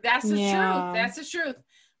 Exactly. That's the truth. That's the truth.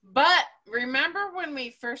 But remember when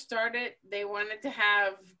we first started, they wanted to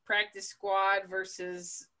have practice squad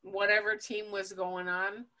versus whatever team was going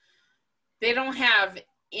on. They don't have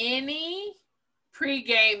any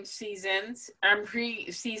preseason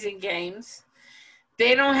games.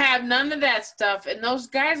 They don't have none of that stuff, and those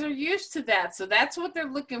guys are used to that. So that's what they're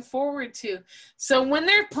looking forward to. So when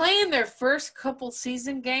they're playing their first couple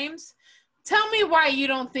season games, tell me why you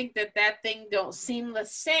don't think that thing don't seem the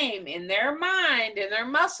same in their mind and their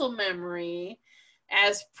muscle memory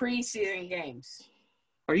as preseason games.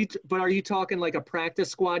 Are you talking like a practice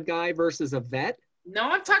squad guy versus a vet? No,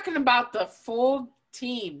 I'm talking about the full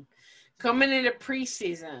team coming into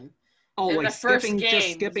preseason. Oh, like the first skipping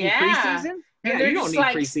game. Preseason? Yeah, you don't need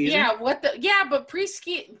preseason. But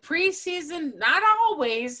preseason, not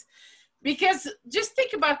always. Because just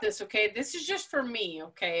think about this, okay? This is just for me,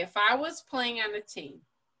 okay? If I was playing on a team,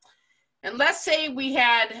 and let's say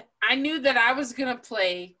I knew that I was going to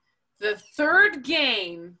play the 3rd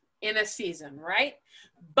game in a season, right?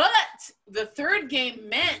 But the 3rd game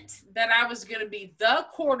meant that I was going to be the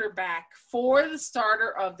quarterback for the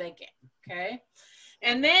starter of the game, okay?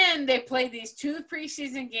 And then they play these 2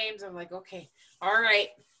 preseason games. I'm like, okay, all right.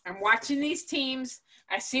 I'm watching these teams.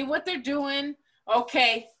 I see what they're doing.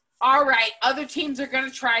 Okay, all right. Other teams are going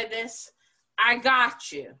to try this. I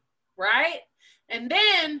got you, right? And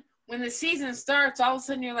then when the season starts, all of a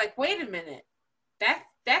sudden you're like, wait a minute.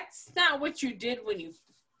 That's not what you did when you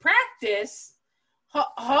practice.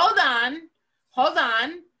 Hold on.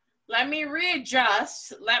 Let me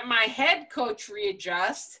readjust. Let my head coach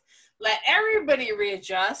readjust. Let everybody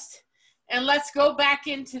readjust, and let's go back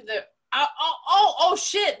into the Oh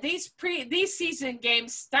shit, these season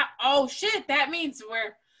games stop. Oh shit, that means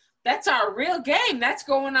that's our real game. That's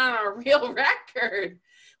going on our real record.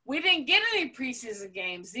 We didn't get any preseason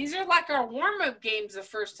games. These are like our warm-up games, the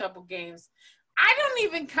first couple games. I don't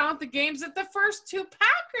even count the games that the first 2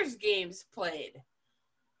 Packers games played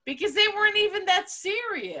because they weren't even that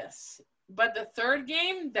serious. But the third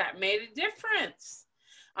game, that made a difference.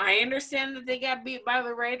 I understand that they got beat by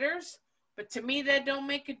the Raiders, but to me, that don't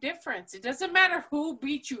make a difference. It doesn't matter who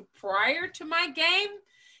beat you prior to my game.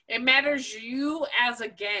 It matters you as a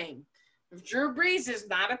game. If Drew Brees is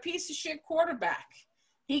not a piece of shit quarterback,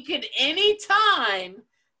 he could anytime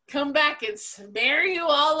come back and smear you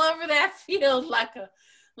all over that field like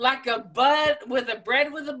a bud with a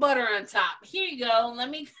bread with a butter on top. Here you go. Let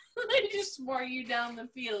me just smear you down the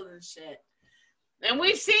field and shit. And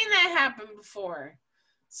we've seen that happen before.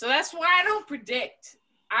 So that's why I don't predict.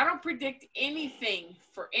 I don't predict anything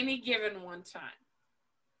for any given one time.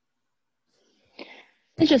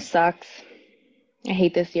 It just sucks. I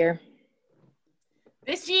hate this year.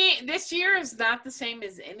 This year is not the same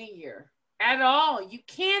as any year at all. You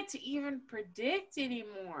can't even predict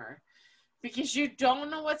anymore because you don't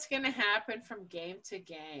know what's going to happen from game to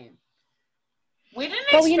game. We didn't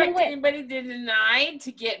expect anybody to deny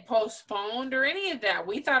to get postponed or any of that.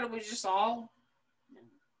 We thought it was just all.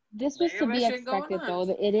 This was to be expected,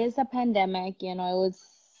 though. It is a pandemic, you know.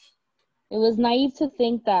 It was naive to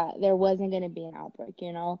think that there wasn't going to be an outbreak,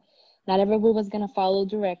 you know. Not everybody was going to follow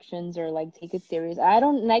directions or, like, take it serious. I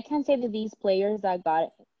can't say that these players that got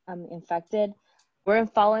infected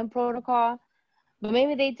weren't following protocol, but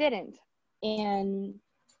maybe they didn't. And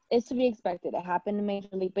it's to be expected. It happened in Major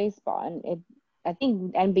League Baseball, and I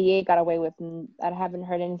think NBA got away with it. I haven't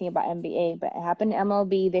heard anything about NBA, but it happened to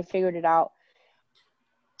MLB. They figured it out.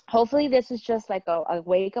 Hopefully this is just like a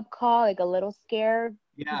wake-up call, like a little scare.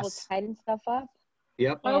 Yes. People tighten stuff up.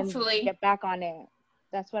 Yep. Hopefully. Get back on it.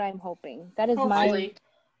 That's what I'm hoping. That is my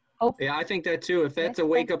hope. Yeah, I think that too. If that's a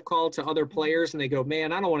wake-up call to other players and they go,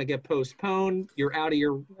 man, I don't want to get postponed. You're out of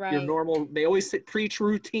your normal. They always preach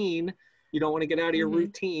routine. You don't want to get out of your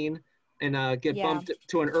routine and get bumped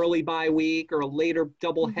to an early bye week or a later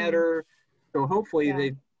doubleheader. So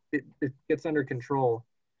hopefully it gets under control.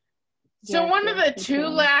 So one of the 2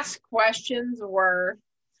 last questions were,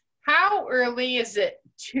 how early is it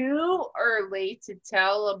too early to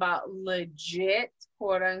tell about legit,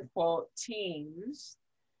 quote-unquote, teams?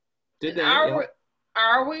 Are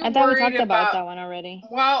we I thought we worried talked about that one already.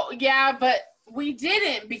 Well, yeah, but we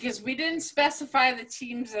didn't because we didn't specify the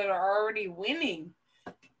teams that are already winning.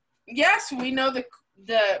 Yes, we know the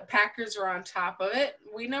Packers are on top of it.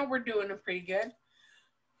 We know we're doing it pretty good.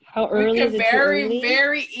 How early we could is it very,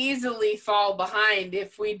 very easily fall behind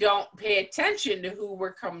if we don't pay attention to who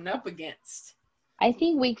we're coming up against. I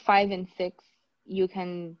think week 5 and 6, you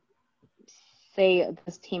can say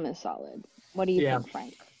this team is solid. What do you think,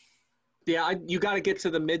 Frank? Yeah, you got to get to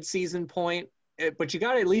the mid-season point, but you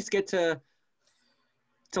got to at least get to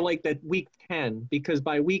like that week 10, because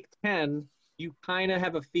by week 10, you kind of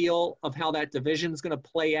have a feel of how that division's going to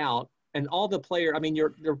play out. And all the players, I mean,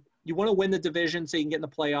 you want to win the division so you can get in the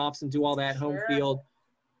playoffs and do all that home field.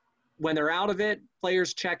 When they're out of it,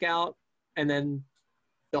 players check out, and then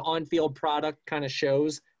the on-field product kind of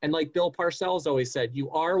shows. And like Bill Parcells always said,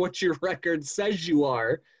 you are what your record says you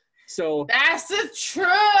are. So that's the truth.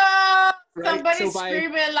 Right? Somebody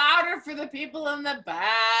screaming louder for the people in the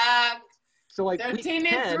back. So like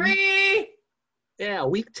 13-3. Yeah,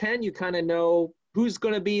 week 10, you kind of know who's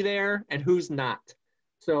going to be there and who's not.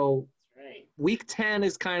 So week 10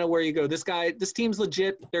 is kind of where you go, this team's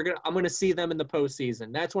legit. I'm going to see them in the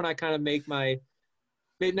postseason. That's when I kind of make my,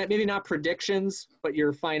 maybe not predictions, but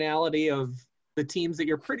your finality of the teams that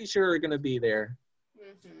you're pretty sure are going to be there.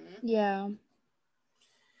 Mm-hmm. Yeah.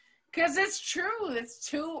 Because it's true. It's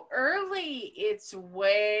too early. It's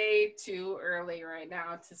way too early right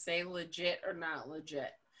now to say legit or not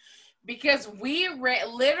legit. Because we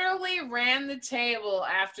literally ran the table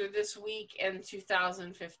after this week in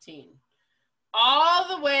 2015.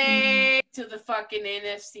 All the way to the fucking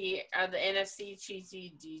NFC, the NFC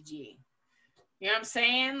GGDG. You know what I'm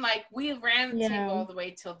saying? Like, we ran the table all the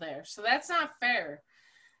way till there. So that's not fair.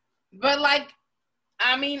 But, like,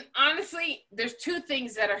 I mean, honestly, there's 2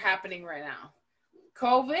 things that are happening right now.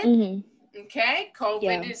 COVID, okay?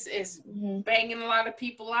 COVID is banging a lot of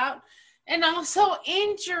people out. And also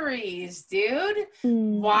injuries, dude.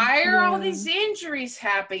 Why are all these injuries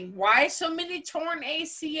happening? Why so many torn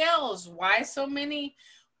ACLs? Why so many?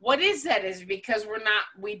 What is that? Is it because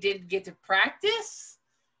we didn't get to practice?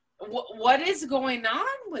 What is going on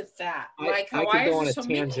with that? I could go on a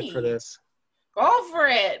tangent for this. Go for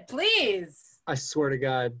it, please. I swear to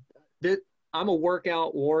God, I'm a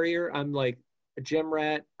workout warrior. I'm like a gym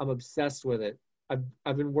rat. I'm obsessed with it.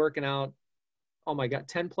 I've been working out, oh my God,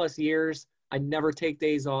 10 plus years. I never take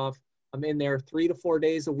days off. I'm in there 3 to 4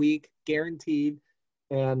 days a week, guaranteed.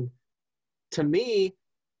 And to me,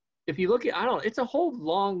 if you look at, I don't, it's a whole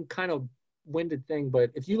long kind of winded thing,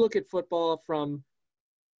 but if you look at football from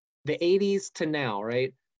the 80s to now,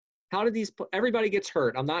 right? How did everybody gets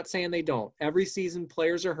hurt. I'm not saying they don't. Every season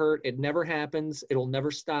players are hurt. It never happens. It'll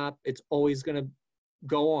never stop. It's always going to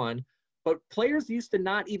go on. But players used to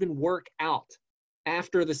not even work out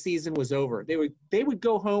after the season was over. They would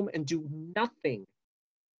go home and do nothing.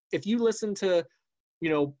 If you listen to,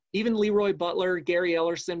 even Leroy Butler, Gary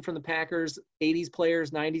Ellerson from the Packers, 80s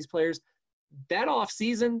players, 90s players, that off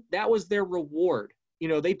season, that was their reward.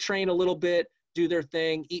 They train a little bit, do their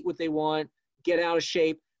thing, eat what they want, get out of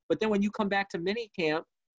shape. But then when you come back to mini camp,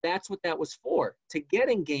 that's what that was for, to get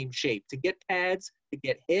in game shape, to get pads, to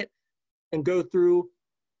get hit, and go through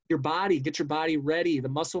your body, get your body ready, the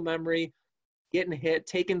muscle memory, getting hit,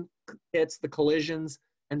 taking hits, the collisions,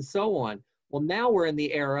 and so on. Well, now we're in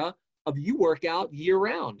the era of you work out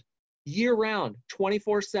year-round,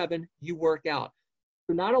 24/7, you work out.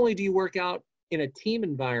 So not only do you work out in a team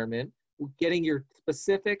environment, getting your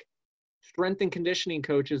specific strength and conditioning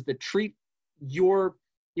coaches that treat your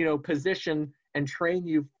position and train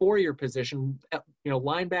you for your position.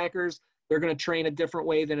 Linebackers, they're going to train a different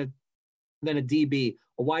way than a DB.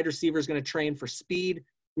 A wide receiver is going to train for speed,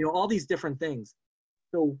 all these different things.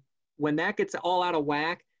 So when that gets all out of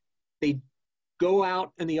whack, they go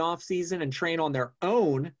out in the off season and train on their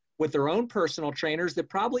own with their own personal trainers that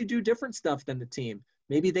probably do different stuff than the team.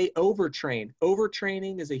 Maybe they overtrain.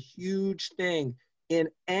 Overtraining is a huge thing in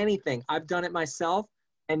anything. I've done it myself,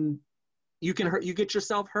 and you get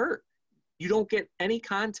yourself hurt. You don't get any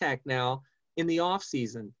contact now in the off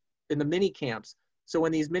season, in the mini camps. So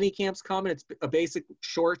when these mini camps come and it's a basic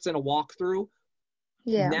shorts and a walkthrough,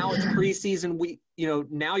 now it's preseason.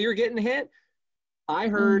 Now you're getting hit. I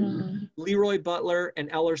heard Leroy Butler and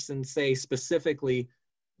Ellerson say specifically,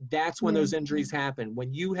 that's when those injuries happen.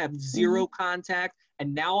 When you have zero contact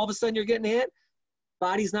and now all of a sudden you're getting hit,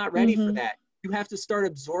 body's not ready for that. You have to start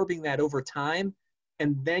absorbing that over time.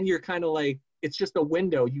 And then you're kind of like, it's just a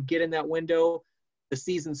window. You get in that window, the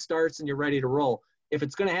season starts, and you're ready to roll. If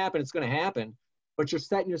it's going to happen, it's going to happen. But you're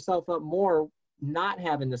setting yourself up more not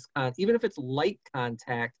having this even if it's light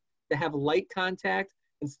contact, to have light contact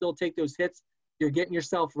and still take those hits, you're getting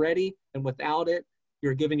yourself ready. And without it,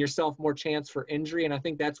 you're giving yourself more chance for injury. And I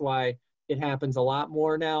think that's why it happens a lot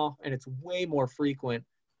more now, and it's way more frequent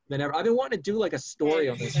than ever. I've been wanting to do like a story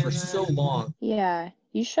on this for so long. Yeah,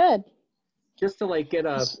 you should. Just to get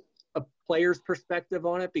a player's perspective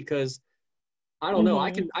on it, because I don't know,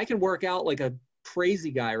 I can work out like a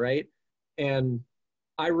crazy guy, right? And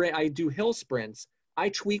I do hill sprints. I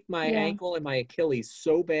tweaked my ankle and my Achilles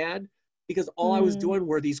so bad because all I was doing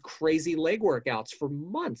were these crazy leg workouts for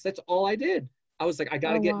months. That's all I did. I was like, I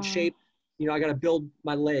got to get in shape. I got to build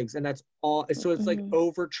my legs, and that's all. So it's like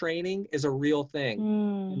overtraining is a real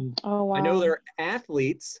thing. I know they're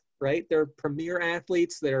athletes, right? They're premier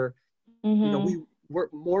athletes. They're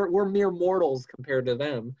we're mere mortals compared to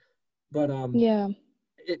them, but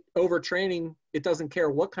overtraining, it doesn't care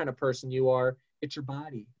what kind of person you are. It's your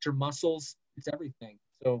body, it's your muscles, it's everything.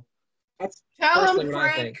 So that's tell them,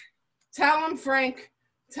 Frank.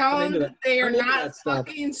 Tell them that they are not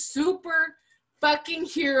fucking super fucking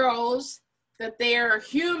heroes. That they are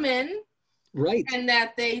human, right? And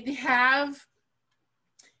that they have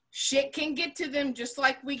shit can get to them just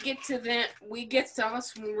like we get to them. We get to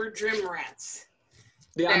us when we're gym rats.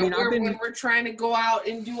 Yeah, when we're trying to go out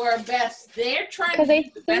and do our best, they're trying to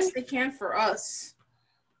do the best they can for us.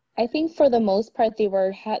 I think for the most part, they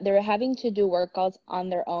were having to do workouts on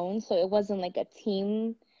their own, so it wasn't like a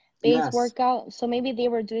team-based workout. So maybe they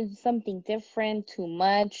were doing something different, too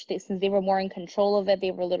much. Since they were more in control of it,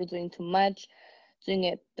 they were a little doing too much, doing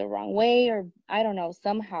it the wrong way, or I don't know,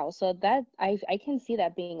 somehow. So that I can see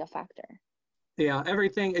that being a factor. Yeah,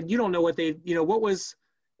 everything, and you don't know what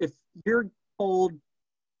if you're told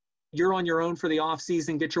you're on your own for the off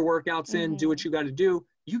season, get your workouts in, do what you got to do.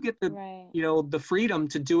 You get the, the freedom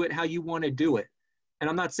to do it how you want to do it. And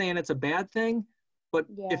I'm not saying it's a bad thing, but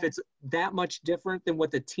if it's that much different than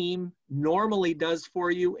what the team normally does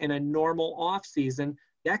for you in a normal off season,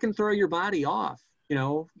 that can throw your body off.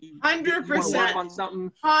 100%. Work on something.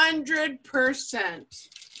 100%.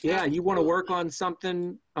 Yeah, you want to work on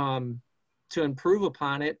something to improve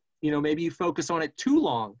upon it. Maybe you focus on it too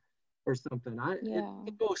long or something. It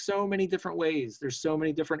can go so many different ways. There's so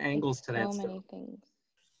many different angles to that stuff. So many things.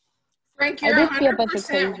 Frank, I you're did see a bunch of 100%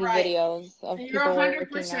 crazy right. videos of You're people working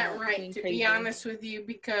 100% out, right, doing to crazy. be honest with you,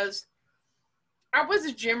 because I was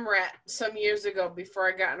a gym rat some years ago before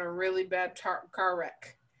I got in a really bad car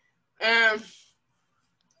wreck. It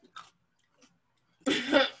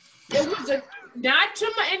was not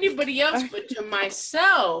to anybody else, but to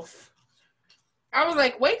myself. I was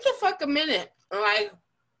like, wait the fuck a minute. Like,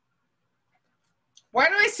 why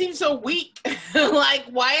do I seem so weak? Like,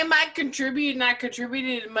 why am I not contributing not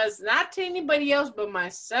to anybody else but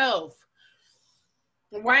myself?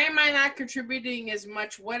 Why am I not contributing as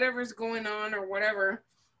much, whatever's going on or whatever?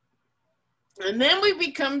 And then we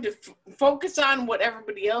become to focus on what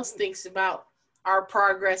everybody else thinks about our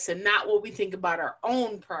progress and not what we think about our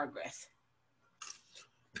own progress.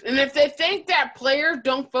 And if they think that players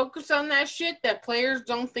don't focus on that shit, that players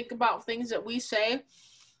don't think about things that we say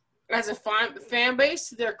as a fan base,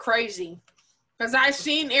 they're crazy. Because I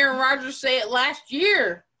seen Aaron Rodgers say it last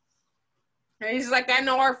year. And he's like, I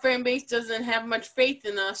know our fan base doesn't have much faith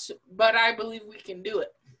in us, but I believe we can do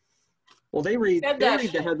it. Well, they read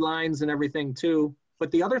the headlines and everything too. But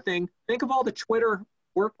the other thing, think of all the Twitter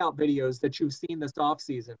workout videos that you've seen this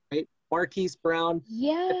offseason, right? Marquise Brown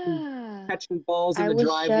catching balls in the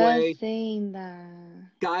driveway. I was just saying that.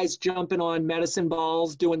 Guys jumping on medicine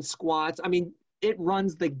balls, doing squats. I mean, it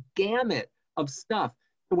runs the gamut of stuff.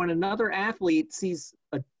 So when another athlete sees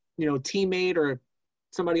a teammate or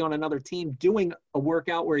somebody on another team doing a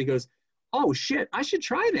workout where he goes, oh shit, I should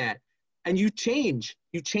try that. And you change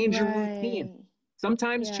your routine.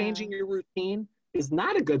 Sometimes changing your routine is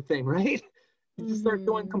not a good thing, right? You just start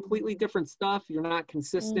doing completely different stuff. You're not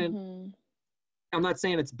consistent. I'm not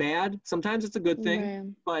saying it's bad. Sometimes it's a good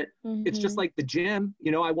thing, but it's just like the gym.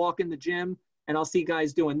 I walk in the gym and I'll see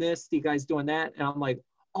guys doing this, see guys doing that. And I'm like,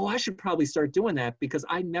 oh, I should probably start doing that because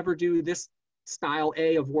I never do this style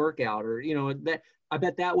A of workout, or, that I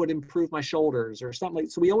bet that would improve my shoulders or something.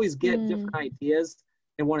 So we always get different ideas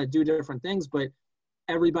and want to do different things, but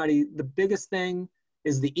the biggest thing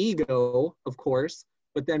is the ego, of course,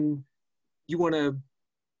 but then you want to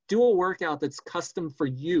do a workout that's custom for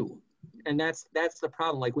you. And that's the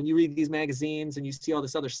problem. Like when you read these magazines and you see all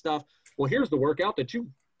this other stuff, well, here's the workout that you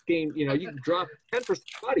gain, you can drop 10%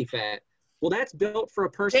 body fat. Well, that's built for a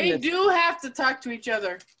person. They do have to talk to each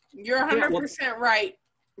other. You're 100% right,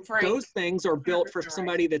 Frank. Those things are built for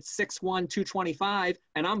somebody that's 6'1", 225,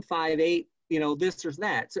 and I'm 5'8", this or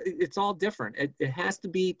that. So it's all different. It has to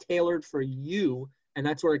be tailored for you, and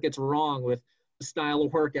that's where it gets wrong with the style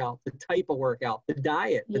of workout, the type of workout, the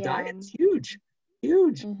diet. The diet's huge.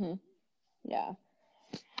 Yeah.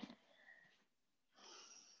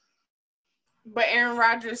 But Aaron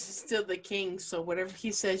Rodgers is still the king, so whatever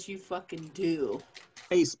he says, you fucking do.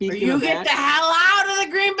 Hey, speaking of that, you get the hell out of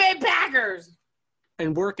the Green Bay Packers.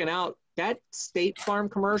 And working out, that State Farm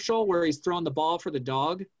commercial where he's throwing the ball for the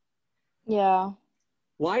dog. Yeah.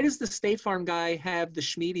 Why does the State Farm guy have the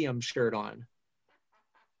Schmedium shirt on?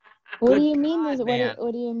 What do you mean?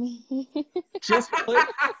 What do you mean? Just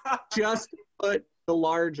put the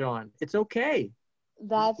large on. It's okay.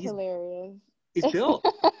 That's hilarious. He's built.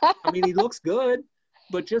 I mean, he looks good,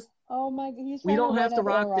 but just we don't have to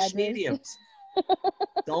rock the Schmediums.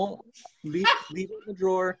 Don't leave it in the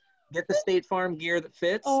drawer. Get the State Farm gear that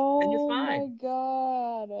fits, and you're fine. Oh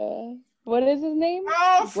my God! What is his name?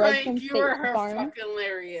 Oh, Frank, you are fucking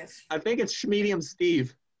hilarious. I think it's Schmedium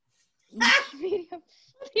Steve.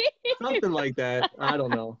 Something like that. I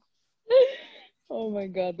don't know. Oh my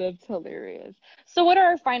God, that's hilarious. So what are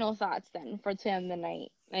our final thoughts then for 10 the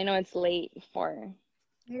night? I know it's late for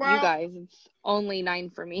you guys. It's only 9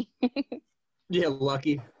 for me. Yeah,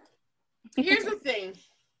 lucky. Here's the thing.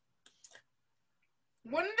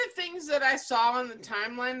 One of the things that I saw on the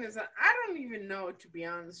timeline is that I don't even know, to be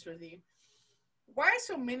honest with you, why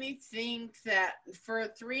so many think that for a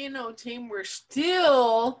 3-0 team, we're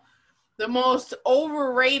still the most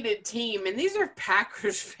overrated team. And these are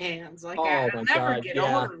Packers fans. Like, I'll never get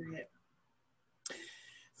over it.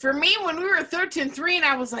 For me, when we were 13-3, and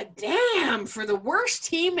I was like, damn, for the worst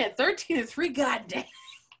team at 13-3, goddamn.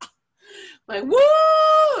 Like,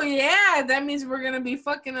 woo! Yeah, that means we're going to be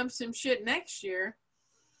fucking up some shit next year.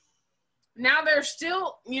 Now they're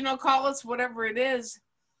still, call us whatever it is.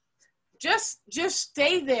 Just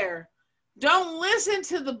stay there. Don't listen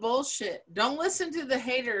to the bullshit. Don't listen to the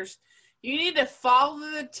haters. You need to follow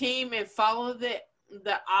the team and follow the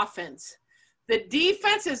offense. The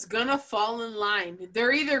defense is going to fall in line.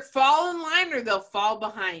 They're either fall in line or they'll fall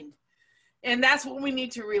behind. And that's what we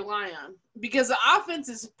need to rely on. Because the offense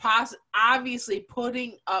is obviously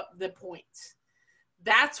putting up the points.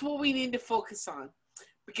 That's what we need to focus on.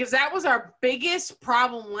 Because that was our biggest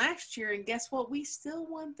problem last year. And guess what? We still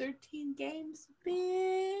won 13 games,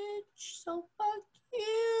 bitch. So fuck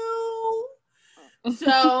you.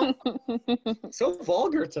 So So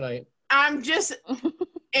vulgar tonight. I'm just,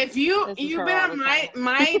 if you've been on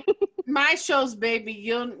my shows, baby,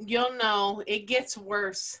 you'll know it gets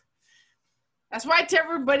worse. That's why I tell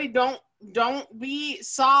everybody don't be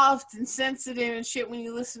soft and sensitive and shit when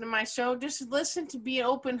you listen to my show. Just listen to be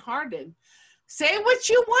open-hearted. Say what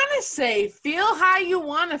you want to say. Feel how you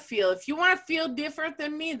want to feel. If you want to feel different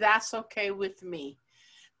than me, that's okay with me.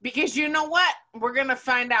 Because you know what? We're going to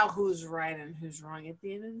find out who's right and who's wrong at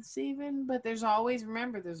the end of this evening. But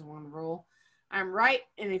remember, there's one rule. I'm right.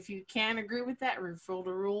 And if you can't agree with that, refer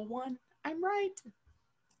to rule 1. I'm right.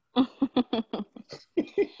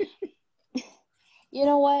 You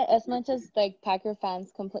know what? As much as like Packer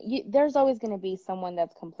fans complain, there's always going to be someone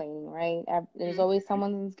that's complaining, right? There's always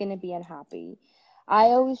someone that's going to be unhappy. I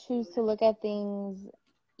always choose to look at things.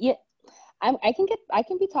 Yeah, I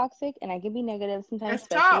can be toxic and I can be negative sometimes,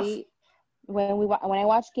 That's especially when I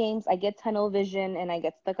watch games. I get tunnel vision and I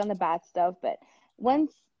get stuck on the bad stuff. But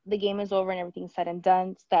once the game is over and everything's said and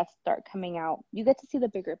done, stats start coming out, you get to see the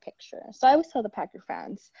bigger picture. So I always tell the Packer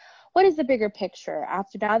fans, what is the bigger picture?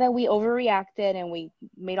 Now that we overreacted and we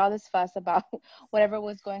made all this fuss about whatever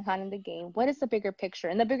was going on in the game, what is the bigger picture?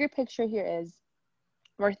 And the bigger picture here is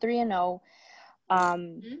we're 3-0.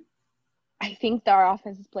 I think that our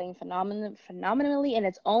offense is playing phenomenally, and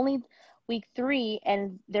it's only week 3,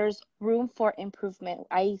 and there's room for improvement.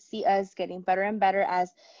 I see us getting better and better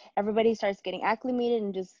as everybody starts getting acclimated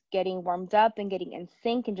and just getting warmed up and getting in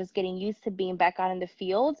sync and just getting used to being back out in the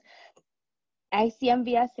field. I see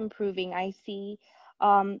MVS improving. I see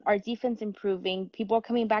our defense improving. People are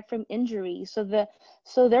coming back from injury. So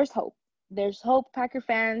there's hope. There's hope, Packer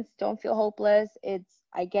fans. Don't feel hopeless.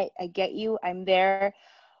 I get you. I'm there.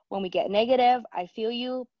 When we get negative, I feel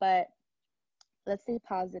you, but let's stay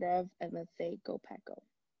positive and let's say go Pack Go.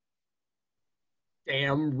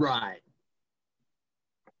 Damn right.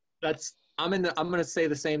 I'm gonna say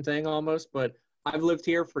the same thing almost, but I've lived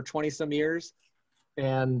here for 20 some years,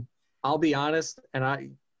 and I'll be honest,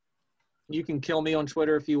 and you can kill me on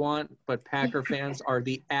Twitter if you want, but Packer fans are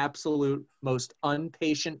the absolute most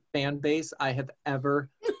impatient fan base I have ever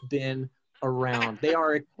been around.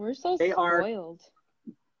 We're so spoiled.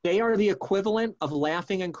 They are the equivalent of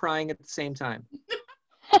laughing and crying at the same time.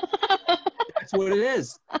 That's what it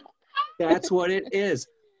is. That's what it is.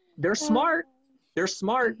 They're smart.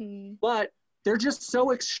 But they're just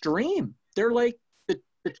so extreme. They're like the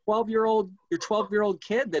 12-year-old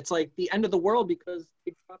kid that's like the end of the world because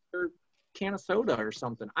they got their can of soda or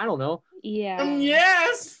something. I don't know. Yeah.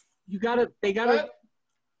 Yes. They gotta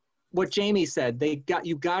what Jamie said,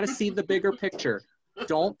 you gotta see the bigger picture.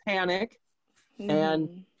 Don't panic.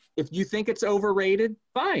 And if you think it's overrated,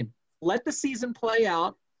 fine. Let the season play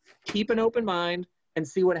out. Keep an open mind and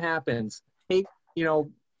see what happens. Take,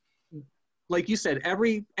 like you said,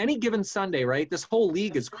 any given Sunday, right? This whole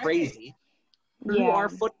league is crazy.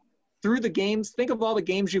 Through the games, think of all the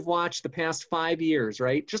games you've watched the past 5 years,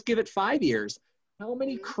 right? Just give it 5 years. How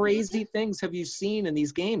many crazy things have you seen in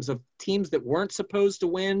these games of teams that weren't supposed to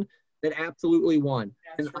win that absolutely won,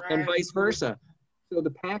 and vice versa? So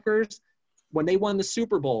the Packers, when they won the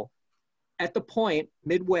Super Bowl, at the point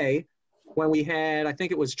midway when we had, I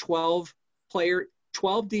think it was 12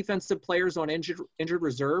 defensive players on injured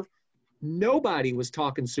reserve, nobody was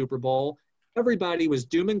talking Super Bowl. Everybody was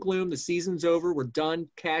doom and gloom. The season's over. We're done.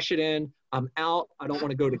 Cash it in. I'm out. I don't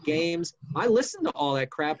want to go to games. I listened to all that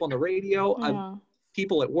crap on the radio. Yeah.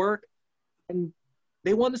 People at work, and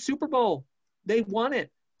they won the Super Bowl. They won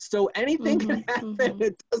it. So anything can happen.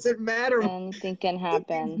 It doesn't matter. Anything can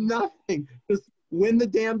happen. Nothing. Just win the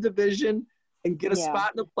damn division and get a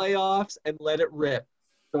spot in the playoffs and let it rip.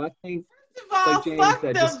 So I think, fuck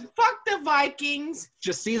the Vikings.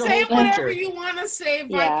 Just see the say whole whatever picture. you want to say,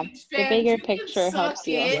 Vikings fans. The bigger picture helps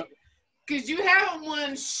you. Because you haven't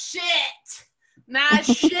won shit. Not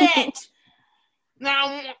shit.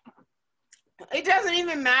 Now, it doesn't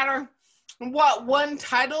even matter. What, one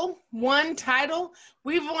title?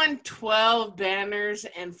 We've won 12 banners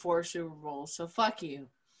and 4 Super Bowls, so fuck you.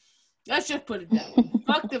 Let's just put it that way.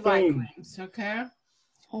 Fuck the Vikings, okay?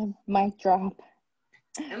 Mic drop.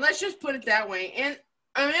 And let's just put it that way. And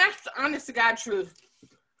I mean, that's the honest to God truth.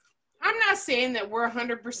 I'm not saying that we're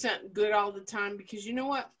 100% good all the time because you know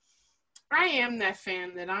what? I am that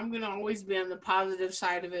fan that I'm going to always be on the positive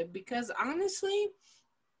side of it because honestly,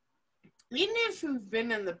 even if we've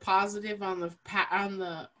been in the positive on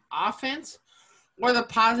the offense or the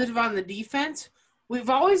positive on the defense, we've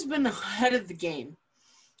always been ahead of the game.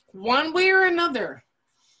 One way or another.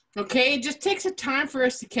 Okay, it just takes a time for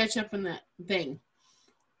us to catch up in that thing.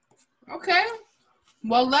 Okay.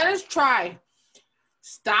 Well, let us try.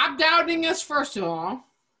 Stop doubting us, first of all.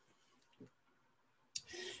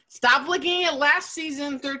 Stop looking at last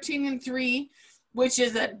season, 13-3, which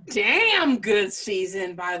is a damn good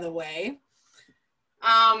season, by the way.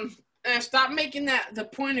 And stop making that the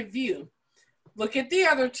point of view. Look at the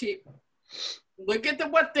other team. Look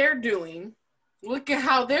at what they're doing. Look at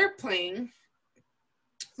how they're playing.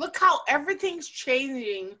 Look how everything's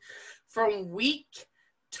changing from week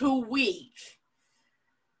to week.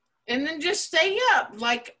 And then just stay up.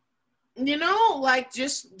 Like, you know, like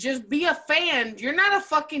just be a fan. You're not a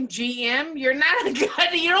fucking GM. You're not a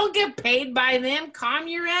guy. You don't get paid by them. Calm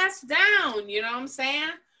your ass down. You know what I'm saying?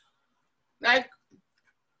 Like,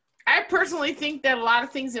 I personally think that a lot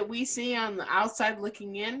of things that we see on the outside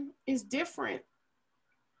looking in is different.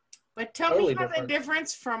 But tell me how that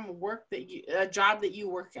differs from a job that you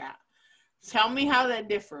work at. Tell me how that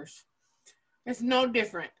differs. It's no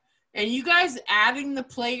different. And you guys adding the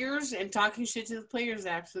players and talking shit to the players is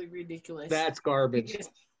absolutely ridiculous. That's garbage. Because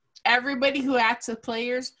everybody who acts the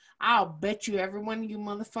players, I'll bet you every one of you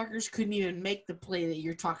motherfuckers couldn't even make the play that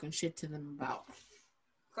you're talking shit to them about.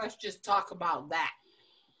 Let's just talk about that.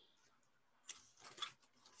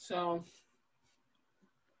 So.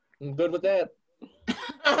 I'm good with that.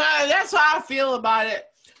 That's how I feel about it.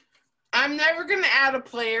 I'm never going to add a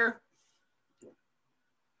player.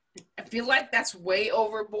 I feel like that's way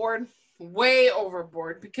overboard. Way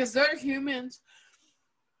overboard. Because they're humans.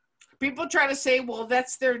 People try to say, well,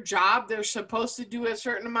 that's their job. They're supposed to do a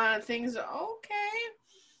certain amount of things. Okay.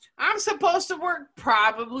 I'm supposed to work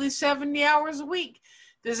probably 70 hours a week.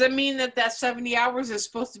 Does it mean that 70 hours is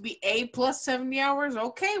supposed to be A plus 70 hours?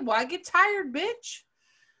 Okay, well, I get tired, bitch.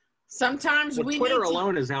 Sometimes Twitter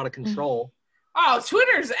alone is out of control. Oh,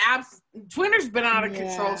 Twitter's been out of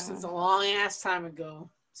control since a long ass time ago.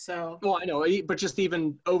 So. Well, I know, but just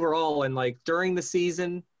even overall and like during the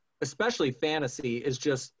season, especially fantasy, is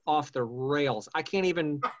just off the rails. I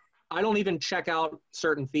don't even check out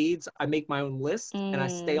certain feeds. I make my own list and I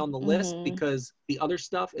stay on the list because the other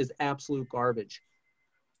stuff is absolute garbage.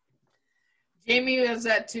 Jamie does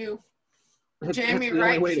that too. Jamie,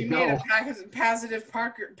 right? She made a positive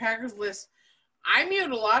Packers list. I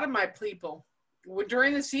mute a lot of my people.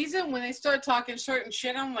 During the season, when they start talking certain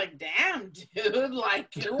shit, I'm like, damn, dude,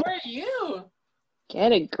 like, who are you?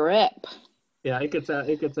 Get a grip. Yeah, it gets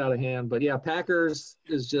out of hand. But yeah, Packers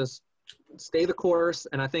is just stay the course,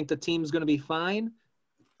 and I think the team's going to be fine.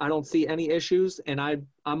 I don't see any issues, and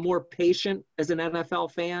I'm more patient as an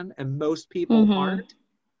NFL fan, and most people aren't.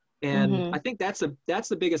 And I think that's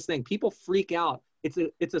the biggest thing. People freak out.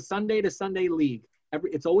 It's a Sunday to Sunday league.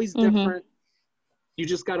 It's always different. You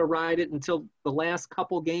just got to ride it until the last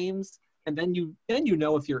couple games, and then you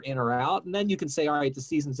know if you're in or out, and then you can say, all right, the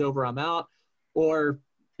season's over, I'm out, or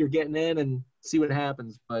you're getting in and see what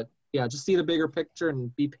happens. But yeah, just see the bigger picture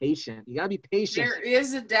and be patient. You got to be patient. There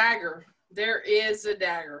is a dagger.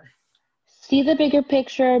 See the bigger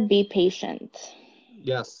picture, be patient.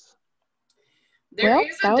 Yes. That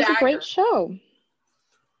was a great show.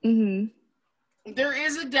 There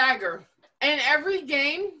is a dagger. In every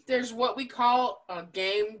game, there's what we call a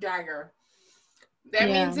game dagger. That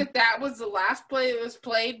means that was the last play that was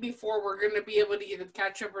played before we're going to be able to either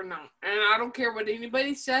catch up or not. And I don't care what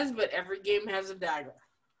anybody says, but every game has a dagger.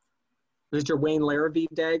 Is your Wayne Larrabee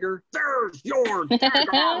dagger? There's your dagger.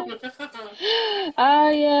 Oh,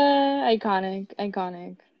 yeah.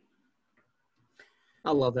 Iconic. I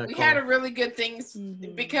love that. We had a really good things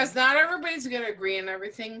because not everybody's going to agree on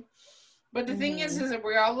everything. But the thing is that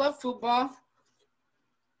we all love football.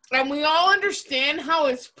 And we all understand how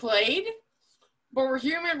it's played. But we're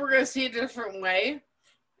human. We're going to see it a different way.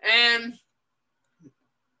 And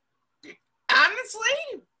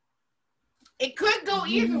honestly, it could go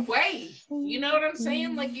either way. You know what I'm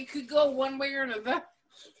saying? Like, it could go one way or another.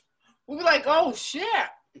 We'll be like, oh, shit.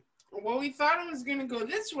 Well, we thought it was going to go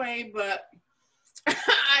this way, but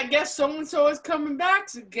I guess so-and-so is coming back,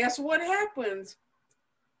 so guess what happens?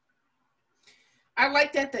 I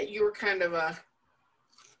like that you were kind of a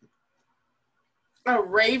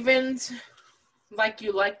Ravens, like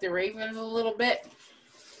you like the Ravens a little bit.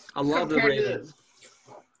 I love the Ravens.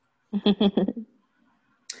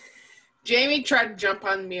 Jamie tried to jump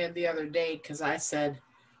on me the other day because I said...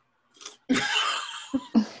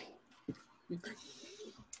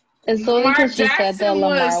 It's only because she said that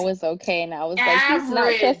Lamar was okay, and I was like, he's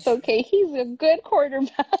not just okay, he's a good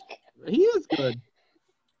quarterback. He is good.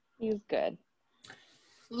 He's good.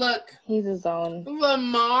 Look, He's his own.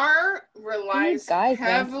 Lamar relies Guys,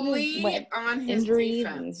 man, heavily on his injuries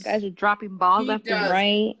defense. and guys are dropping balls left and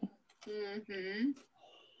right. Mm-hmm.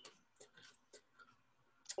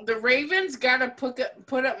 The Ravens gotta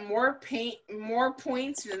put up more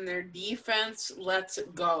points than their defense lets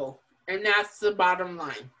go, and that's the bottom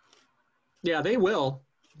line. Yeah, they will.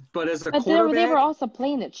 But as a But quarterback, they were also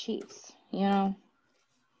playing the Chiefs, you know.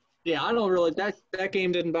 yeah, I don't really that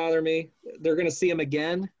game didn't bother me. They're gonna see him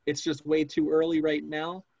again. It's just way too early right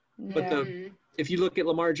now. But if you look at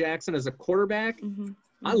Lamar Jackson as a quarterback,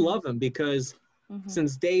 I love him because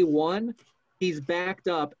since day one, he's backed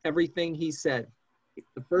up everything he said.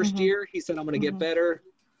 The first year, he said, "I'm going to get better,"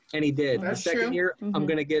 and he did. That's the second true. year, I'm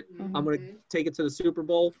going to take it to the Super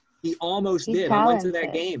Bowl. He almost did. Talented. I went to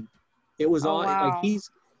that game. It was like wow. he's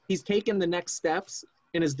taken the next steps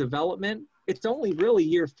in his development. It's only really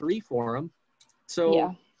year 3 for him,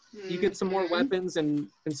 so you get some more weapons and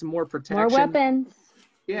some more protection. More weapons.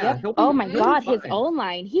 Yeah. Yep. Oh my God, fine. his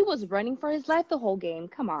O-line. He was running for his life the whole game.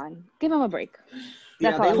 Come on, give him a break.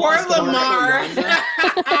 Yeah, That's they all lost Poor to Marshall Lamar.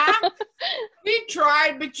 Yanda. He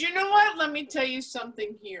tried, but you know what? Let me tell you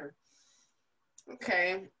something here.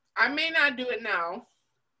 Okay, I may not do it now,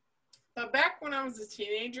 but back when I was a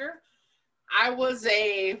teenager, I was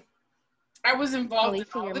involved in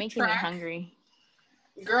all you're the making me track. hungry.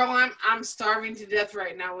 Girl, I'm starving to death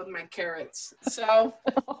right now with my carrots. So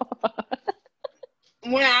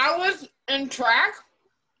when I was in track,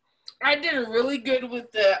 I did really good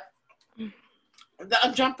with the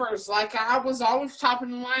jumpers. Like, I was always top of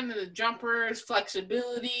the line in the jumpers,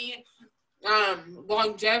 flexibility,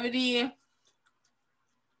 longevity,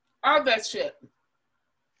 all that shit.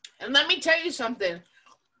 And let me tell you something.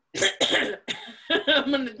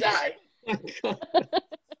 I'm gonna die.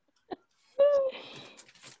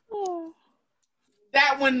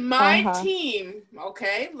 That when my team,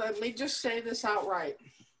 okay, let me just say this outright.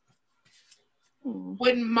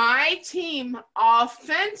 When my team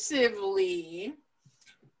offensively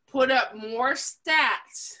put up more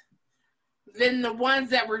stats than the ones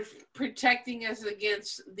that were protecting us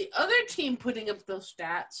against the other team putting up those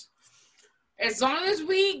stats, as long as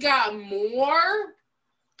we got more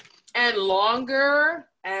and longer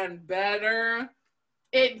and better,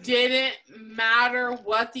 it didn't matter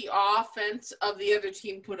what the offense of the other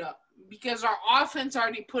team put up. Because our offense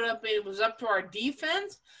already put up, it was up to our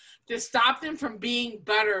defense to stop them from being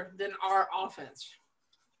better than our offense.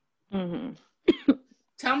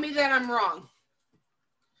 Tell me that I'm wrong.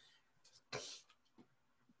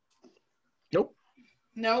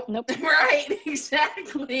 Nope. Right,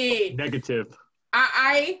 exactly. Negative.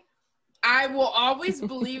 I will always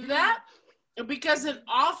believe that because an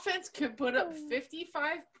offense could put up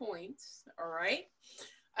 55 points, all right?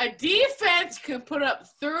 A defense could put up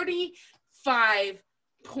 35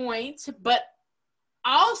 points, but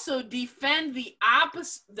also defend the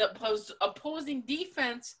opposing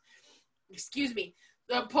defense,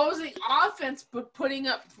 the opposing offense putting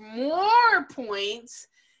up more points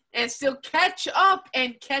and still catch up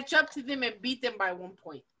to them and beat them by 1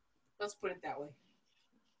 point. Let's put it that way.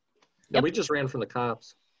 Yeah, we just ran from the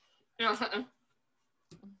cops.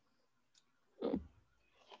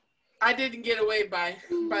 I didn't get away by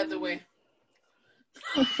the way.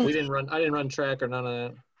 I didn't run track or none of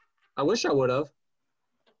that. I wish I would have.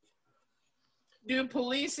 Dude,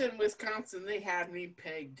 police in Wisconsin, they had me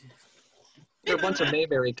pegged. There are a bunch of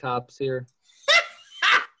Mayberry cops here.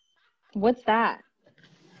 What's that?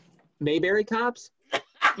 Mayberry cops?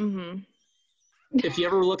 If you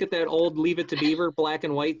ever look at that old Leave It to Beaver black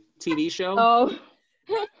and white TV show.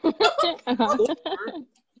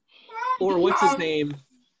 Or what's his name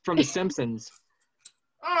from The Simpsons?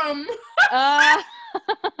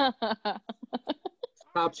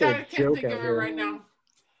 Cops are a joke out here. Right now.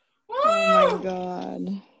 Oh my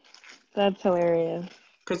God, that's hilarious.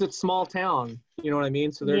 Because it's small town, you know what I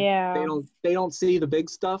mean. So they don't see the big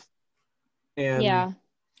stuff, and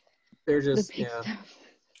they're just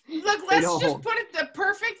Look, let's just put it. The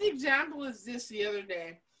perfect example is this. The other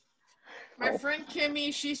day, my friend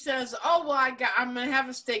Kimmy, she says, "Oh well, I'm gonna have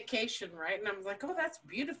a staycation, right?" And I'm like, "Oh, that's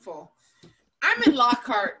beautiful." I'm in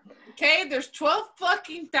Lockhart. Okay, there's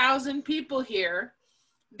 12,000 people here.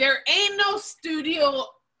 There ain't no studio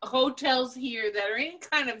hotels here that are any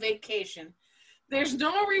kind of vacation. There's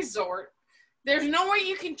no resort. There's nowhere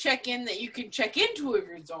you can check in that you can check into a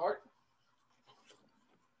resort.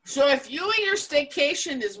 So if you and your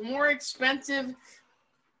staycation is more expensive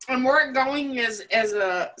and we're going as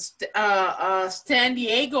a San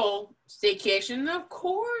Diego staycation, of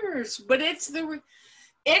course. But it's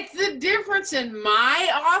It's the difference in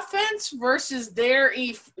my offense versus their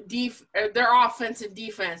offense and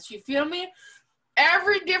defense. You feel me?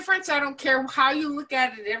 Every difference, I don't care how you look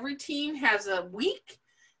at it, every team has a week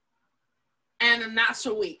and a not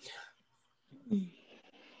so week.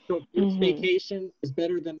 So if your vacation is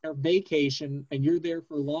better than their vacation and you're there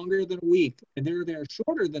for longer than a week and they're there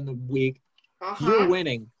shorter than the week, you're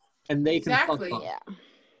winning. And they can fuck up. Yeah.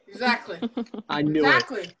 Exactly. I knew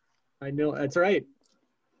exactly. it. I knew it. That's right.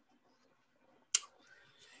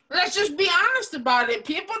 Let's just be honest about it.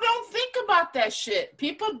 People don't think about that shit.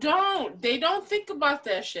 People don't. They don't think about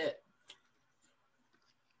that shit.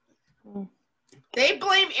 They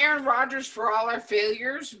blame Aaron Rodgers for all our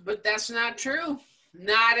failures, but that's not true.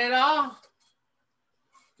 Not at all.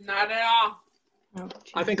 Not at all.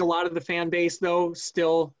 I think a lot of the fan base, though,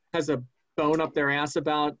 still has a bone up their ass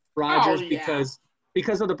about Rodgers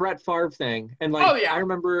because of the Brett Favre thing. And, like, I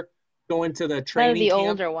remember going to the training camp. The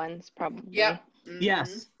older ones, probably. Yep.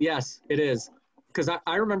 Mm-hmm. Yes, it is. Because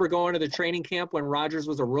I remember going to the training camp when Rodgers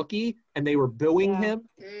was a rookie and they were booing him.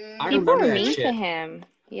 I People remember were that mean shit. to him.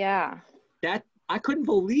 Yeah. I couldn't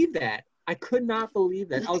believe that. I could not believe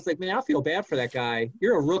that. I was like, man, I feel bad for that guy.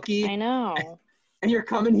 You're a rookie. I know. And you're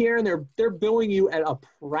coming here and they're booing you at a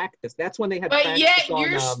practice. That's when they had But practice yet on,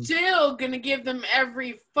 you're still going to give them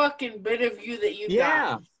every fucking bit of you that you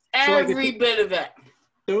got. Every bit of it.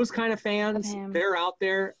 Those kind of fans, they're out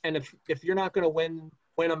there. And if you're not going to win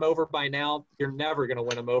them over by now, you're never going to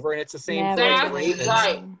win them over. And it's the same thing with the Ravens.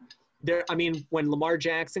 Right. I mean, when Lamar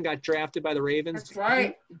Jackson got drafted by the Ravens, that's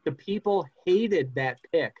right. The people hated that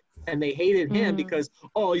pick. And they hated him because,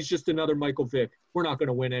 he's just another Michael Vick. We're not going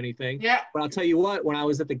to win anything. Yeah. But I'll tell you what, when I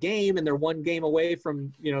was at the game and they're one game away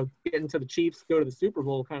from, getting to the Chiefs, go to the Super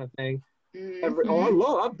Bowl kind of thing.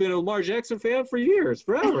 I've been a Lamar Jackson fan for years,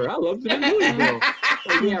 forever. I love him in Louisville.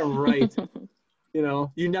 Like, yeah, right.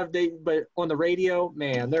 But on the radio,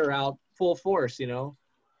 man, they're out full force,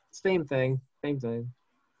 Same thing.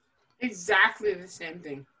 Exactly the same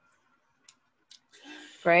thing.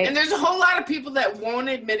 Right. And there's a whole lot of people that won't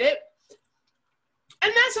admit it.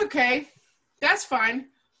 And that's okay. That's fine.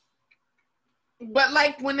 But,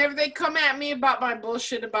 like, whenever they come at me about my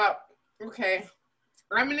bullshit about, okay,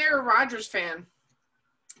 I'm an Aaron Rodgers fan,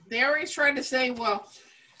 they always try to say, well,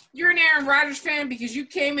 you're an Aaron Rodgers fan because you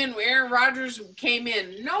came in when Aaron Rodgers came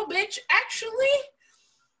in. No, bitch. Actually,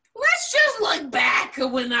 let's just look back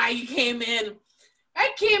when I came in.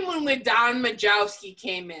 I came when Don Majkowski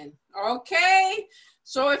came in. Okay?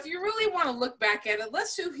 So if you really want to look back at it,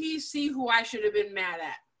 let's see who I should have been mad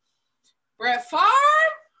at. Brett Favre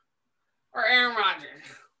or Aaron Rodgers?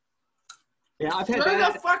 Yeah, I've had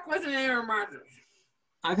Where the fuck was an Aaron Rodgers?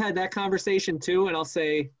 I've had that conversation too, and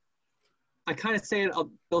I kind of say it,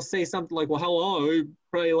 they'll say something like, well, how long? You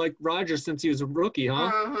probably liked Rodgers since he was a rookie, huh?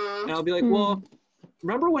 Uh-huh. And I'll be like, well,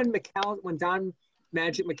 remember when Don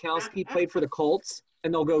Magic Majkowski played for the Colts?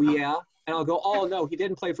 And they'll go, yeah. And I'll go, oh, no, he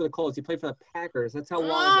didn't play for the Colts. He played for the Packers. That's how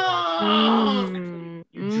long ago.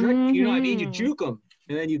 You know what I mean? You juke them,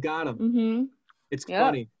 and then you got them. Mm-hmm. It's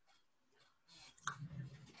funny.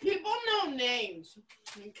 People know names,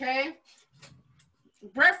 okay?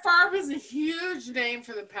 Brett Favre is a huge name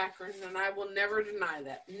for the Packers, and I will never deny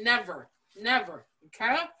that. Never,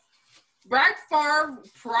 okay? Brett Favre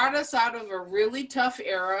brought us out of a really tough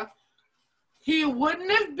era. He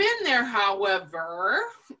wouldn't have been there, however,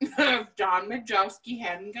 if Don Majkowski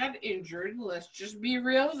hadn't got injured. Let's just be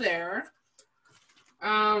real there.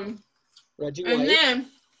 Reggie and White.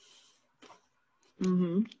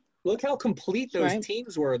 Then, look how complete those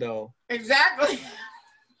teams were, though. Exactly.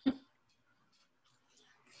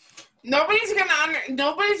 Nobody's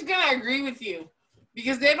gonna agree with you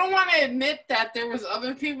because they don't want to admit that there was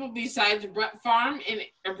other people besides Brett Favre and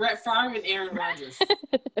Aaron Rodgers.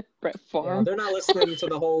 Brett Favre. Yeah, they're not listening to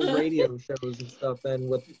the whole radio shows and stuff. Then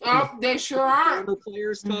with they sure are. The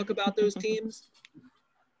players talk about those teams.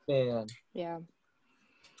 Man. Yeah.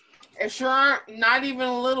 They sure aren't. Not even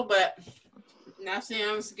a little bit. That's the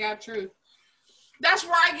honest to God truth. That's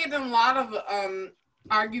where I get in a lot of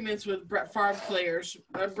arguments with Brett Favre players,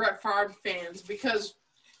 Brett Favre fans, because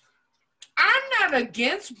I'm not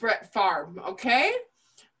against Brett Favre, okay?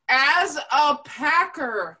 As a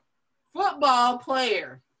Packer football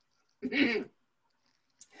player,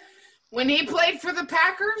 when he played for the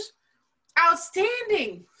Packers,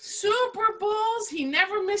 outstanding. Super Bowls, he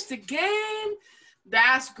never missed a game.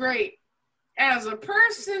 That's great. As a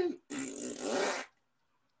person,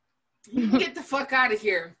 you can get the fuck out of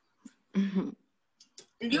here.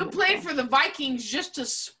 You played for the Vikings just to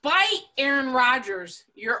spite Aaron Rodgers,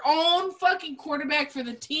 your own fucking quarterback for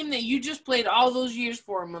the team that you just played all those years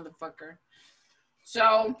for, motherfucker.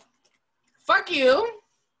 So, fuck you.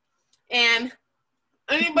 And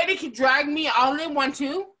anybody can drag me all they want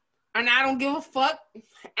to, and I don't give a fuck.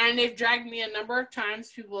 And they've dragged me a number of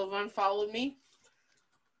times. People have unfollowed me.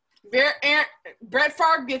 Brett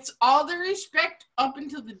Favre gets all the respect up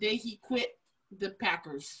until the day he quit the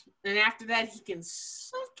Packers. And after that, he can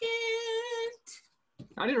suck it.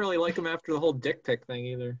 I didn't really like him after the whole dick pic thing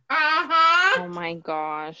either. Uh-huh. Oh my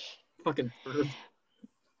gosh. Fucking perv.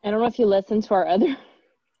 I don't know if you listened to our other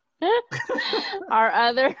our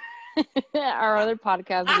other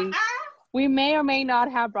podcast. We may or may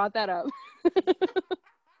not have brought that up.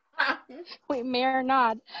 We may or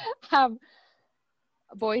not have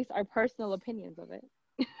voiced our personal opinions of it.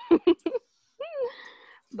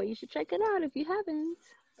 But you should check it out if you haven't.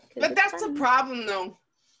 But that's the problem, though.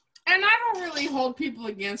 And I don't really hold people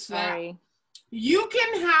against that. Sorry. You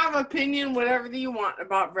can have opinion whatever you want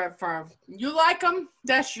about Brett Favre. You like him,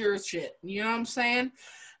 that's your shit. You know what I'm saying?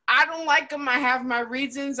 I don't like him. I have my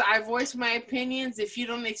reasons. I voice my opinions. If you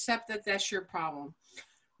don't accept that, that's your problem.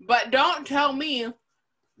 But don't tell me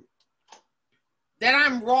that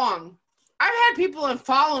I'm wrong. I've had people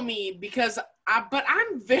unfollow me because but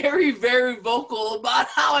I'm very, very vocal about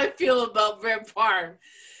how I feel about Brett Favre.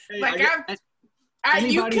 Hey, Like,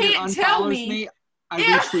 you anybody can't that tell unfollows me. I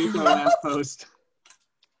retweet their last post.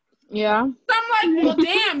 Yeah. I'm like, well,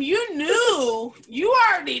 damn, you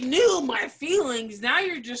already knew my feelings. Now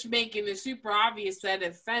you're just making it super obvious that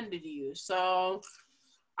it offended you. So,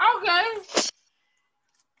 okay.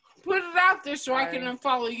 Put it out there so I can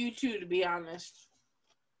unfollow you too, to be honest.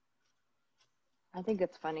 I think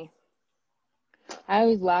it's funny. I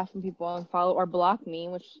always laugh when people unfollow or block me,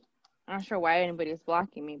 which I'm not sure why anybody's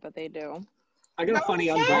blocking me, but they do. I got a funny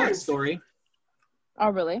unblocked story. Oh,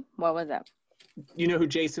 really? What was it? You know who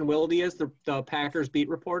Jason Wilde is, the Packers beat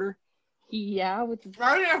reporter? Yeah.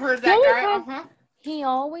 I never heard that guy. He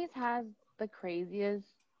always has the craziest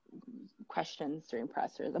questions during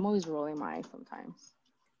pressers. I'm always rolling my eyes sometimes.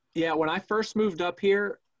 Yeah, when I first moved up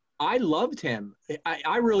here, I loved him.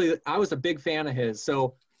 I was a big fan of his.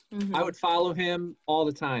 So I would follow him all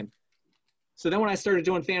the time. So then when I started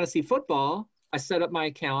doing fantasy football, I set up my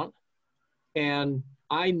account and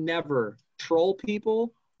I never troll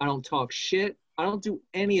people. I don't talk shit. I don't do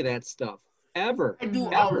any of that stuff ever. I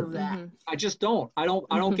do all of that. I just don't. I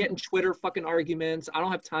don't get in Twitter fucking arguments. I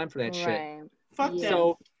don't have time for that shit. Fuck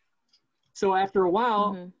that. So after a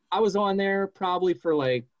while, I was on there probably for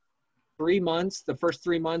like 3 months, the first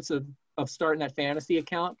 3 months of starting that fantasy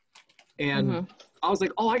account. And I was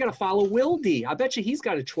like, oh, I got to follow Wilde. I bet you he's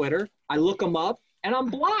got a Twitter. I look him up and I'm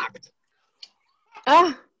blocked.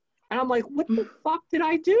 And I'm like, what the fuck did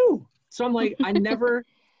I do? So I'm like, I never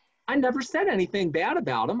said anything bad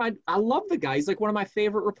about him. I love the guy. He's like one of my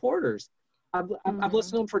favorite reporters. I've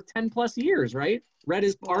listened to him for 10 plus years, right? Read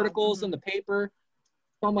his articles in the paper.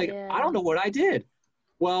 So I'm like, I don't know what I did.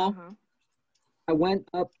 Well, I went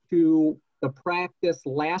up to the practice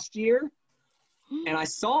last year and I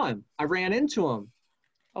saw him. I ran into him.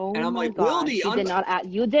 Oh, and I'm my like, gosh. Wilde,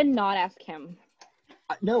 you did not ask him.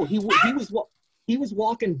 No, he was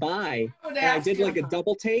walking by and I did like a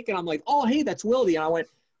double take and I'm like, oh, hey, that's Wilde. And I went,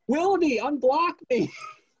 Wilde, unblock me.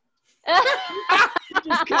 He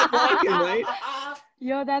just kept walking, right?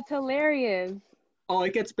 Yo, that's hilarious. Oh,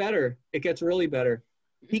 it gets better. It gets really better.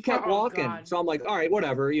 He kept walking. God. So I'm like, all right,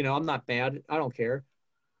 whatever. You know, I'm not bad. I don't care.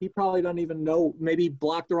 He probably doesn't even know. Maybe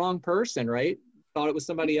blocked the wrong person, right? Thought it was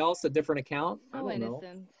somebody else, a different account. I don't know.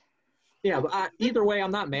 Yeah, but either way,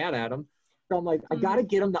 I'm not mad at him. So I'm like, I got to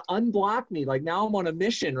get him to unblock me. Like now I'm on a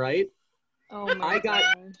mission, right? Oh my gosh.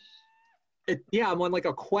 Yeah, I'm on like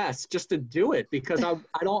a quest just to do it because I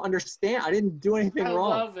don't understand. I didn't do anything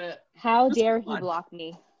wrong. I love it. How dare he block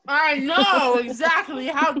me? I know, exactly.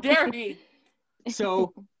 How dare he?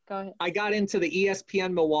 So Go ahead. I got into the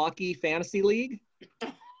ESPN Milwaukee Fantasy League,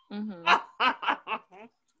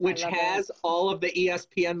 which has all of the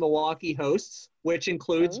ESPN Milwaukee hosts, which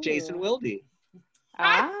includes Jason Wilde.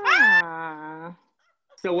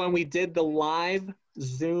 So when we did the live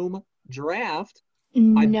Zoom draft,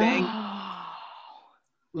 I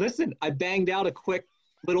banged out a quick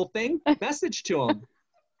little message to him.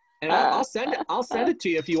 And I'll send it to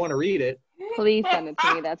you if you want to read it. Please send it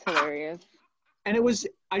to me. That's hilarious. And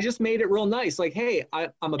I just made it real nice. Like, hey,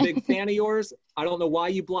 I'm a big fan of yours. I don't know why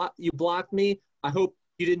you blocked me. I hope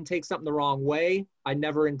you didn't take something the wrong way. I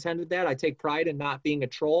never intended that. I take pride in not being a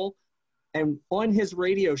troll. And on his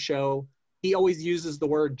radio show, he always uses the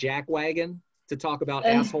word jackwagon to talk about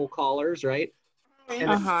asshole callers, right?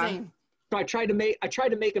 And so I tried to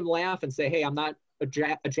make him laugh and say, hey, I'm not a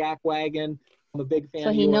jackwagon. I'm a big fan.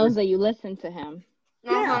 So he knows that you listen to him.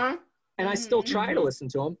 Yeah. and I still try to listen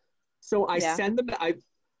to him. So I send them. I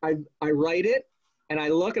write it, and I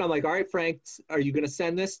look, and I'm like, all right, Frank, are you gonna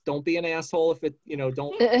send this? Don't be an asshole if it,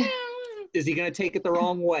 don't. Is he gonna take it the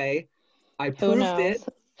wrong way? I proofed it.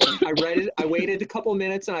 I read it. I waited a couple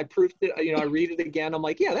minutes, and I proofed it. I read it again. I'm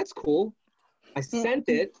like, yeah, that's cool. I sent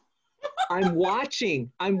it. I'm watching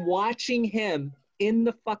him in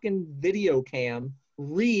the fucking video cam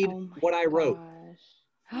read what I wrote.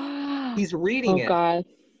 He's reading it. Oh God.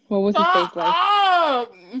 What was his face like?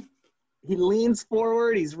 He leans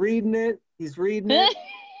forward. He's reading it.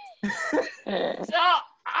 Shut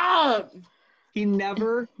up. He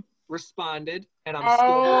never responded, and I'm still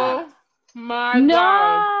blocked. My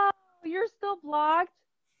God. You're still blocked?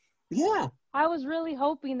 Yeah. I was really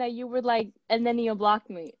hoping that you would and then you blocked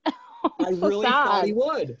me. I really thought he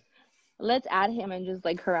would. Let's add him and just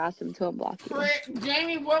harass him to unblock you.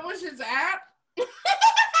 Jamie, what was his app?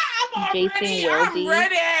 Jason I'm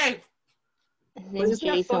ready. His name's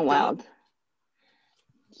Jason Wild.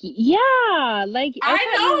 Yeah, I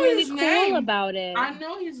know really his cool name. about it. I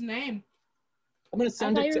know his name. I'm gonna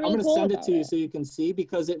send it to you so you can see,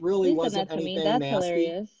 because it really wasn't anything That's nasty.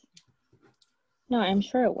 Hilarious. No, I'm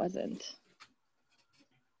sure it wasn't.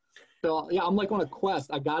 So yeah, I'm on a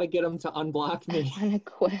quest. I gotta get him to unblock me. On a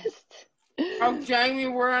quest. Oh, Jamie,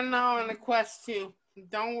 we're now on a quest too.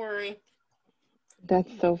 Don't worry. That's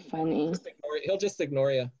so funny. He'll just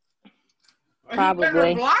ignore you. Probably. He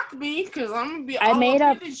better block me, because I'm gonna be all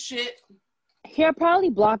up in his shit. He'll probably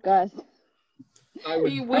block us.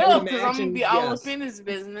 He will, because I'm gonna be all up in his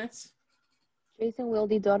business. Jason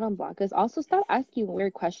Wildy, don't unblock us. Also, stop asking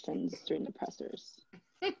weird questions during the pressers.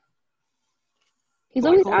 He's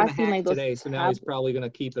always asking those. Today, so now he's probably gonna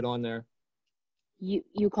keep it on there.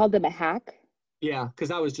 You called him a hack? Yeah,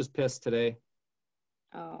 because I was just pissed today.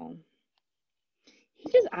 Oh.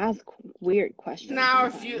 He just asks weird questions. Now,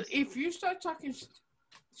 sometimes. if you start talking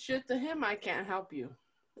shit to him, I can't help you.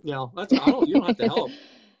 Yeah, you don't have to help.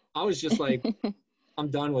 I was just I'm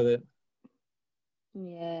done with it.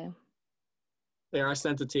 Yeah. There, I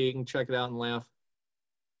sent it to you. You can check it out and laugh.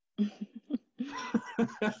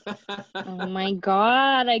 Oh my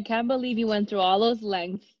God, I can't believe you went through all those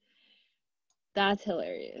lengths. That's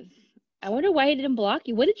hilarious. I wonder why he didn't block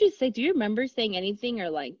you. What did you say? Do you remember saying anything, or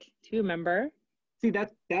do you remember? See,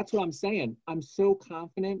 that's what I'm saying. I'm so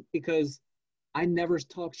confident because I never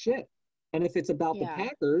talk shit. And if it's about the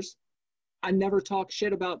Packers, I never talk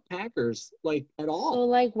shit about Packers, at all.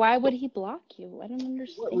 So, why would he block you? I don't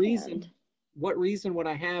understand. What reason would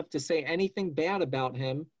I have to say anything bad about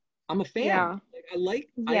him? I'm a fan.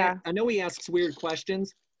 Yeah. I know he asks weird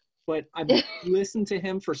questions, but I've listened to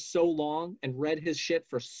him for so long and read his shit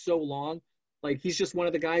for so long. He's just one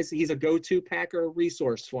of the guys. He's a go-to Packer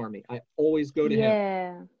resource for me. I always go to him.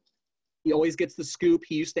 Yeah. He always gets the scoop.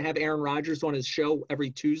 He used to have Aaron Rodgers on his show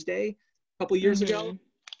every Tuesday a couple years ago.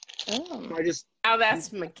 Oh. Now that's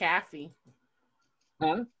McAfee.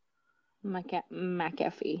 Huh?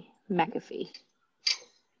 McAfee.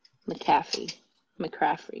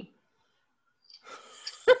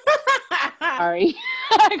 Sorry.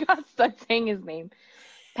 I got stuck saying his name.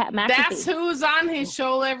 Pat McAfee. That's who's on his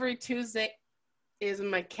show every Tuesday. Is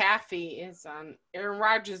McAfee. Aaron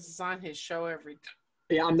Rodgers is on his show every time.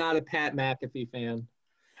 Yeah, I'm not a Pat McAfee fan.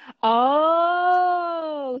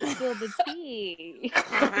 Oh, spill the tea.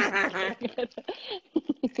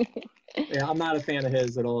 Yeah, I'm not a fan of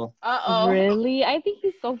his at all. Uh-oh. Really? I think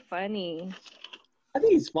he's so funny. I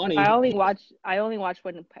think he's funny. I only watch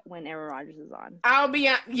when Aaron Rodgers is on. I'll be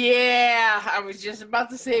on. Yeah, I was just about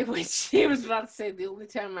to say what she was about to say. The only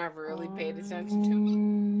time I ever really paid attention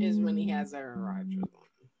to is when he has Aaron Rodgers on.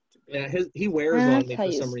 Yeah, he wears on me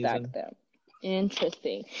for some reason.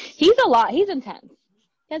 Interesting. He's intense.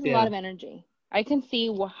 He has a lot of energy. I can see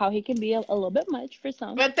how he can be a little bit much for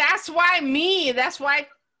some. But that's why I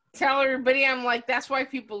tell everybody, I'm like, that's why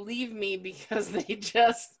people leave me, because they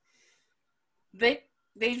just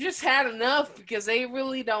had enough, because they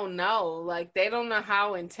really don't know. They don't know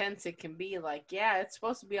how intense it can be. It's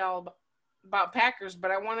supposed to be all about Packers,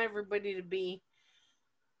 but I want everybody to be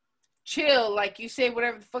chill. You say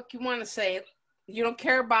whatever the fuck you want to say. You don't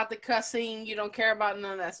care about the cussing. You don't care about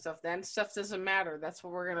none of that stuff. That stuff doesn't matter. That's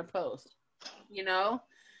what we're going to post.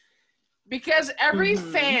 Because every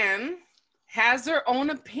fan has their own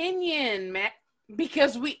opinion, Matt,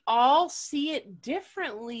 because we all see it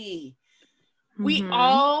differently. We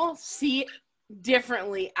all see it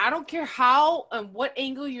differently. I don't care how and what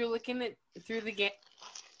angle you're looking at through the game.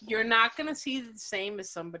 You're not going to see the same as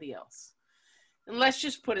somebody else. And let's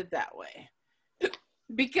just put it that way.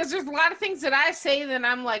 Because there's a lot of things that I say that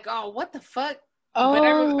I'm like, oh, what the fuck? Oh, but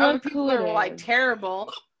other people are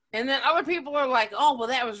terrible. And then other people are like, oh, well,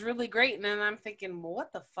 that was really great. And then I'm thinking, well,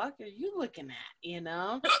 what the fuck are you looking at, you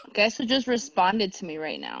know? Guess who just responded to me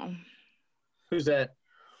right now? Who's that?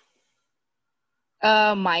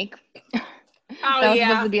 Mike. Oh, That was yeah.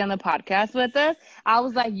 supposed to be on the podcast with us. I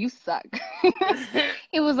was like, you suck.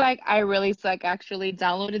 He was like, I really suck, actually.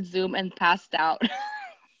 Downloaded Zoom and passed out.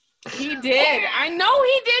 He did. I know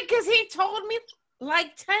he did because he told me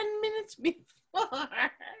like 10 minutes before.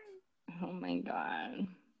 Oh, my God.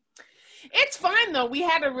 It's fine, though. We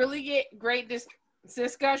had a really great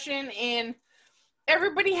discussion, and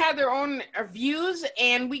everybody had their own views,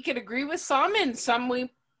 and we could agree with some, and some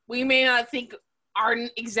we may not think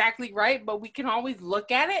aren't exactly right, but we can always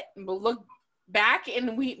look at it and we'll look back, and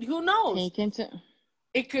who knows?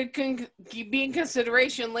 It could be in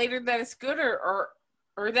consideration later that it's good or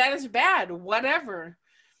that it's bad, whatever.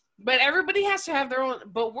 But everybody has to have their own.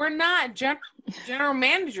 But we're not general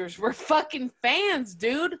managers. We're fucking fans,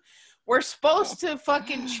 dude. We're supposed to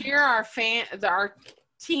fucking cheer our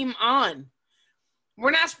team on.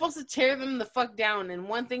 We're not supposed to tear them the fuck down. And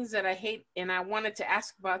one thing that I hate and I wanted to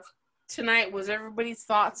ask about tonight was everybody's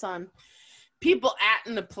thoughts on people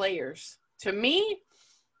atting the players. To me,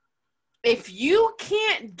 if you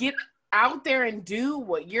can't get out there and do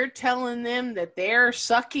what you're telling them that they're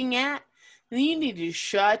sucking at, then you need to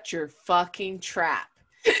shut your fucking trap.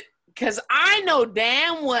 Because I know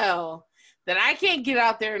damn well that I can't get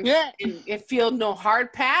out there and field no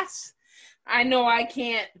hard pass. I know I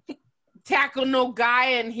can't tackle no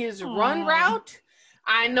guy in his run route.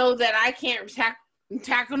 I know that I can't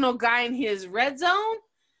tackle no guy in his red zone.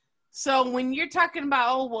 So when you're talking about,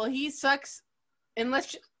 oh, well, he sucks, and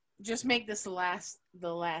let's just make this the last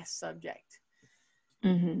subject.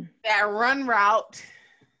 Mm-hmm. That run route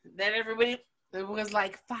that everybody, there was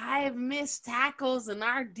like 5 missed tackles and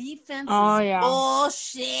our defense is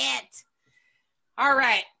bullshit. All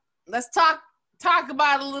right, let's talk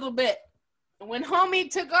about it a little bit. When homie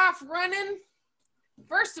took off running,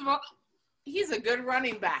 first of all, he's a good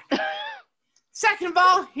running back. Second of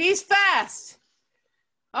all, he's fast.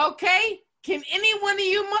 Okay, can any one of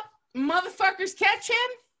you motherfuckers catch him?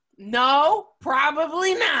 No,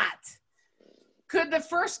 probably not. Could the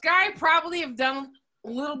first guy probably have done a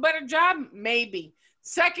little better job? Maybe.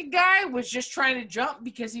 Second guy was just trying to jump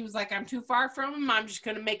because he was like, I'm too far from him. I'm just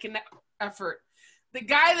going to make an effort. The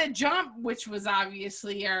guy that jumped, which was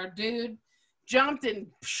obviously our dude, jumped and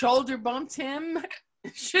shoulder bumped him.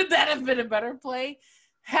 Should that have been a better play?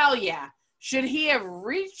 Hell yeah. Should he have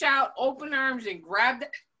reached out, open arms, and grabbed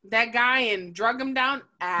that guy and drug him down?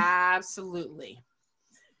 Absolutely.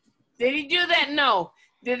 Did he do that? No.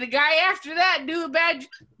 Did the guy after that do a bad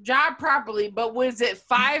job? Properly, but was it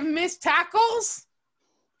 5 missed tackles?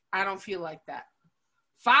 I don't feel like that.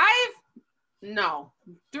 5? No.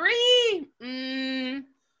 3?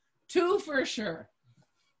 2 for sure.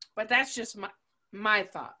 But that's just my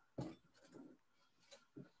thought.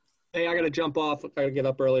 Hey, I got to jump off. I got to get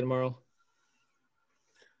up early tomorrow.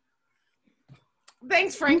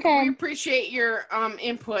 Thanks, Frank. Okay. We appreciate your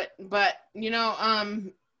input, but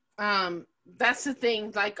that's the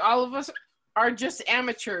thing. Like, all of us are just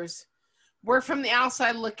amateurs. We're from the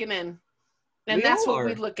outside looking in, and that's what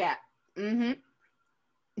we look at. Mm-hmm.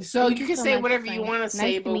 So you can say whatever you want to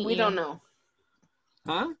say, but we don't know.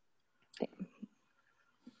 Huh?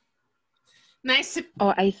 Nice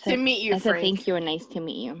to meet you, I said Frank. thank you and nice to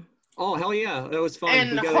meet you. Oh, hell yeah. That was fun.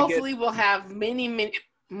 And hopefully we'll have many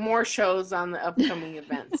more shows on the upcoming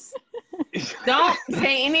events. Don't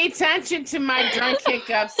pay any attention to my drunk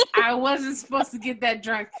hiccups. I wasn't supposed to get that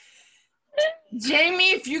drunk.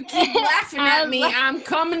 Jamie, if you keep laughing at me, I'm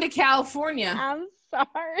coming to California. I'm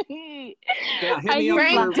sorry. Yeah, hit me up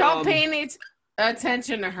Frank, don't pay any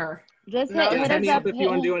attention to her. Just hit me up if you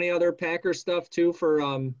want to do any other Packer stuff too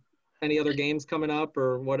for any other games coming up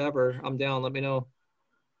or whatever. I'm down. Let me know.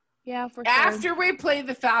 Yeah, for sure. After we play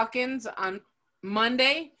the Falcons on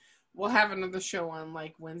Monday, we'll have another show on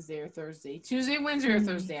like Wednesday or Thursday. Tuesday, Wednesday, or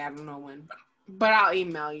Thursday. I don't know when. But I'll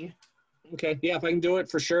email you. Okay. Yeah, if I can do it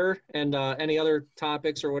for sure. And any other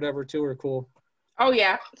topics or whatever too are cool. Oh,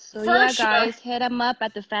 yeah. So, guys, hit them up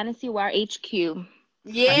at the Fantasy War HQ.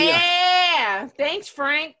 Yeah. Thanks,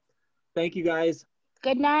 Frank. Thank you, guys.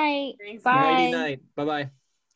 Good night. Thanks. Bye. Nighty night. Bye-bye.